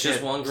 Right. It's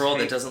just one girl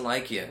that doesn't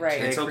like you. Right.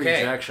 It's Take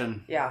okay.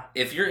 rejection. Yeah.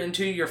 If you're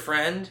into your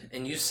friend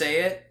and you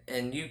say it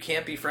and you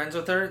can't be friends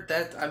with her,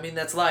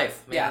 that's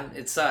life, man. Yeah.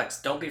 It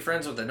sucks. Don't be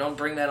friends with her. Don't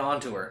bring that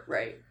onto her.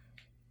 Right.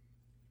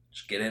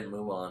 Just get it and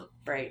move on.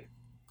 Right.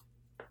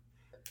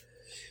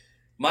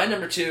 My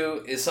number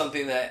 2 is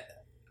something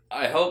that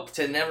I hope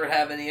to never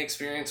have any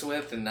experience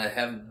with, and I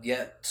haven't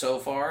yet so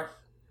far.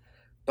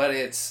 But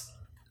it's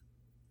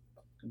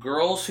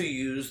girls who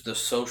use the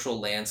social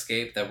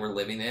landscape that we're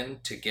living in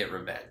to get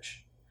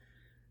revenge.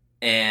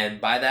 And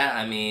by that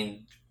I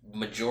mean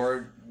the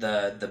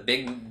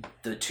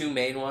two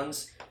main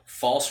ones,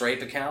 false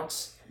rape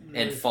accounts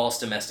and false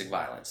domestic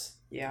violence.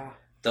 Yeah.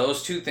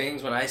 Those two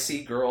things, when I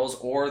see girls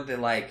or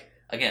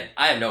again,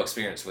 I have no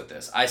experience with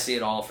this. I see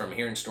it all from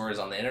hearing stories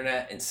on the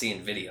internet and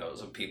seeing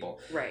videos of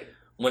people. Right.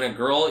 When a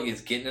girl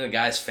is getting in a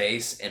guy's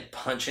face and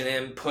punching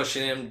him,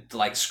 pushing him,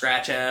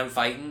 scratching him,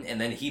 fighting, and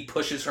then he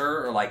pushes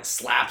her or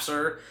slaps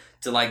her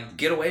to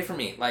get away from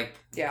me.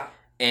 Yeah.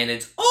 And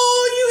it's,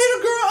 oh, you hit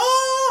a girl,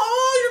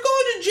 oh, you're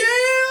going to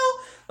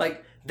jail.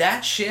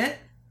 That shit,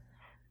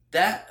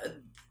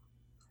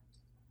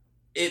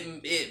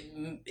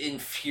 it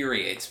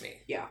infuriates me.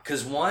 Yeah.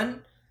 Because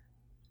one,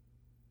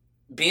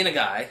 being a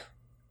guy,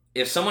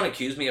 if someone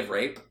accused me of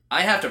rape,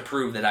 I have to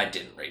prove that I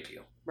didn't rape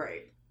you.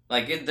 Right.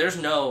 There's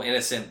no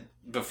innocent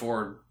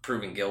before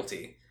proven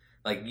guilty.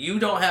 You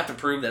don't have to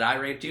prove that I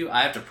raped you.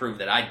 I have to prove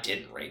that I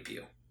didn't rape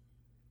you.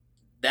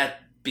 That'd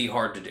be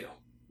hard to do.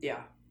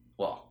 Yeah.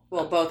 Well,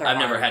 both are I've hard.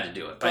 never had to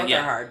do it. But both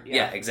yeah, are hard.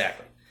 yeah,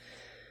 exactly.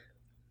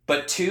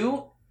 But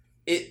 2,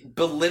 it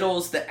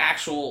belittles the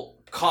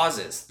actual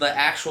causes, the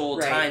actual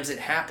Right. times it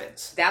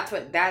happens. That's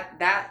what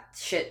that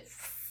shit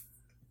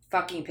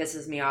fucking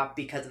pisses me off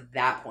because of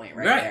that point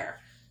right there.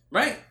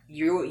 Right.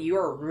 You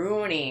are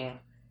ruining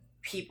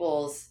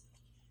people's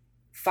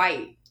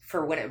fight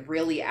for when it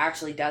really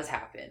actually does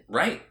happen.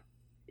 Right.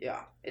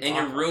 Yeah. It's And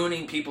awful. you're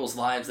ruining people's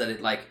lives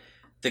that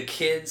the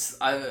kids,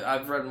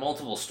 I've read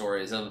multiple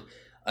stories of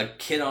a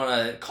kid on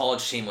a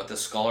college team with a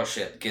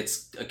scholarship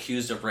gets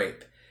accused of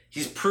rape.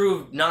 He's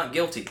proved not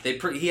guilty.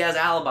 He has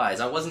alibis.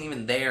 I wasn't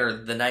even there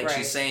the night Right.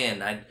 she's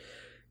saying.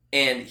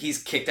 And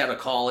he's kicked out of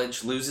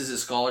college, loses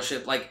his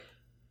scholarship.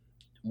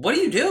 What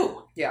do you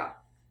do? Yeah.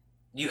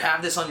 You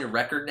have this on your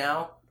record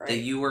now that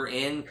Right. you were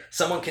in.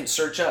 Someone can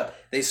search up.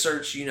 They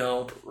search,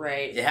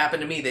 Right. it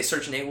happened to me. They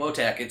search Nate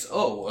Wotak. It's,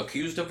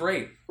 accused of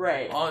rape.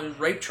 Right. On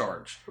rape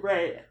charge.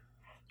 Right.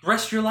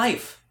 Rest of your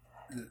life.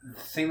 The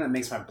thing that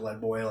makes my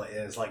blood boil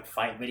is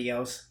fight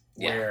videos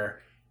Yeah.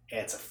 where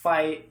it's a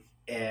fight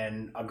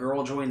and a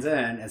girl joins in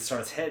and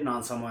starts hitting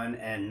on someone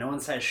and no one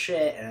says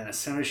shit, and then as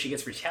soon as she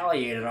gets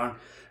retaliated on,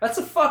 that's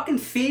a fucking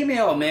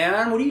female,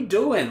 man. What are you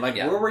doing?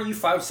 Yeah. Where were you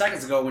 5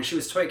 seconds ago when she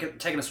was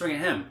taking a swing at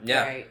him?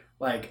 Yeah.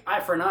 Right. Eye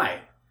for an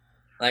eye.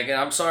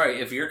 I'm sorry,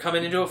 if you're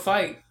coming into a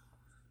fight,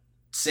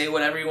 say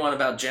whatever you want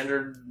about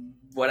gender,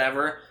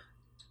 whatever.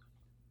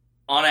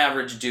 On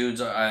average,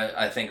 dudes,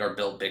 I think, are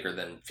built bigger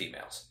than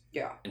females.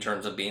 Yeah. In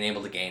terms of being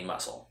able to gain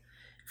muscle.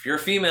 If you're a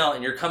female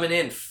and you're coming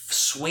in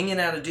swinging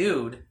at a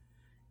dude,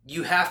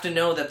 you have to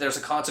know that there's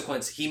a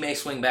consequence. He may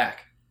swing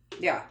back.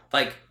 Yeah.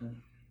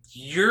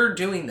 You're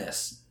doing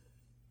this.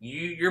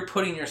 You're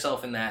putting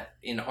yourself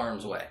in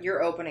harm's way.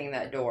 You're opening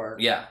that door.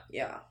 Yeah.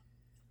 Yeah.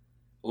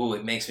 Ooh,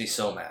 it makes me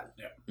so mad.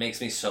 Yeah. Makes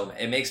me so mad.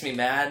 It makes me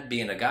mad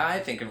being a guy,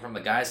 thinking from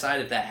the guy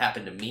side, if that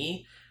happened to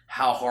me,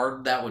 how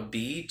hard that would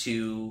be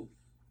to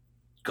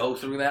go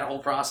through that whole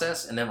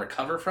process and then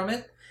recover from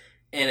it.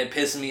 And it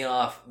pisses me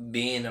off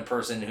being a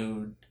person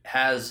who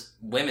has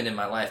women in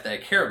my life that I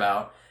care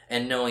about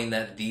and knowing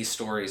that these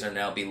stories are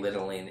now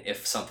belittling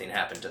if something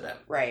happened to them.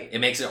 Right. It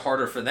makes it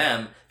harder for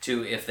them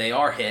to, if they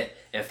are hit,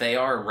 if they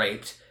are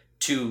raped,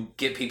 to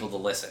get people to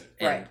listen.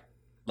 And,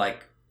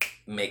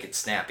 make it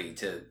snappy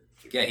to,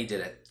 yeah, he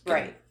did it.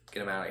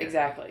 Get him out of here.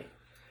 Exactly.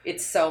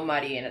 It's so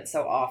muddy and it's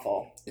so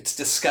awful. It's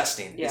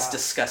disgusting. Yeah. It's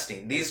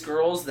disgusting. These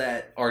girls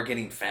that are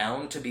getting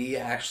found to be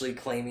actually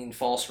claiming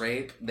false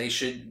rape,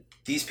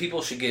 these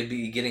people should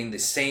be getting the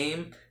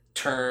same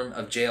term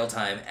of jail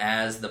time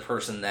as the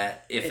person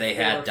that if they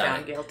had were done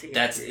found it. guilty.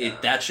 That's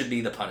it. That should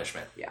be the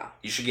punishment. Yeah.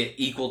 You should get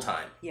equal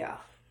time. Yeah.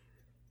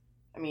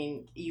 I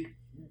mean,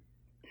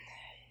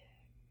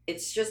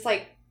 it's just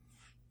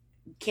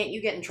can't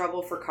you get in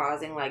trouble for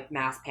causing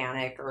mass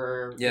panic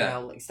or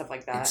stuff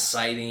like that?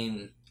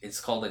 It's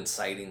called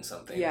inciting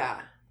something. Yeah.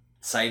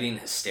 Inciting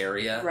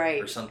hysteria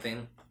Right. or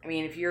something. I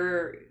mean, if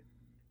you're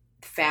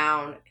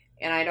found,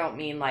 and I don't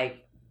mean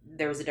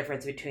there was a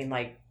difference between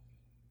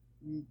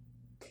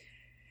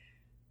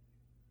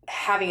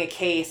having a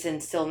case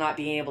and still not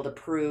being able to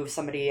prove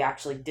somebody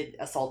actually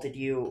assaulted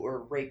you or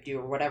raped you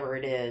or whatever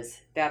it is.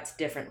 That's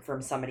different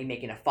from somebody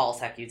making a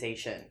false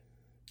accusation.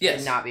 Yes.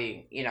 And not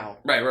being,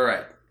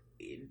 Right.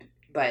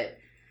 But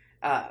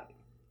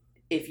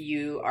if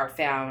you are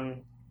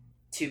found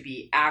to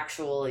be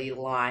actually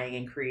lying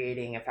and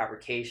creating a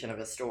fabrication of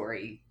a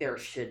story, there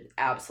should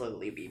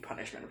absolutely be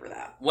punishment for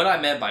that. What I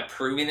meant by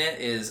proving it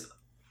is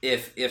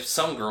if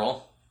some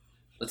girl,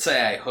 let's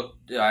say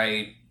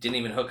I didn't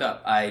even hook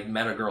up, I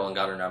met a girl and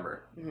got her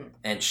number,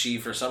 and she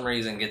for some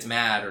reason gets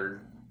mad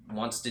or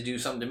wants to do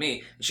something to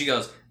me, and she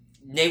goes,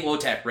 Nate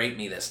Wotak raped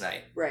me this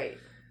night. Right.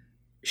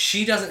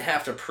 She doesn't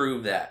have to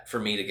prove that for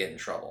me to get in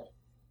trouble.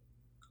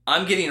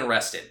 I'm getting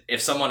arrested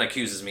if someone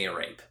accuses me of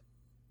rape.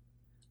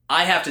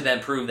 I have to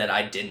then prove that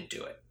I didn't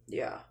do it.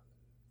 Yeah.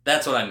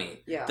 That's what I mean.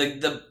 Yeah.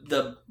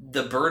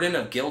 The burden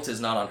of guilt is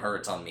not on her,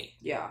 it's on me.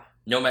 Yeah.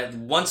 No matter,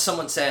 once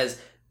someone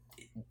says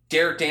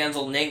Derek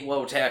Danzel, Nate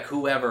Wotak,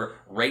 whoever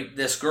raped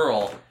this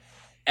girl,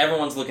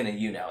 everyone's looking at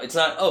you now. It's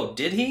not, oh,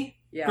 did he,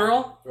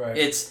 girl? Right.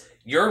 It's,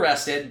 you're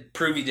arrested,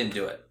 prove you didn't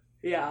do it.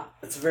 Yeah.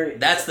 That's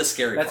the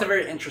scary part. That's a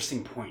very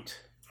interesting point.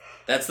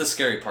 That's the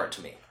scary part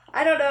to me.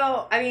 I don't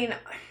know. I mean,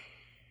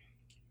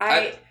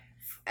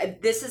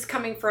 this is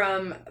coming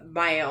from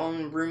my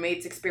own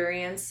roommate's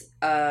experience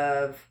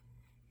of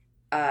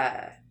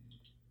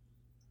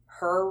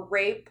her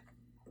rape,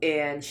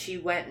 and she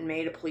went and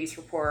made a police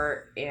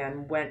report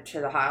and went to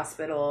the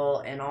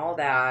hospital and all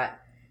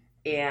that,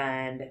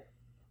 and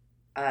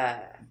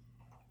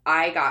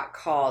I got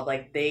called,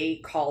 like,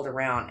 they called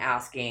around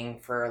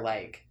asking for,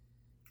 like,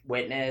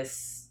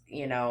 witness,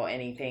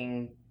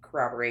 anything,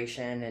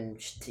 corroboration,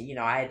 and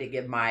I had to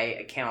give my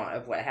account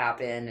of what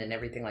happened and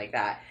everything like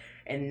that.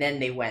 And then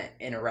they went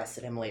and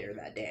arrested him later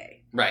that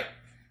day. Right.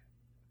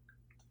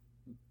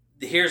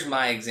 Here's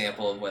my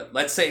example of what,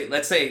 let's say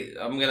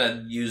I'm going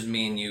to use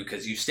me and you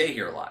because you stay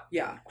here a lot.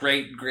 Yeah.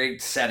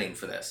 Great setting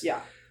for this.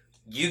 Yeah.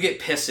 You get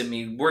pissed at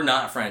me. We're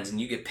not friends,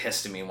 and you get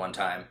pissed at me one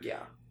time.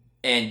 Yeah.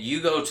 And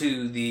you go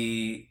to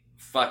the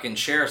fucking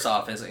sheriff's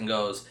office and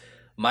goes,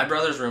 my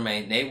brother's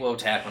roommate, Nate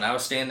Wotak, when I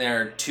was staying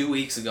there 2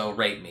 weeks ago,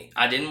 raped me.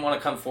 I didn't want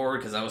to come forward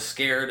because I was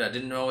scared. I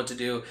didn't know what to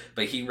do,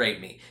 but he raped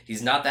me.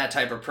 He's not that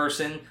type of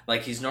person.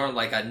 Like, he's normal,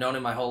 like I'd known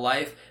him my whole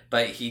life,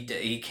 but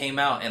he came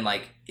out, and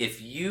like,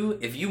 if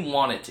you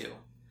wanted to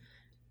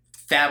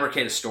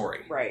fabricate a story,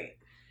 right,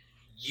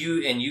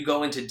 you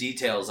go into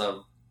details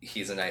of,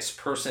 he's a nice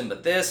person,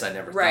 but this, I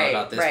never thought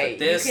about this, right.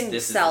 but this, you can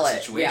this sell is the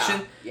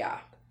situation. Yeah.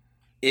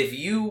 If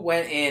you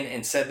went in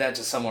and said that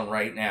to someone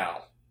right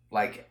now,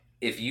 like,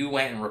 if you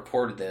went and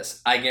reported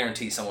this, I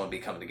guarantee someone would be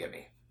coming to get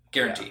me.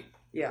 Guaranteed.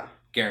 Yeah.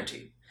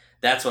 Guaranteed.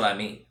 That's what I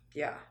mean.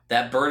 Yeah.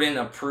 That burden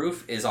of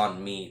proof is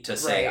on me to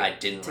say I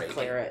didn't rape you. To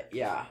clear it,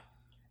 yeah.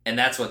 And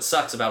that's what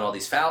sucks about all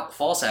these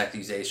false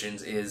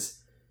accusations is,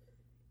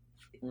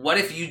 what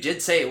if you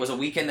did say it was a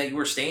weekend that you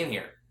were staying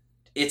here?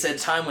 It's a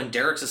time when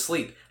Derek's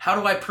asleep. How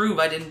do I prove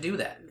I didn't do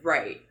that?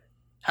 Right.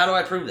 How do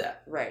I prove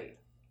that? Right.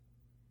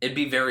 It'd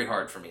be very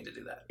hard for me to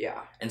do that.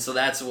 Yeah. And so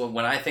that's what,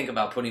 when I think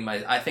about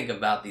I think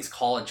about these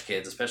college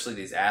kids, especially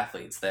these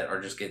athletes that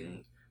are just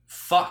getting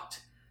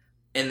fucked.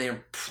 And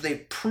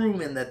they've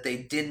proven that they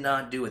did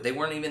not do it. They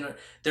weren't even,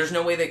 there's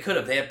no way they could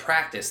have. They had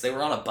practice. They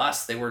were on a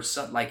bus. They were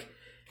something like,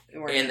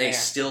 and they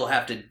still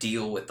have to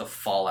deal with the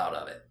fallout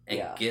of it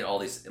and get all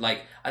these,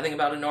 like, I think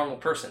about a normal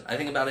person. I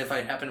think about if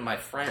it happened to my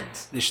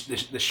friends. The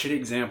shitty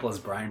example is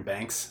Brian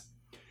Banks.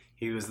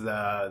 He was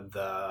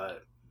the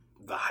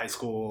high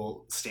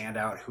school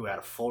standout who had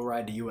a full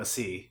ride to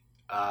USC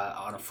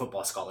on a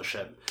football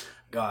scholarship,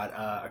 got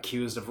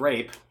accused of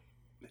rape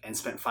and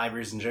spent 5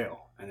 years in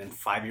jail. And then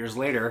 5 years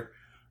later,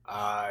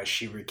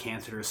 she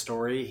recanted her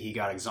story. He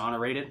got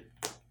exonerated.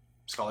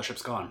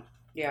 Scholarship's gone.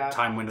 Yeah.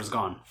 Time window's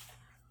gone.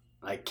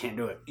 Like, can't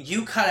do it.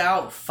 You cut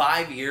out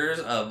 5 years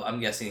of, I'm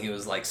guessing he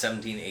was like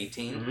 17,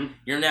 18. Mm-hmm.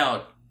 You're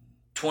now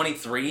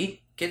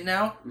 23 getting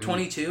out,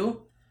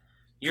 22.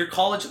 Your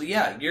college,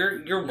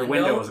 your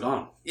window was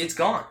gone. It's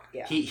gone.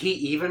 Yeah. He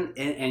even,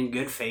 in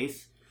good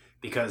faith,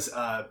 because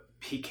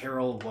Pete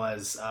Carroll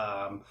was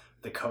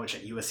the coach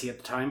at USC at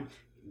the time,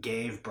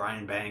 gave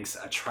Brian Banks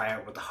a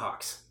tryout with the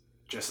Hawks.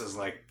 Just as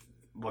like,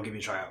 we'll give you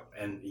a tryout.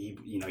 And he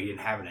didn't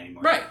have it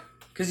anymore. Right.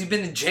 Because you've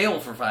been in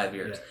jail for 5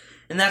 years. Yeah.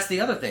 And that's the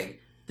other thing.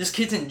 This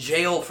kid's in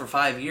jail for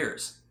 5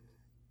 years.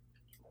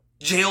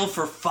 Jail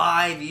for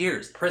 5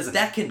 years.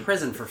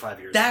 Prison for 5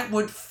 years. That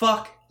would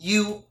fuck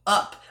you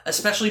up.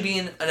 Especially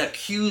being an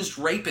accused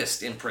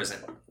rapist in prison.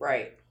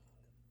 Right.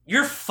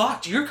 You're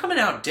fucked. You're coming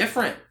out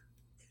different.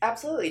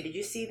 Absolutely. Did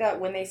you see that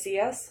When They See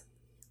Us?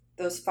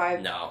 Those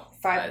five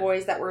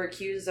boys that were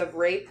accused of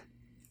rape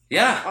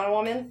on a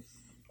woman?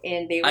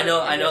 And they were,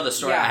 I know the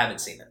story. Yeah, I haven't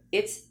seen it.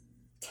 It's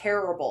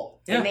terrible.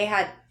 Yeah. And they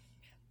had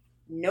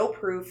no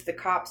proof. The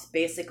cops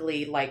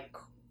basically like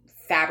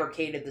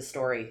fabricated the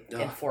story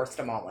and forced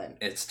them all in.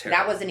 It's terrible.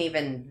 That wasn't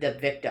even the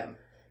victim.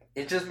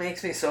 It just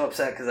makes me so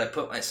upset because I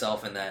put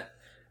myself in that,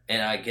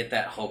 and I get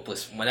that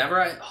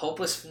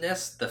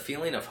hopelessness, the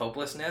feeling of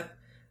hopelessness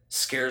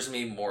scares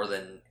me more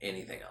than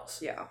anything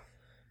else. Yeah.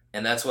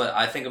 And that's what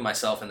I think of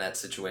myself in that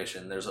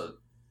situation. There's a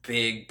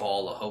big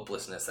ball of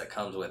hopelessness that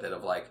comes with it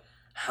of like,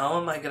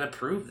 how am I going to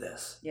prove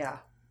this? Yeah.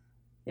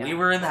 We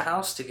were in the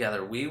house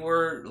together. We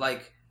were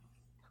like,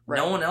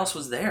 No one else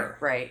was there.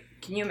 Right.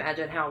 Can you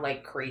imagine how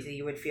like crazy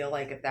you would feel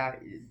like if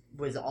that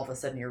was all of a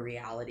sudden your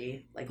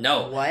reality? Like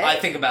No, what? I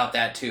think about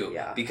that too.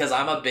 Yeah. Because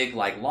I'm a big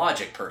like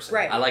logic person.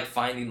 Right. I like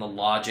finding the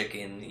logic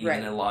in even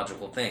Right.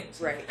 illogical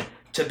things. Right.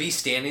 To be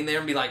standing there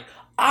and be like,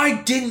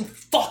 I didn't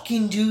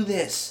fucking do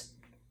this.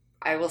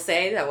 I will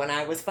say that when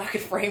I was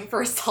fucking framed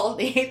for assault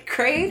in 8th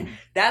grade,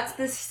 that's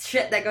the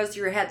shit that goes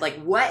through your head.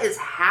 Like, what is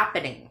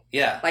happening?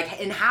 Yeah.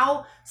 Like, and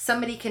how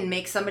somebody can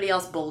make somebody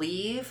else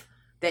believe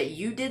that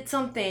you did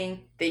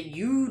something that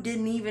you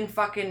didn't even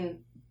fucking,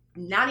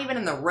 not even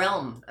in the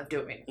realm of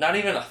doing. Not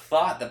even a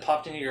thought that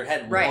popped into your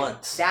head Right.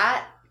 once.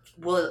 That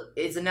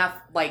is enough.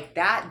 Like,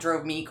 that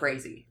drove me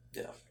crazy.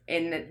 Yeah.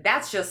 And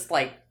that's just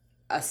like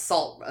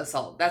assault.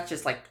 That's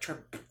just like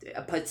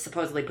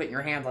supposedly putting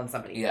your hands on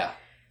somebody. Yeah.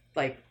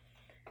 Like,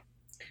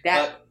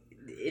 that,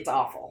 it's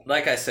awful.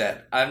 Like I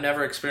said, I've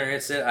never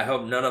experienced it. I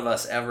hope none of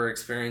us ever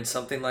experience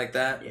something like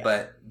that. Yeah.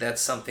 But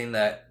that's something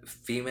that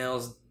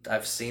females,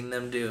 I've seen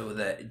them do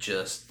that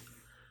just,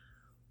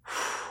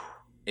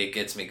 it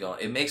gets me going.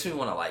 It makes me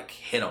want to like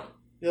hit them.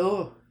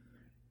 Oh.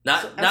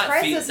 Not I'm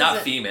surprised this not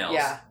isn't- females.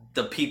 yeah.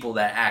 The people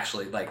that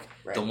actually like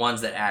Right. the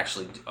ones that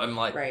actually. I'm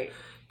like, Right.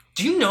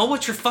 do you know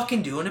what you're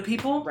fucking doing to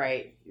people?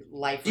 Right.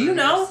 Life. Do you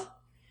know?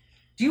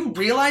 Do you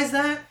realize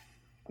that?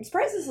 I'm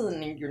surprised this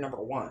isn't your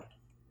number one.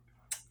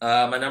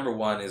 My number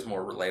one is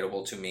more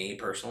relatable to me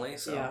personally,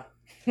 so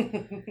Yeah.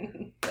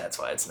 that's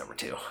why it's number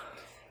 2.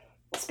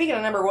 Speaking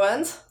of number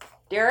ones,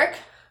 Derek.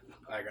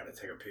 I gotta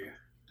take a pee.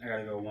 I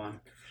gotta go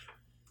 1.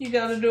 You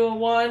gotta do a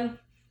 1.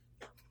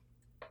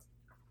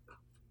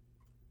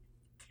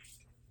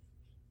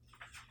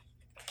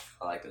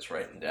 I like this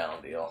writing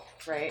down deal.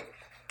 Right.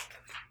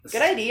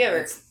 Good idea.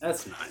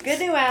 That's nice. Good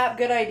new app.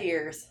 Good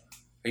ideas.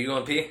 Are you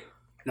going pee?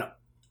 No.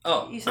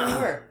 Oh. You said you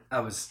were. I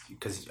was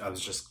because it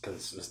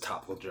was a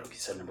topical joke. You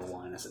said number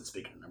 1. I said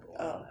speaking of number 1.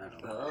 Oh. I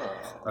don't know.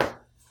 Oh. Okay.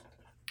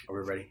 Are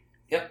we ready?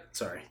 Yep.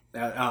 Sorry.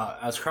 I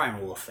was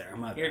crying wolf there.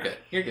 You're good.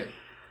 You're good.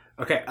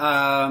 Okay.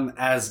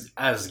 As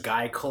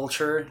guy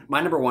culture,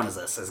 my number 1 is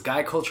this. As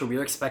guy culture, we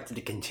are expected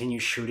to continue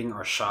shooting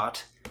our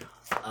shot.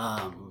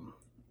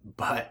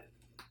 But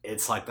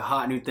it's like the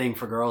hot new thing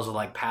for girls to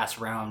like pass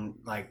around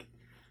like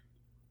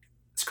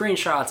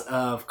screenshots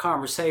of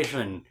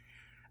conversation.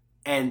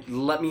 And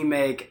let me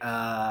make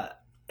a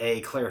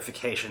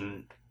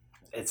clarification.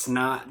 It's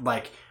not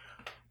like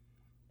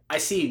I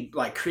see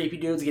like creepy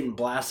dudes getting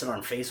blasted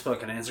on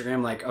Facebook and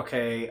Instagram. Like,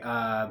 okay,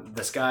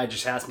 this guy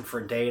just asked me for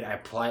a date. I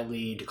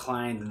politely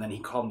declined, and then he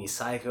called me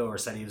psycho or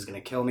said he was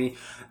gonna kill me.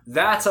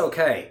 That's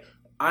okay.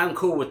 I'm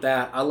cool with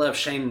that. I love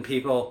shaming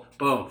people.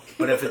 Boom.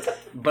 But if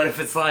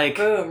it's like,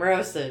 Boom,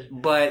 roasted.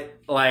 but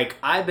like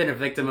I've been a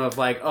victim of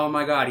like, oh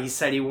my god, he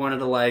said he wanted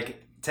to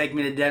like take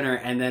me to dinner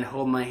and then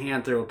hold my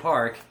hand through a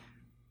park.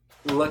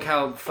 Look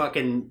how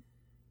fucking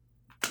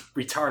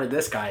retarded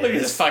this guy is. Look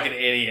at this fucking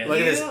idiot. Look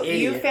at this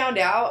You idiot. found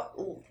out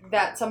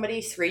that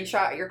somebody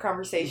screenshot your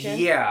conversation?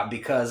 Yeah,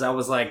 because I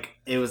was like,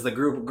 it was the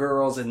group of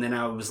girls, and then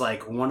I was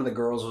like, one of the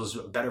girls was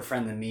a better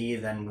friend than me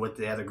than with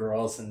the other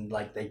girls, and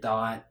like they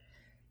thought,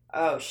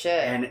 Oh,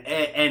 shit.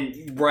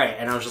 and right,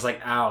 and I was just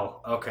like,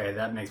 ow, okay,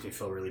 that makes me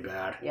feel really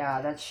bad.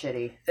 Yeah, that's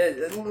shitty.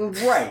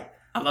 Right.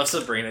 I love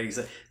Sabrina. You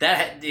said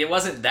that it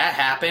wasn't that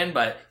happened,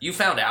 but you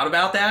found out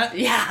about that.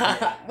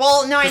 Yeah.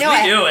 Well, no, I 'Cause know.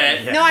 we do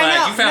it. No, I but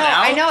know. You found no,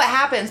 out. I know it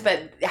happens,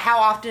 but how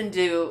often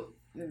do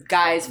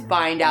guys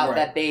find out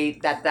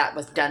Right. that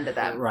was done to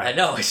them? Right. I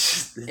know.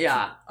 It's just.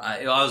 Yeah.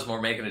 I was more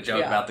making a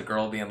joke Yeah. about the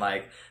girl being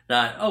like,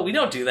 "Not. Oh, we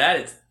don't do that.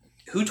 It's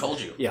who told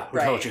you? Yeah, who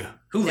Right. told you?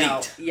 Who No.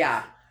 leaked?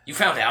 Yeah. You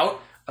found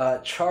out?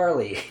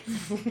 Charlie.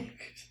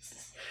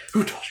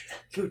 Who told you that?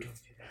 Who told you?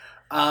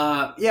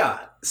 Yeah.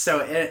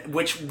 So,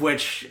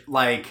 which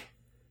like,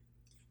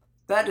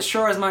 that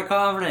destroys my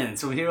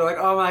confidence when people are like,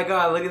 "Oh my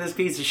god, look at this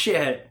piece of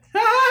shit."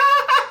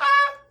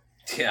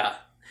 Yeah.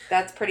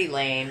 That's pretty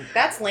lame.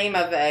 That's lame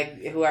of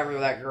whoever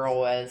that girl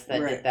was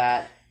that Right. did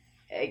that.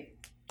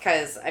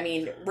 Because, I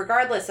mean,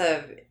 regardless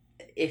of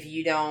if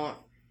you don't,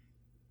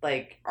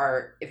 like,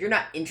 if you're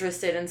not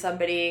interested in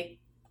somebody,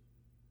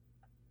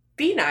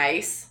 be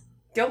nice.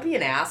 Don't be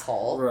an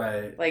asshole.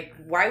 Right. Like,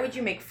 why would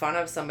you make fun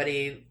of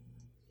somebody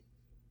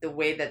the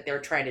way that they're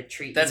trying to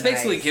treat That's you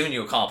basically nice? giving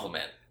you a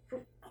compliment.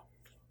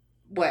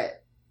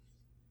 What?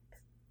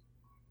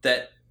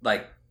 That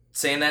like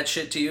saying that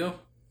shit to you.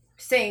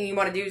 Saying you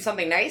want to do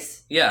something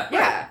nice? Yeah.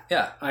 Yeah.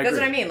 Yeah. I That's agree.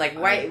 what I mean. Like,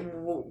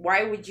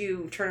 why would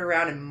you turn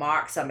around and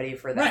mock somebody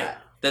for that? Right.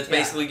 That's Yeah.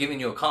 basically giving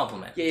you a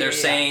compliment. Yeah, They're yeah,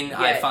 yeah. saying, Yeah.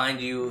 "I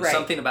find you Right.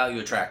 something about you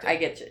attractive." I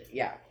get you.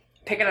 Yeah.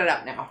 Picking it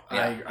up now.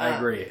 Yeah. I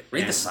agree.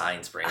 Read the And-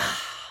 signs, Brandon.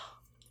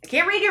 I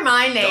can't read your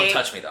mind, Nate. Don't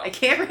touch me though. I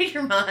can't read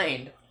your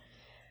mind.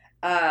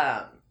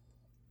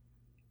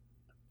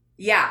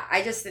 Yeah,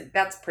 I just think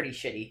that's pretty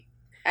shitty.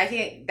 I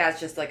think that's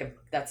just like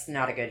that's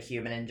not a good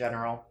human in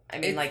general. I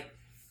mean, It- like,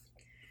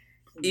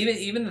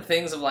 Even the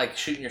things of like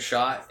shooting your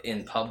shot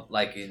in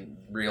like in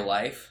real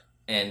life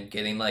and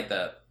getting like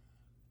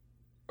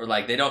or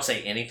like they don't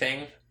say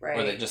anything, Right.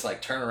 or they just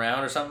like turn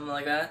around or something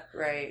like that.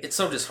 Right. It's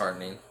so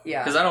disheartening.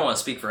 Yeah. Because I don't want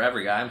to speak for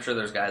every guy. I'm sure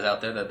there's guys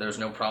out there that there's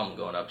no problem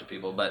going up to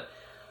people, but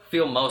I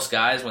feel most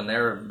guys, when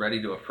they're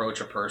ready to approach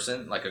a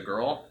person, like a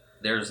girl,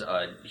 there's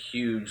a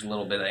huge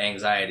little bit of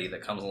anxiety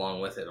that comes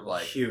along with it of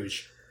like,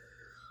 Huge.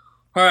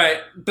 all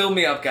right, build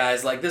me up,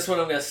 guys. Like, this is what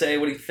I'm going to say.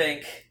 What do you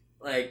think?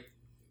 Like,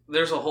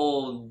 there's a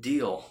whole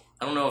deal.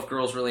 I don't know if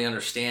girls really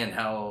understand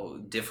how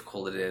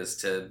difficult it is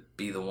to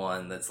be the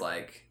one that's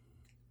like,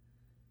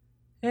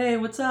 hey,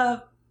 what's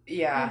up?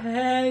 Yeah.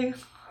 Hey,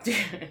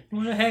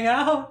 want to hang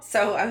out?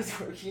 So I was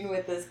working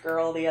with this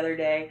girl the other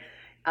day,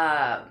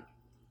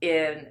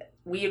 and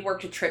we had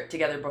worked a trip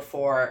together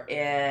before,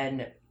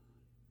 and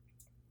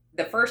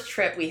the first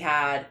trip we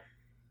had,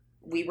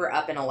 we were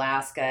up in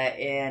Alaska,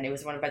 and it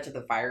was when a bunch of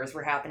the fires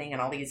were happening,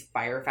 and all these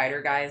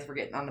firefighter guys were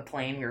getting on the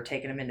plane. We were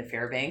taking them into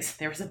Fairbanks.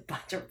 There was a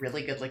bunch of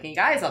really good-looking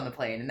guys on the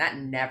plane, and that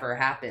never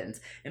happens.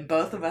 And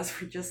both of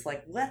us were just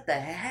like, what the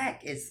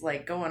heck is,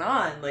 like, going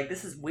on? Like,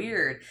 this is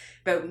weird.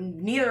 But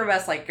neither of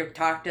us, like, could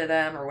talk to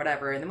them or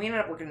whatever. And then we ended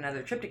up working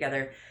another trip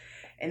together.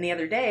 And the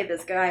other day,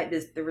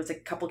 there was a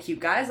couple cute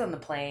guys on the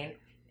plane,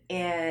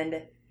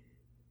 and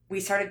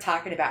we started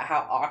talking about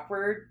how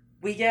awkward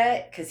we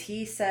get, because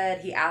he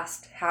said he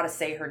asked how to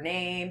say her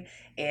name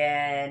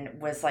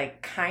and was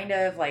like kind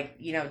of like,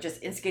 you know,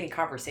 just instigating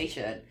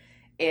conversation.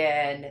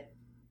 And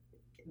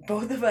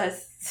both of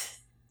us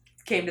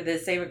came to the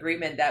same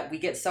agreement that we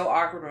get so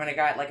awkward when if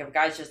a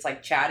guy's just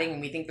like chatting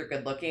and we think they're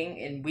good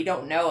looking and we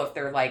don't know if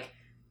they're like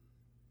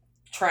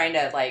trying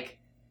to like,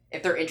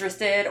 if they're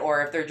interested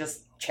or if they're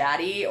just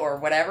chatty or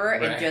whatever.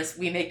 Right. And just,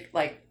 we make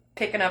like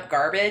picking up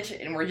garbage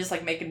and we're just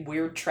like making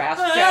weird trash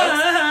jokes.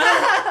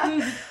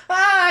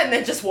 And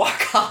then just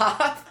walk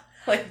off.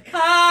 Like,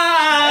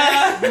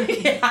 yeah.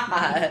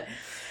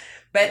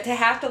 But to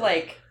have to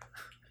like,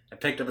 I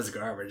picked up his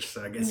garbage,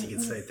 so I guess you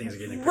could say things are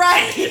getting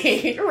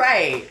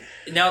right.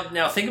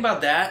 Now think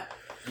about that.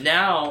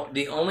 Now,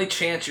 the only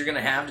chance you're going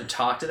to have to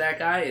talk to that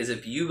guy is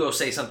if you go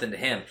say something to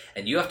him,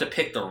 and you have to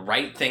pick the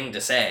right thing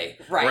to say,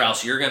 Right. or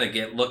else you're going to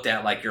get looked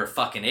at like you're a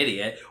fucking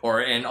idiot,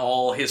 and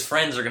all his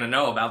friends are going to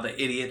know about the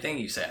idiot thing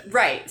you said.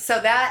 Right. So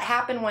that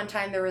happened one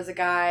time. There was a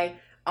guy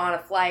on a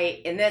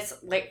flight, and this,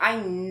 like, I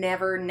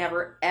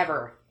never,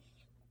 ever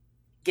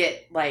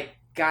get, like,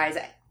 guys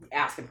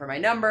asking for my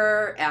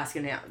number,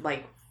 asking,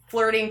 like,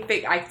 flirting.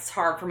 It's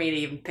hard for me to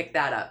even pick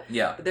that up.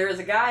 Yeah. But there was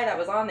a guy that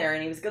was on there,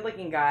 and he was a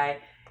good-looking guy,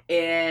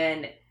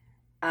 and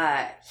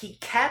he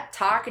kept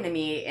talking to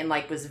me and,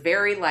 like, was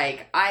very,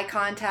 like, eye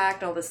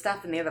contact, all this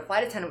stuff, and the other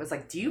flight attendant was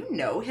like, do you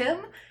know him?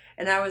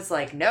 And I was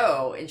like,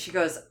 no. And she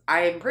goes,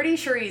 I'm pretty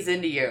sure he's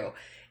into you.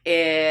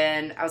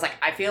 And I was like,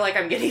 I feel like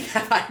I'm getting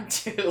that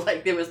vibe too.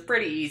 Like, it was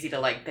pretty easy to,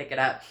 like, pick it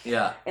up.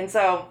 Yeah. And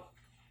so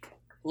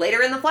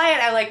later in the flight,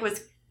 I, like,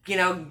 was, you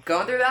know,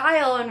 going through the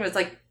aisle and was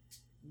like,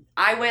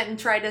 I went and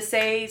tried to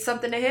say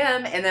something to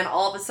him, and then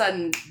all of a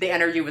sudden the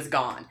energy was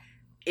gone.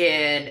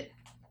 And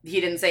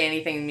he didn't say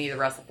anything to me the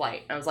rest of the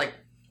flight. I was like,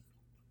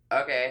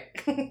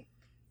 okay.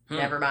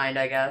 Never mind,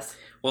 I guess.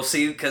 Well,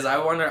 see, because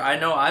I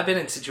know I've been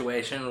in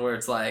situations where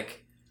it's like,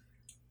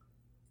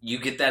 you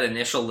get that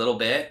initial little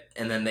bit,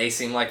 and then they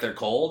seem like they're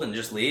cold and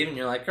just leave, and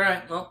you're like, all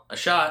right, well, a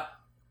shot.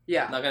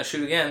 Yeah. Not going to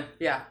shoot again.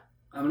 Yeah.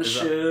 I'm gonna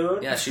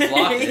shoot. Yeah, she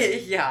blocked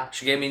it. Yeah.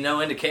 She gave me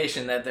no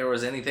indication that there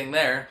was anything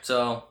there,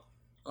 so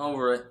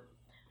over it.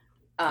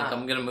 Like,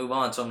 I'm going to move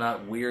on so I'm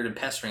not weird and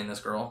pestering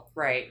this girl.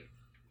 Right.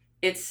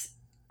 It's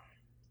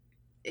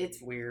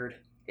weird.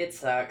 It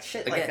sucks.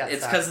 Shit like Again, that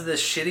it's sucks. because of the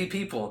shitty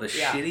people. The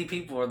Yeah. shitty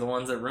people are the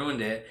ones that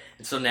ruined it.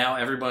 And so now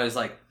everybody's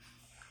like,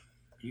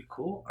 are you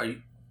cool? Are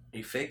you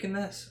faking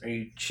this? Are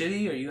you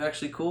shitty? Are you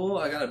actually cool?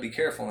 I gotta be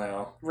careful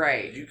now.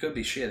 Right. You could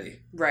be shitty.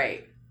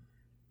 Right.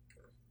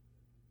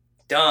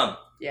 Dumb.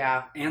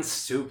 Yeah. And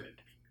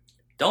stupid.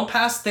 Don't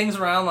pass things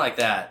around like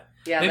that.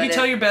 Yeah. Maybe that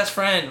tell is- your best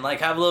friend,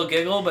 like, have a little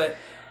giggle, but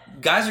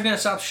guys are gonna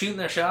stop shooting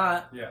their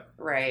shot. Yeah.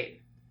 Right.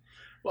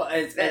 Well,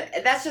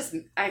 That's just.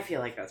 I feel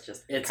like that's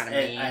just it's kind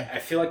of mean. I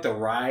feel like the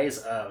rise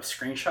of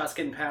screenshots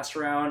getting passed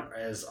around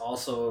is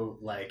also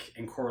like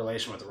in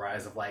correlation with the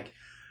rise of like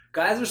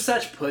guys are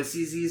such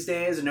pussies these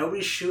days and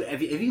nobody's shoot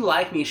if you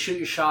like me, shoot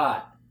your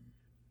shot.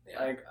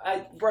 Like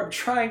I'm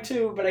trying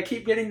to, but I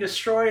keep getting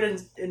destroyed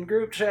in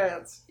group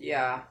chats.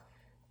 Yeah.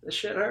 This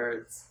shit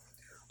hurts.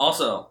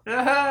 Also,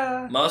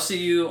 most of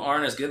you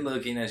aren't as good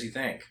looking as you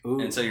think. Ooh.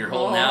 And so you're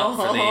holding out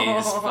for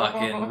these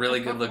fucking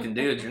really good looking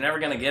dudes. You're never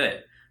gonna get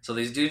it. So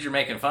these dudes you're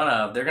making fun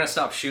of, they're gonna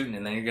stop shooting,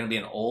 and then you're gonna be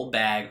an old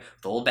bag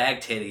with old bag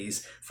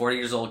titties, 40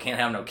 years old, can't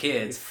have no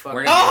kids.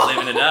 We're gonna be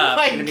living it up.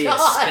 my I'm gonna be a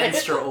God.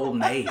 spinster old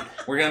maid.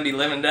 We're gonna be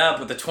living it up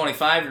with the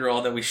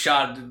 25-year-old that we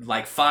shot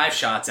like 5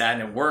 shots at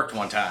and it worked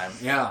one time.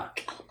 Yeah.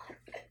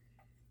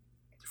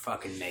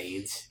 Fucking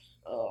maids.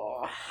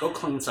 Oh. Go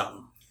clean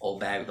something. Old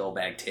bag with old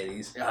bag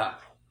titties. Yeah.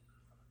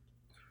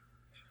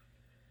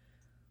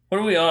 What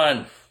are we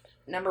on?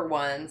 Number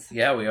ones.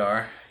 Yeah, we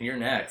are. You're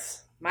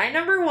next. My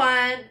number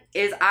one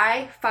is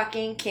I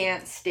fucking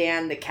can't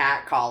stand the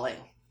cat calling.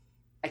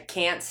 I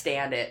can't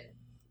stand it.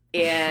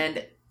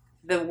 And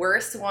The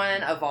worst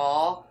one of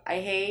all, I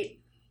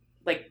hate,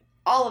 like,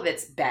 all of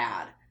it's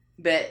bad,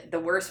 but the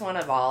worst one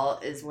of all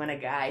is when a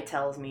guy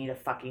tells me to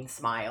fucking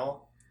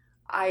smile.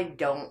 I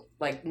don't,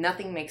 like,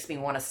 nothing makes me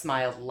want to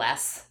smile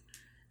less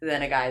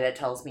than a guy that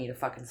tells me to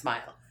fucking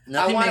smile.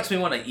 Nothing makes me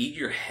want to eat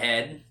your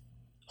head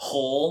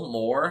whole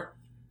more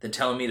than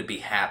telling me to be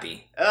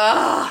happy.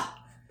 Ugh!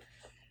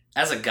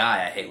 As a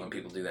guy, I hate when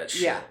people do that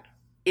shit. Yeah.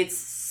 It's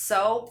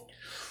so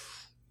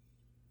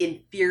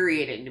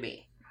infuriating to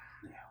me.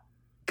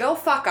 Go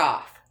fuck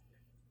off.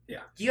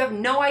 Yeah. You have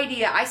no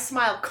idea. I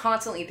smile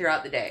constantly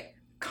throughout the day.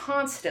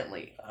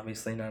 Constantly.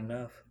 Obviously not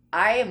enough.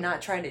 I am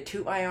not trying to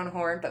toot my own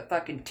horn, but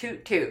fucking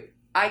toot toot.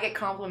 I get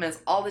compliments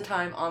all the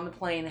time on the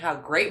plane how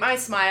great my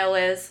smile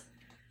is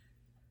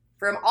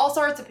from all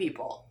sorts of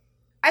people.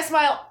 I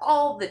smile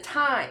all the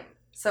time.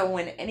 So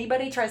when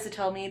anybody tries to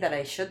tell me that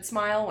I should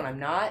smile when I'm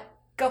not,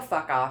 go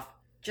fuck off.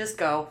 Just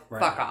go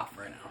fuck off.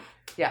 Right now.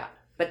 Yeah.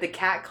 But the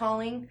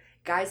catcalling,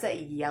 guys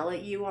that yell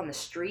at you on the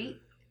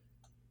street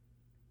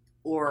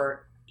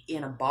or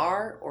in a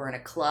bar or in a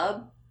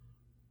club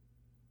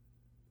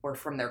or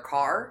from their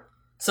car.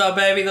 So,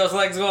 baby, those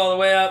legs go all the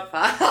way up.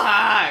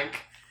 Fuck.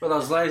 Where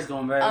those legs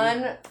going, baby?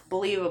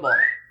 Unbelievable.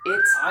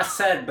 It's I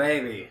said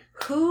baby.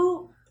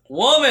 who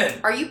Woman!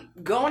 are you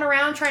going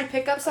around trying to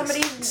pick up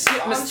somebody? on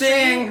the street?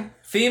 Sting.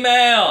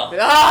 Female!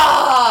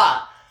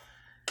 Ah!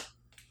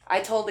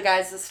 I told the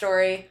guys this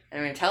story, and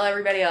I'm going to tell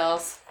everybody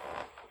else.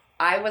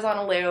 I was on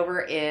a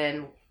layover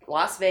in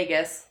Las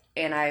Vegas,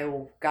 and I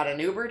got an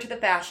Uber to the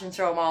Fashion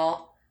Show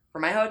Mall for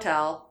my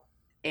hotel,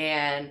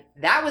 and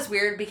that was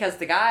weird because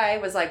the guy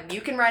was like,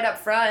 you can ride up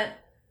front,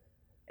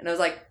 and I was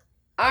like,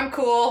 I'm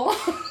cool.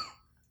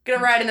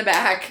 Gonna ride in the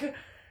back.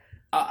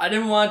 I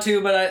didn't want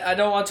to, but I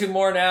don't want to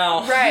more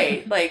now.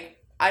 Right. Like,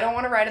 I don't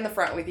want to ride in the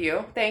front with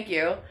you. Thank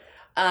you.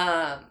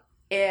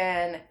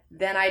 And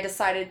then I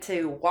decided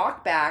to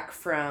walk back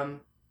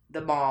from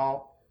the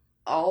mall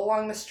all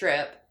along the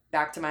strip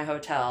back to my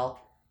hotel.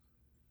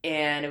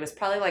 And it was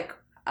probably like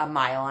a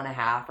mile and a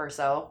half or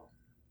so.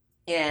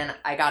 And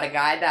I got a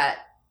guy that,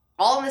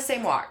 all in the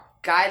same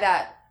walk, guy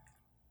that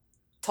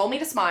told me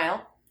to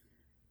smile.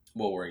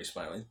 What were you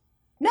smiling?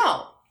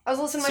 No, I was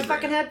listening to my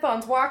Sabrina. fucking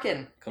headphones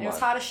walking. Come It was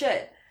on. hot as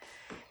shit.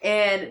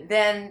 And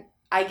then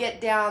I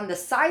get down the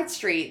side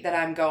street that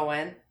I'm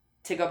going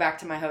to go back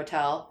to my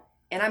hotel,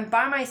 and I'm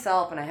by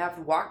myself, and I have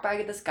to walk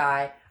by this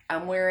guy.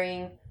 I'm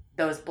wearing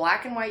those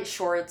black and white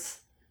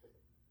shorts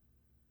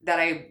that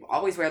I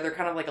always wear. They're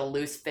kind of like a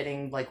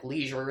loose-fitting, like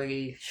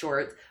leisurely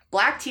shorts.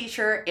 Black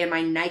t-shirt and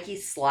my Nike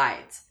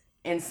slides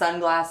and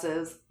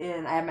sunglasses,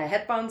 and I have my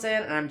headphones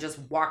in, and I'm just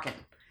walking.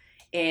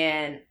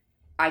 And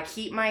I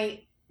keep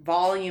my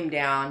volume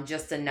down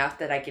just enough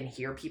that I can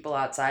hear people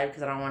outside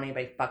because I don't want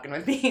anybody fucking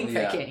with me if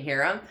I can't hear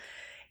them.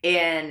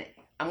 And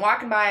I'm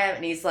walking by him,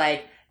 and he's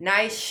like,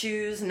 nice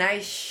shoes,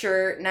 nice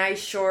shirt, nice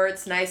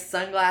shorts, nice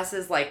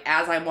sunglasses, like,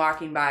 as I'm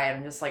walking by. And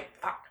I'm just like,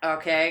 fuck,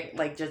 okay.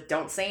 Like, just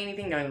don't say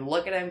anything. Don't even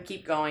look at him.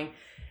 Keep going.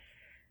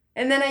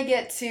 And then I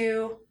get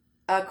to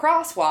a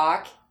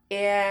crosswalk,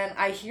 and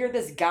I hear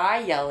this guy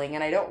yelling,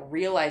 and I don't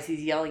realize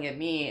he's yelling at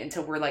me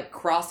until we're, like,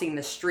 crossing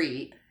the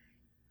street.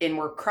 And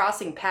we're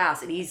crossing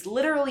past, and he's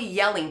literally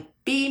yelling,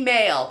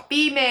 female,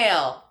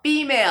 female,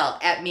 female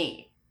at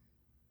me.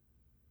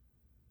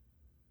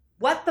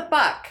 What the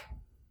fuck?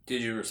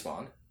 Did you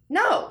respond?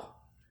 No.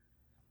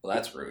 Well,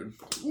 that's rude.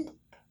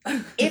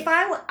 If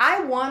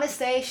I want to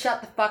say shut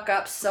the fuck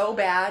up so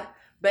bad,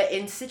 but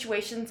in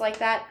situations like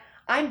that,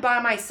 I'm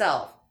by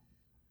myself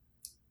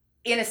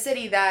in a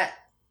city that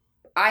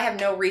I have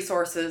no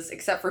resources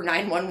except for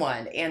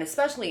 911, and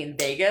especially in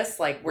Vegas,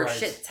 like, where Right.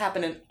 shit's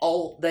happening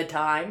all the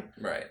time.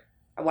 Right.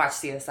 I watched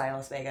CSI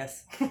Las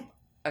Vegas.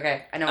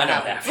 Okay, I know I what know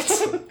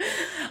happened.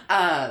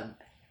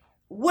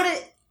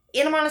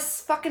 And I'm on a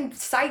fucking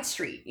side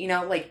street, you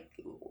know, like,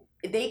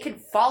 they could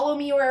follow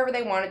me wherever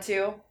they wanted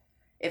to.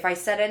 If I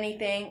said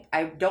anything,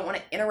 I don't want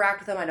to interact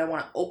with them. I don't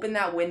want to open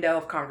that window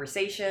of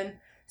conversation.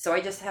 So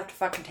I just have to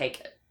fucking take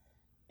it.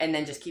 And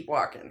then just keep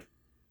walking.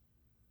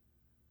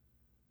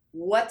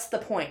 What's the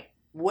point?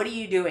 What are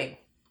you doing?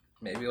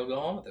 Maybe you'll go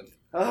home with him.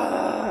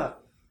 Ugh.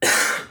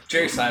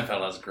 Jerry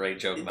Seinfeld has a great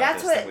joke about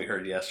That's this what- that we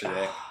heard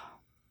yesterday.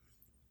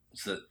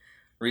 It's the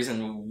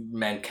reason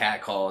men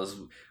catcall is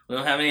we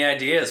don't have any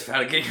ideas for how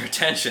to get your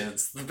attention.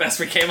 It's the best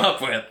we came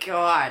up with.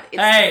 God.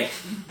 It's Hey!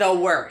 the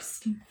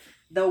worst.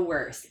 The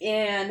worst.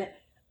 And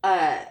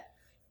I've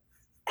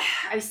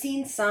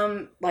seen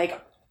some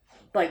like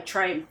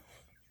try and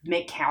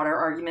make counter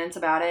arguments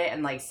about it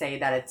and like say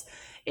that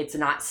it's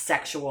not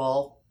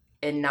sexual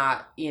and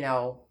not, you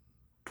know,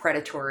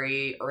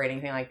 predatory or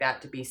anything like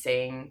that to be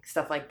saying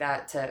stuff like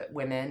that to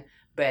women.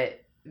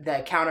 But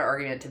the counter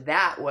argument to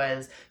that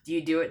was, do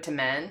you do it to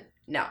men?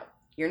 No.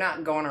 You're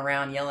not going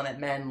around yelling at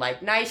men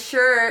like, nice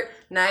shirt,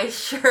 nice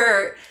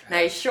shorts.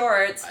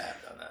 I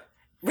have done that.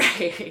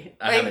 Right.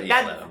 I haven't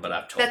yelled at them, but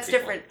I've told That's people.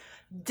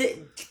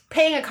 different.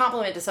 Paying a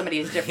compliment to somebody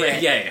is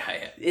different.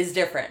 Yeah. Is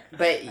different.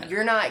 But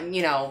you're not,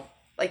 you know,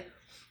 like,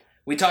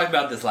 We talked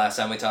about this last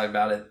time. We talked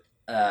about it.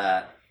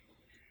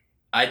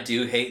 I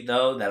do hate,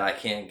 though, that I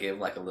can't give,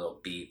 like, a little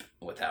beep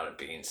without it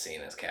being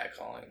seen as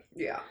catcalling.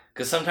 Yeah.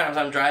 Because sometimes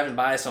I'm driving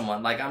by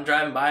someone, like, I'm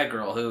driving by a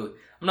girl who,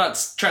 I'm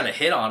not trying to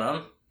hit on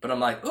them, but I'm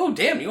like, oh,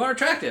 damn, you are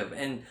attractive.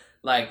 And,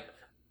 like,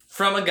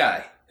 from a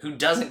guy who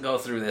doesn't go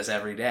through this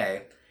every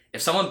day,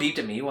 if someone beeped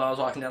at me while I was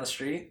walking down the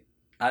street,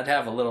 I'd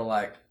have a little,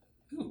 like,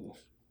 ooh.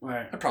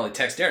 Right. I'd probably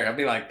text Derek. I'd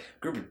be like,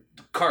 group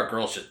of car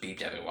girls just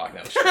beeped at me walking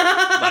down the street.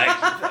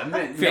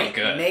 Like, feeling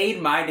good.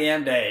 Made my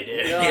damn day,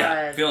 dude.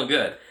 Yeah, feeling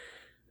good.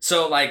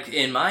 So, like,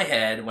 in my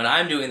head, when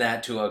I'm doing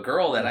that to a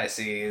girl that I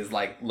see is,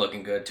 like,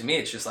 looking good, to me,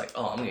 it's just like,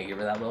 oh, I'm going to give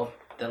her that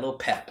little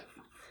pep.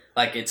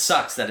 Like, it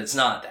sucks that it's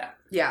not that.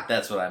 Yeah.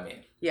 That's what I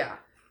mean. Yeah. It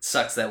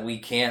sucks that we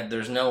can't,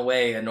 there's no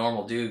way a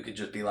normal dude could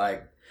just be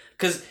like,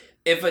 because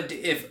if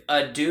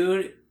a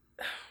dude,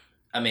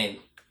 I mean,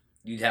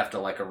 you'd have to,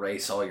 like,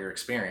 erase all your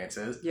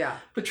experiences. Yeah.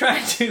 But try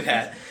and do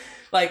that.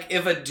 Like,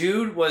 if a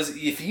dude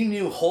if you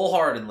knew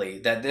wholeheartedly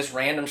that this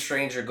random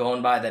stranger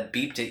going by that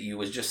beeped at you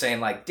was just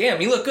saying, like,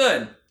 damn, you look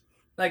good.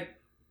 Like,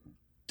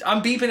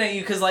 I'm beeping at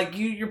you because, like,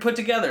 you're put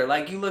together.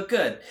 Like, you look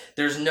good.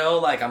 There's no,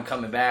 like, I'm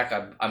coming back.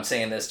 I'm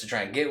saying this to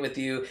try and get with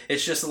you.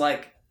 It's just,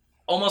 like,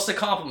 almost a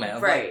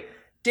compliment. Right. Like,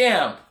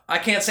 damn, I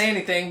can't say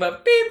anything,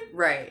 but beep.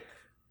 Right.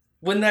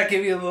 Wouldn't that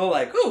give you a little,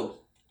 like, ooh,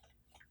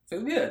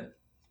 feel good?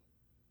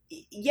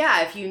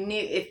 Yeah, if you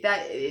knew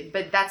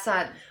but that's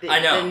not. I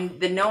know.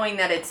 The knowing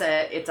that it's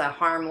a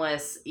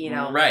harmless, you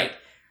know. Right.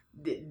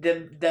 Like,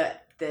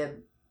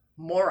 the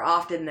more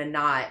often than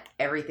not,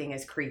 everything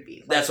is creepy.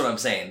 Like, That's what I'm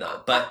saying,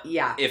 though. But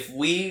yeah. if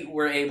we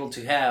were able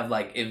to have,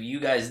 like, if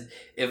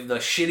the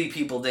shitty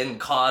people didn't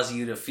cause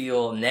you to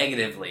feel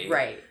negatively,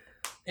 Right.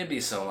 it'd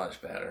be so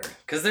much better.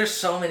 Because there's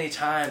so many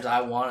times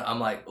I'm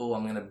like, oh,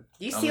 I'm gonna.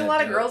 You see a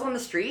lot of girls on the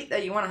street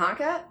that you want to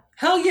honk at?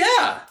 Hell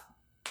yeah.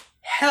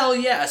 Hell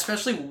yeah.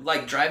 Especially,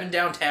 like, driving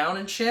downtown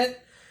and shit.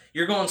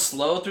 You're going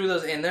slow through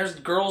those, and there's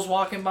girls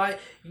walking by.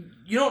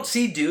 You don't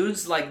see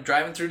dudes, like,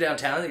 driving through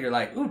downtown that you're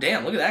like, ooh,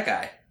 damn, look at that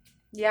guy.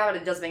 Yeah, but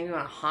it does make me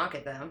want to honk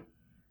at them.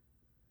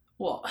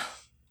 Well,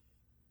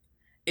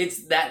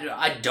 it's that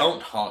I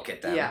don't honk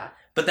at them. Yeah.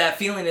 But that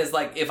feeling is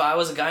like, if I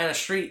was a guy on the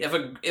street,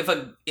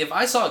 if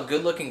I saw a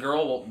good looking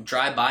girl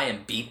drive by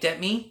and beeped at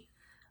me,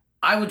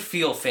 I would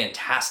feel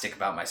fantastic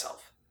about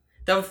myself.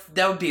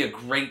 That would be a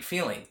great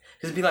feeling.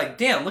 Because it'd be like,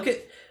 damn, look at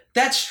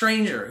that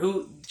stranger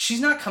who, she's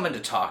not coming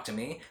to talk to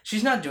me.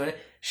 She's not doing it.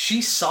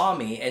 She saw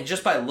me, and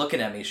just by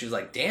looking at me, she was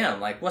like,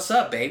 damn, like, what's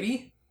up,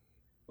 baby?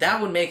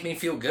 That would make me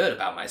feel good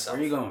about myself.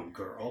 Where are you going,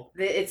 girl?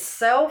 It's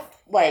so,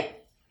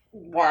 like,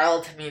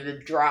 wild to me, the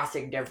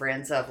drastic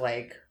difference of,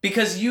 like...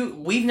 Because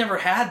we've never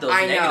had those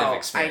negative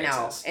experiences.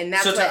 I know. And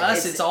that's so to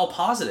us, it's all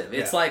positive.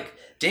 It's like,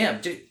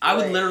 damn, dude,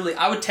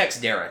 I would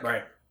text Derek.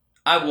 Right.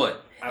 I would.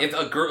 If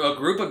a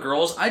group of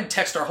girls, I'd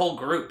text our whole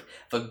group.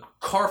 If a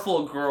car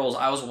full of girls,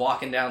 I was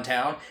walking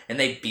downtown, and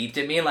they beeped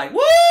at me and like, woo!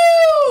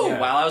 Yeah.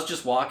 While I was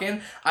just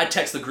walking, I'd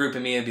text the group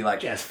and me and be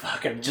like, just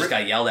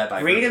got yelled at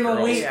by read a group them of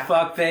a girls. week,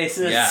 fuck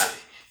faces. Yeah.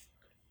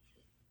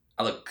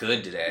 I look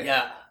good today.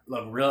 Yeah.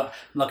 I'm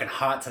looking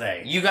hot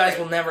today. You guys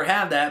will never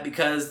have that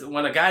because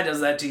when a guy does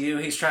that to you,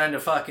 he's trying to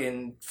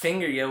fucking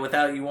finger you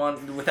without you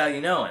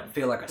knowing. I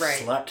feel like a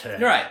slut today.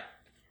 You're right.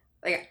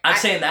 Like, I'm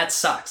saying that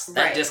sucks.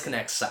 That Right.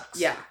 disconnect sucks.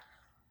 Yeah.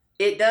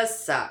 It does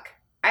suck.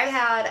 I've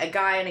had a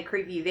guy in a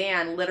creepy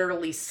van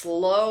literally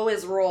slow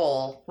his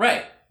roll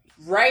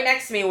Right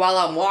next to me while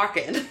I'm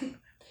walking.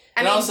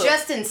 I mean, also,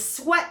 just in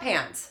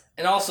sweatpants.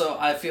 And also,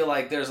 I feel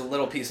like there's a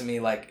little piece of me,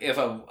 like, if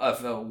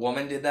a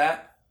woman did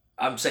that,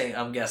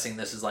 I'm guessing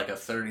this is like a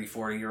 30,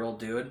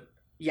 40-year-old dude.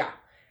 Yeah.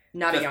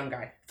 Not a young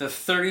guy. The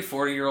 30,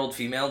 40-year-old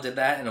female did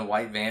that in a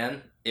white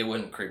van, it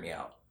wouldn't creep me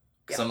out.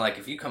 Because I'm like,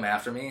 if you come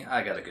after me,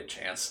 I got a good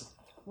chance.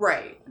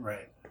 Right.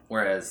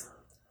 Whereas,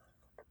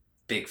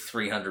 big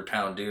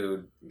 300-pound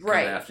dude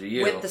coming after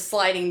you. With the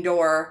sliding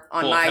door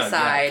on my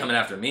side. Yeah, coming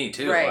after me,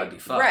 too. I'd be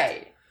fucked.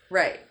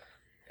 Right.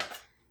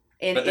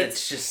 And but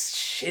it's just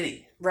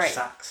shitty. Right. It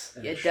sucks.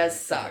 It does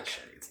suck.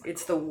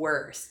 It's the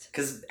worst.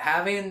 Because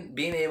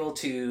being able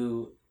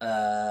to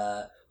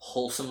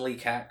wholesomely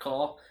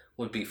catcall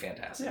would be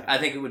fantastic. Yeah. I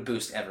think it would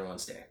boost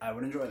everyone's day. I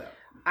would enjoy that.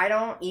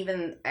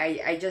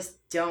 I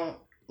just don't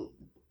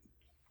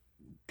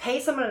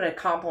pay someone a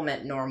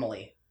compliment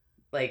normally.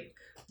 Like,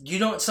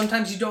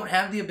 sometimes you don't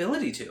have the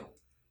ability to.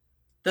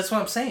 That's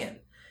what I'm saying.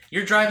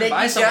 You're driving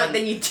by someone.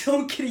 Then you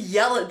don't get to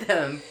yell at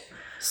them.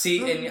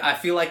 See, and I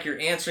feel like you're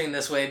answering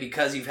this way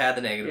because you've had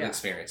the negative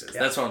experiences.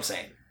 Yeah. That's what I'm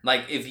saying.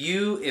 Like,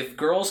 if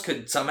girls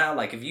could somehow,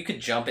 like, if you could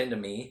jump into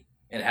me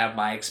and have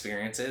my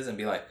experiences and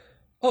be like,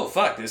 oh,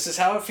 fuck, this is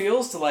how it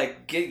feels to,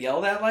 like, get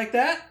yelled at like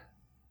that?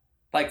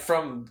 Like,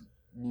 from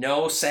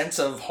no sense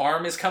of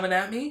harm is coming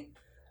at me?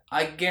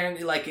 I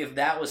guarantee, like, if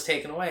that was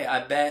taken away,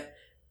 I bet,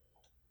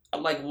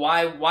 like,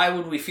 why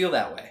would we feel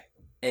that way?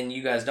 And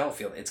you guys don't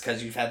feel it. It's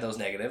because you've had those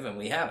negative and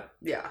we haven't.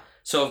 Yeah.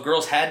 So if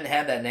girls hadn't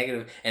had that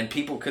negative and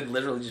people could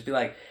literally just be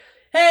like,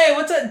 hey,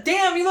 what's up?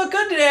 Damn, you look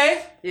good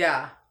today.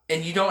 Yeah.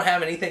 And you don't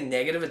have anything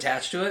negative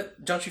attached to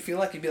it, don't you feel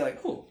like you'd be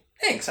like, oh,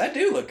 thanks, I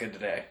do look good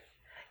today?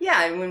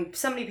 Yeah, and when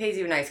somebody pays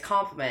you a nice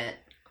compliment,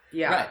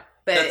 yeah. Right.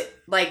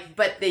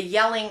 but the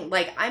yelling,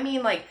 like, I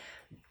mean, like,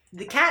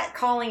 the cat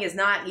calling is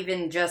not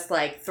even just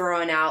like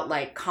throwing out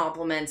like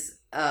compliments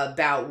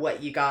about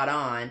what you got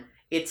on.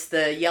 It's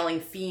the yelling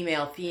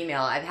female.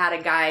 I've had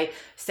a guy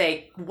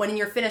say, when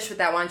you're finished with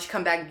that, why don't you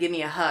come back and give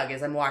me a hug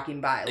as I'm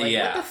walking by? Like,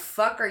 what the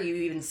fuck are you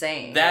even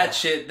saying? That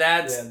shit,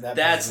 that's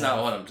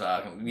not what I'm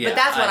talking. Yeah, but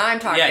that's what I'm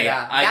talking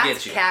about. I That's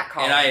get you. cat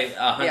calling. And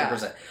I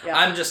 100%. Yeah.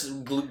 I'm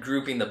just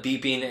grouping the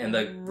beeping and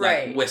the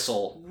like,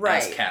 whistle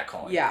as cat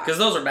calling. Yeah. Because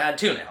those are bad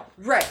too now.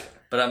 Right.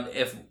 But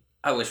if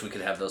I wish we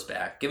could have those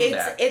back. Give them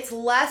back. It's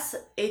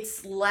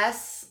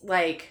less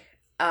like,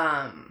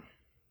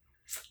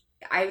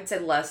 I would say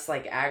less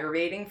like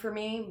aggravating for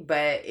me,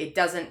 but it's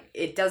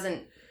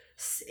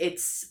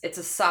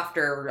a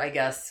softer, I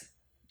guess,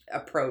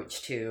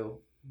 approach to,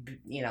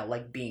 you know,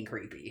 like being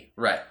creepy.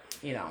 Right.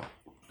 You know.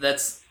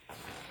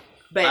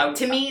 But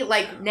to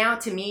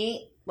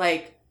me,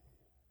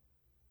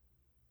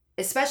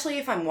 especially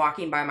if I'm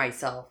walking by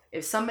myself,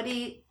 if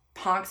somebody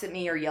honks at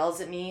me or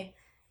yells at me,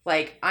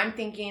 like, I'm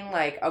thinking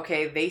like,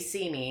 okay, they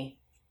see me.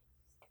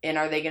 And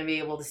are they going to be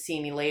able to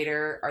see me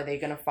later? Are they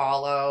going to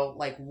follow?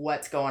 Like,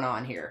 what's going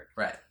on here?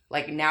 Right.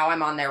 Like, now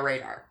I'm on their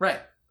radar. Right.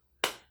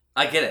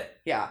 I get it.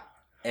 Yeah.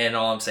 And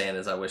all I'm saying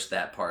is I wish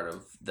that part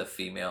of the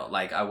female,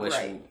 like, I wish...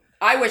 Right.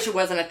 I wish it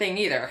wasn't a thing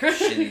either.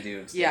 Shitty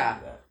dudes. Yeah.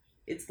 Do that.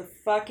 It's the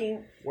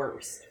fucking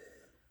worst.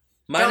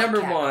 My Don't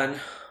number cat. one...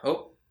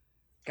 Oh.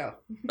 Go.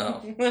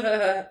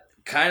 Oh.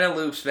 Kind of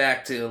loops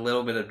back to a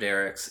little bit of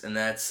Derek's, and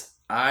that's,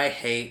 I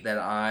hate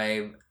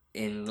that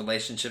in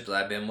relationships that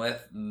I've been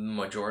with,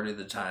 majority of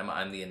the time,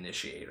 I'm the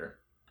initiator.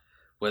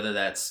 Whether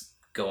that's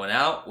going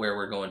out, where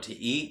we're going to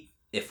eat,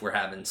 if we're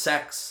having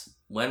sex,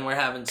 when we're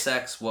having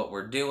sex, what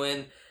we're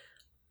doing,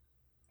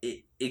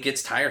 it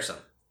gets tiresome.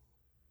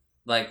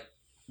 Like,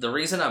 the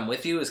reason I'm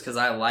with you is because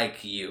I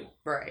like you.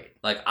 Right.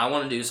 Like, I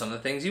want to do some of the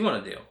things you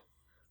want to do.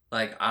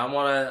 Like, I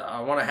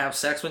want to have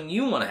sex when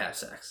you want to have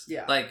sex.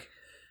 Yeah. Like,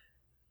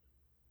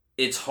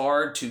 it's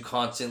hard to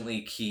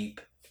constantly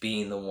keep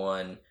being the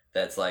one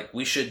that's like,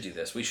 we should do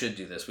this, we should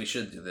do this, we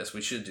should do this,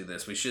 we should do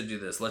this, we should do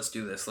this, let's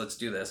do this, let's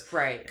do this.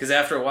 Right. Because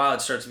after a while,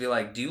 it starts to be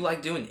like, do you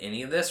like doing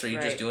any of this, or are you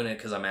Right. just doing it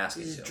because I'm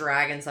asking you Just to?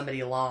 dragging somebody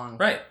along.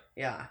 Right.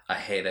 Yeah. I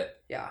hate it.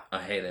 Yeah.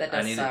 I hate it. That I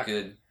does need suck. a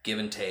good give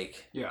and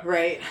take. Yeah.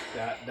 Right.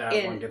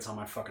 That one gets on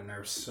my fucking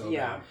nerves so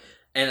Yeah. bad.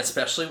 And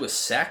especially with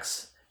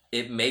sex,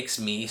 it makes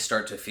me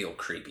start to feel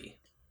creepy.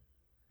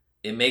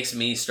 It makes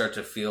me start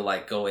to feel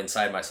like, go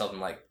inside myself and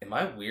like, am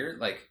I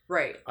weird? Like,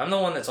 Right. I'm the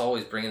one that's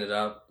always bringing it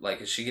up.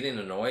 Like, is she getting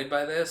annoyed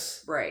by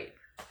this? Right.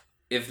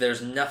 If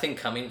there's nothing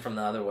coming from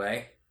the other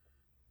way,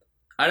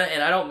 I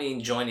don't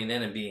mean joining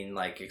in and being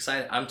like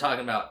excited. I'm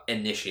talking about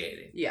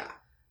initiating, Yeah.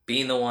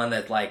 being the one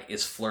that like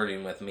is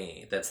flirting with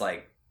me, that's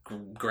like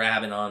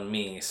grabbing on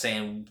me,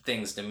 saying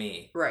things to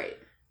me. Right.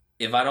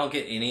 If I don't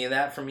get any of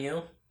that from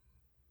you,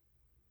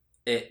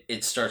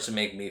 it starts to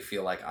make me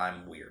feel like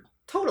I'm weird.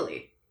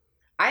 Totally.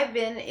 I've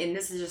been, and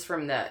this is just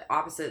from the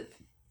opposite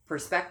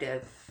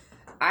perspective,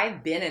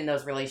 I've been in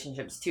those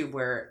relationships too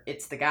where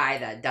it's the guy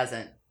that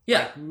doesn't,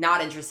 like,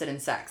 not interested in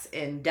sex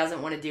and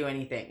doesn't want to do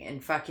anything,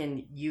 and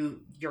fucking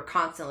you're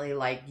constantly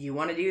like, you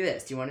want to do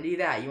this, you want to do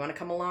that, you want to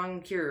come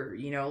along here,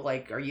 you know,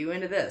 like, are you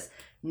into this?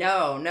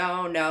 No.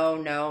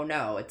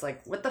 It's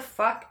like, what the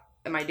fuck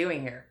am I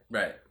doing here?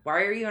 Right.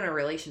 Why are you in a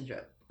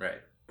relationship?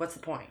 Right. What's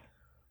the point?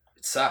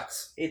 It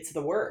sucks. It's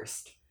the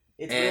worst.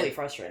 It's And- really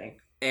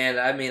frustrating. And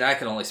I mean, I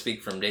can only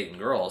speak from dating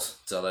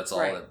girls, so that's all.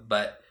 Right.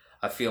 But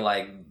I feel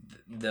like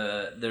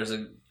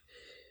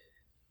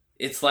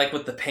it's like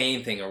with the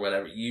pain thing or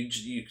whatever.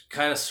 You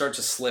kind of start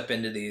to slip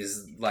into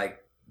these like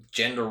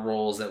gender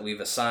roles that we've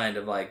assigned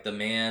of like the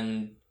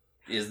man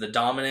is the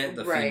dominant,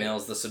 the Right. female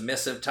is the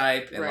submissive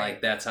type, and Right.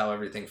 like that's how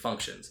everything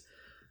functions.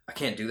 I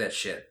can't do that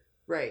shit.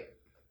 Right.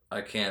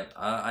 I can't.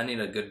 I need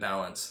a good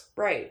balance.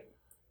 Right.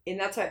 And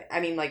that's what, I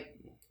mean, like,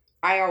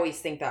 I always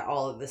think that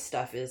all of this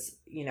stuff is,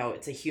 you know,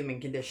 it's a human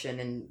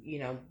condition, and, you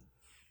know,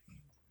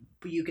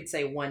 you could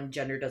say one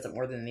gender does it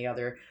more than the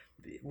other,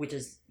 which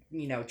is,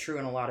 you know, true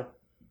in a lot of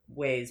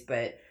ways,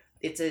 but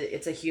it's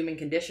a human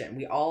condition.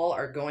 We all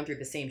are going through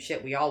the same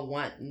shit. We all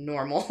want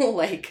normal,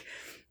 like,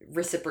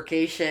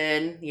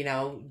 reciprocation. You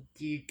know,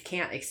 you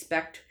can't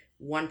expect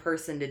one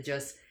person to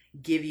just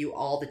give you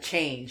all the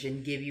change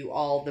and give you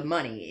all the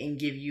money and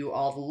give you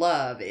all the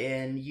love,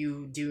 and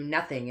you do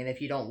nothing, and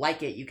if you don't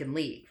like it, you can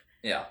leave.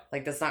 Yeah.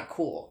 Like, that's not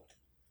cool.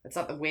 That's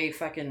not the way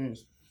fucking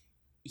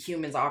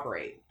humans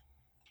operate.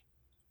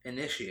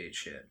 Initiate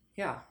shit.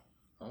 Yeah.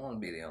 I want to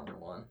be the only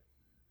one.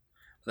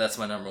 That's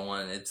my number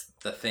one. It's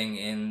the thing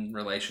in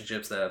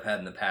relationships that I've had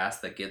in the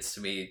past that gets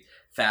to me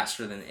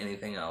faster than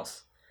anything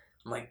else.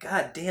 I'm like,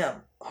 God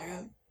damn.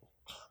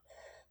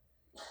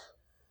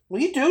 Will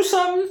you do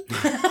something?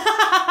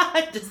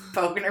 Just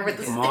poking her with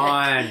the Come stick.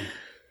 on.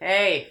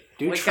 Hey,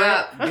 wake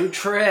up. Do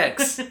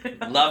tricks.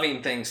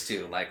 Loving things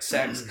too, like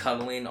sex,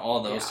 cuddling,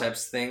 all those Yeah.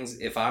 types of things.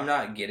 If I'm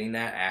not getting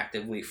that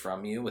actively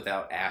from you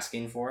without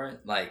asking for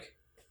it, like,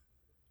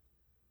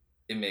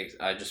 it makes,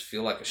 I just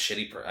feel like a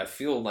shitty I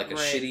feel like a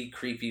Right. shitty,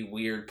 creepy,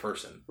 weird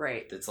person.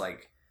 Right. It's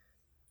like,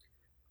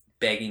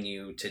 begging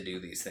you to do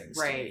these things.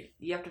 to Right. me.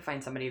 You have to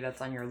find somebody that's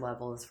on your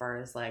level as far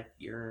as like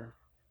your,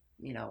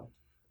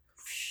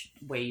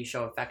 way you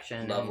show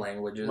affection. Love and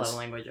languages. Love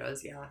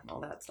languages, yeah, and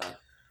all that stuff.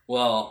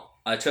 Well,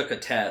 I took a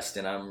test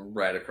and I'm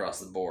right across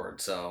the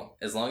board. So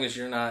as long as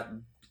you're not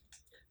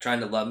trying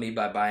to love me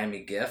by buying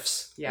me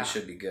gifts, Yeah. it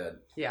should be good.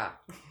 Yeah.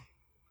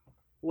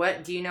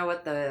 What do you know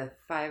what the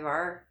 5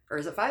 are? Or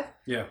is it 5?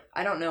 Yeah.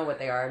 I don't know what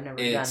they are. I've never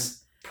done.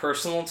 It's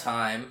personal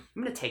time,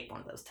 I'm gonna take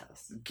one of those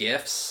tests.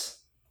 gifts,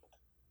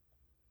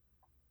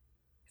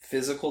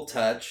 physical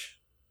touch.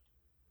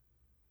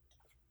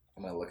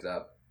 I'm going to look it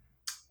up.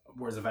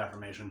 Words of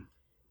affirmation.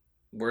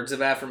 Words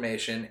of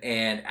affirmation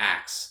and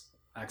acts.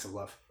 Acts of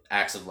love.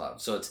 Acts of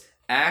love. So it's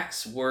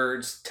acts,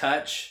 words,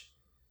 touch,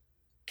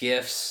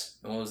 gifts.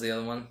 And what was the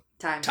other one?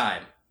 Time.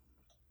 Time.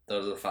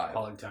 Those are the 5.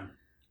 Quality time.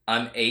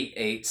 I'm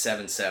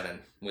 8877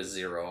 with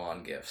 0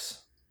 on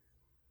gifts.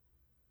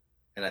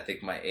 And I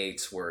think my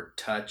 8s were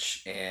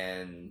touch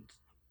and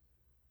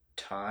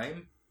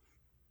time.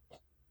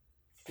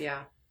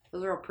 Yeah.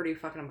 Those are all pretty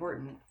fucking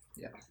important.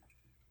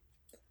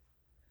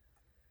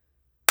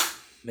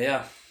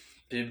 Yeah.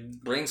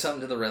 Dude, bring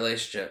something to the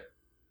relationship.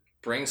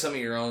 Bring some of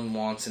your own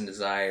wants and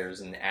desires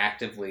and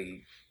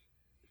actively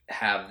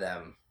have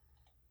them.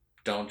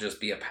 Don't just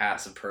be a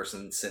passive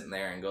person sitting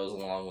there and goes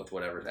along with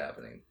whatever's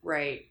happening.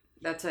 Right.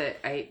 That's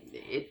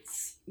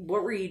it's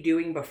what were you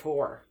doing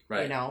before?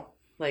 Right. You know?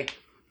 Like,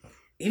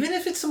 Even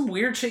if it's some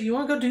weird shit, you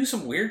want to go do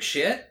some weird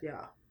shit?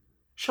 yeah.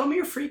 Show me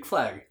your freak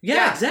flag. Yeah,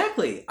 Yeah.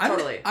 exactly.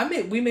 Totally.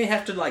 We may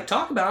have to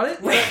talk about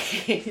it.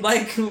 Right.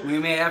 Like, We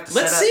may have to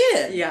let's set see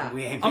up, it. Yeah.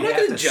 We I'm may not have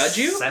gonna to judge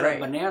you. Set Right. up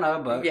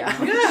banana, but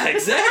Yeah. Yeah,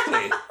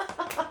 exactly.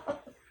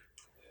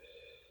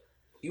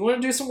 You want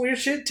to do some weird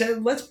shit?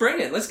 Let's bring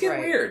it. Let's get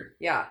Right. weird.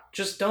 Yeah.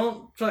 Just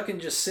don't fucking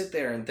just sit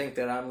there and think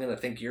that I'm going to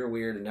think you're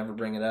weird and never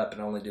bring it up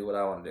and only do what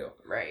I want to do.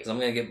 Right. Because I'm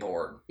going to get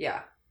bored.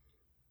 Yeah.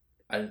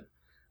 I'm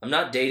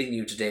not dating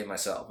you to date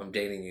myself. I'm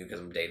dating you because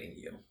I'm dating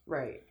you.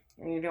 Right.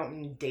 And you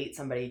don't date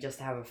somebody just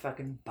to have a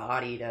fucking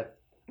body to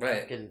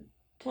Right. fucking...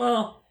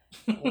 Well.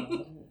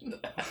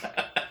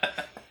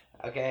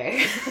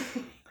 Okay.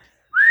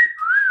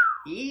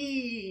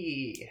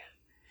 Eee.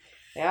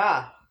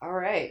 Yeah. All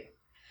right.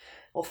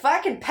 Well,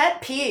 fucking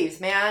pet peeves,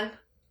 man.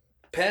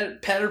 Pet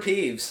or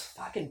peeves.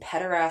 Fucking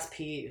petter ass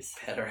peeves.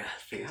 Pet or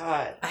ass peeves.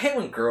 God. I hate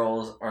when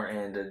girls are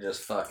into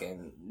just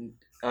fucking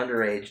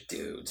underage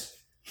dudes.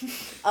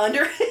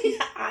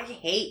 I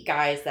hate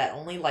guys that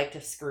only like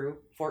to screw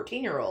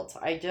 14-year-olds.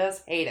 I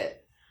just hate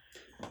it.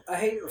 I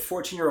hate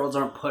 14-year-olds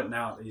aren't putting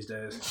out these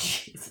days.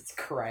 Jesus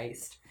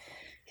Christ.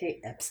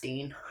 Okay,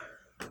 Epstein.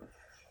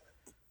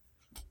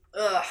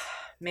 Ugh,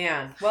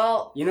 man.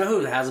 Well, You know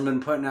who hasn't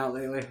been putting out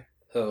lately?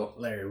 Who?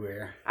 Larry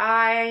Weir.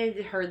 I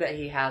heard that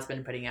he has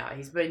been putting out.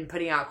 He's been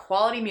putting out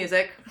quality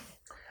music,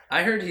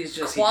 I heard he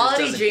just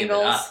quality doesn't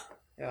jingles.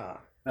 give it up.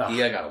 Yeah. Oh, He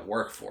got to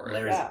work for it.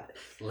 Larry's,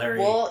 Larry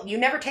Well, you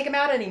never take him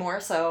out anymore,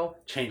 so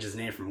changed his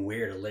name from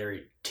Weir to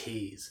Larry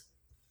Tease.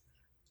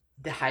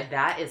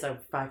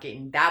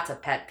 that's a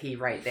pet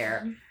peeve right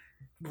there.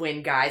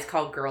 When guys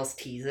call girls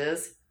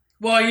teases.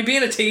 Well, are you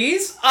being a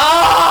tease?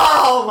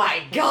 Oh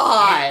my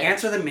god.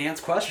 Answer the man's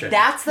question.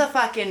 That's the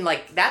fucking,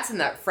 like, that's in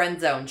that friend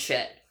zone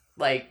shit.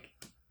 Like,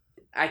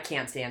 I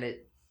can't stand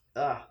it.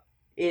 Ugh.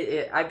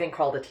 I've been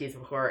called a tease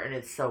before, and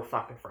it's so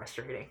fucking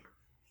frustrating.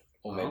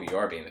 Well, maybe you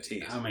are being a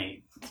tease. I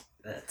mean,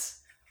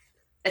 that's...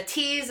 A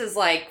tease is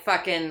like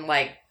fucking,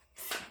 like,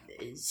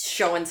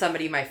 showing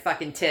somebody my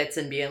fucking tits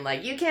and being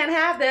like, you can't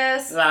have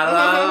this. La, la,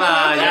 la,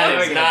 la.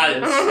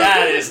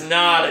 That is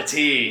not a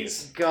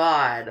tease.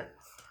 God.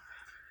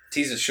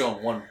 Tease is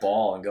showing one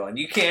ball and going,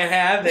 you can't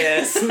have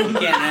this. You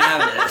can't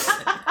have this.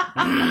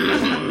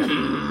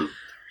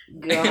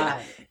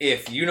 God.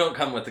 If you don't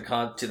come with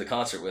to the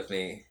concert with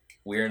me,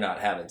 we're not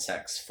having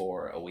sex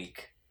for a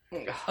week.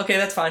 Okay,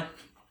 that's fine.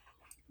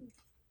 You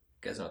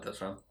guys know what that's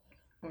from?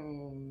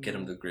 Get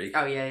him to agree.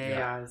 Oh,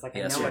 yeah. I was like,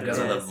 Yes, I know what it because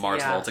of is. the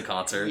Mars yeah. Volta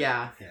concert.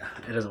 Yeah. Yeah,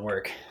 it doesn't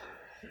work.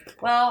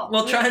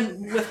 Well, Try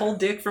and withhold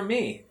dick from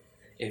me.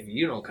 If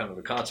you don't come to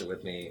the concert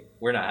with me,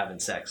 we're not having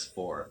sex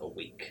for a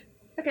week.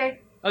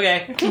 okay.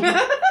 Okay.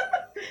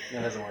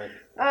 That doesn't work.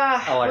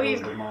 I like we,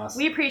 Elizabeth Moss.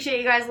 we appreciate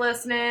you guys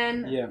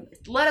listening. Yeah.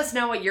 Let us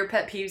know what your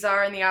pet peeves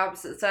are in the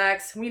opposite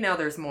sex. We know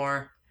there's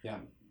more. Yeah.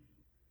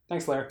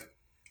 Thanks, Larry.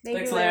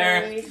 Thanks,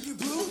 Larry. You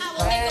blue? I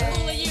will make a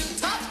fool of you.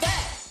 Top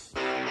that.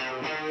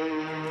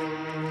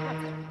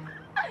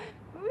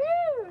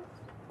 Woo!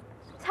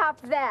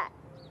 Top that.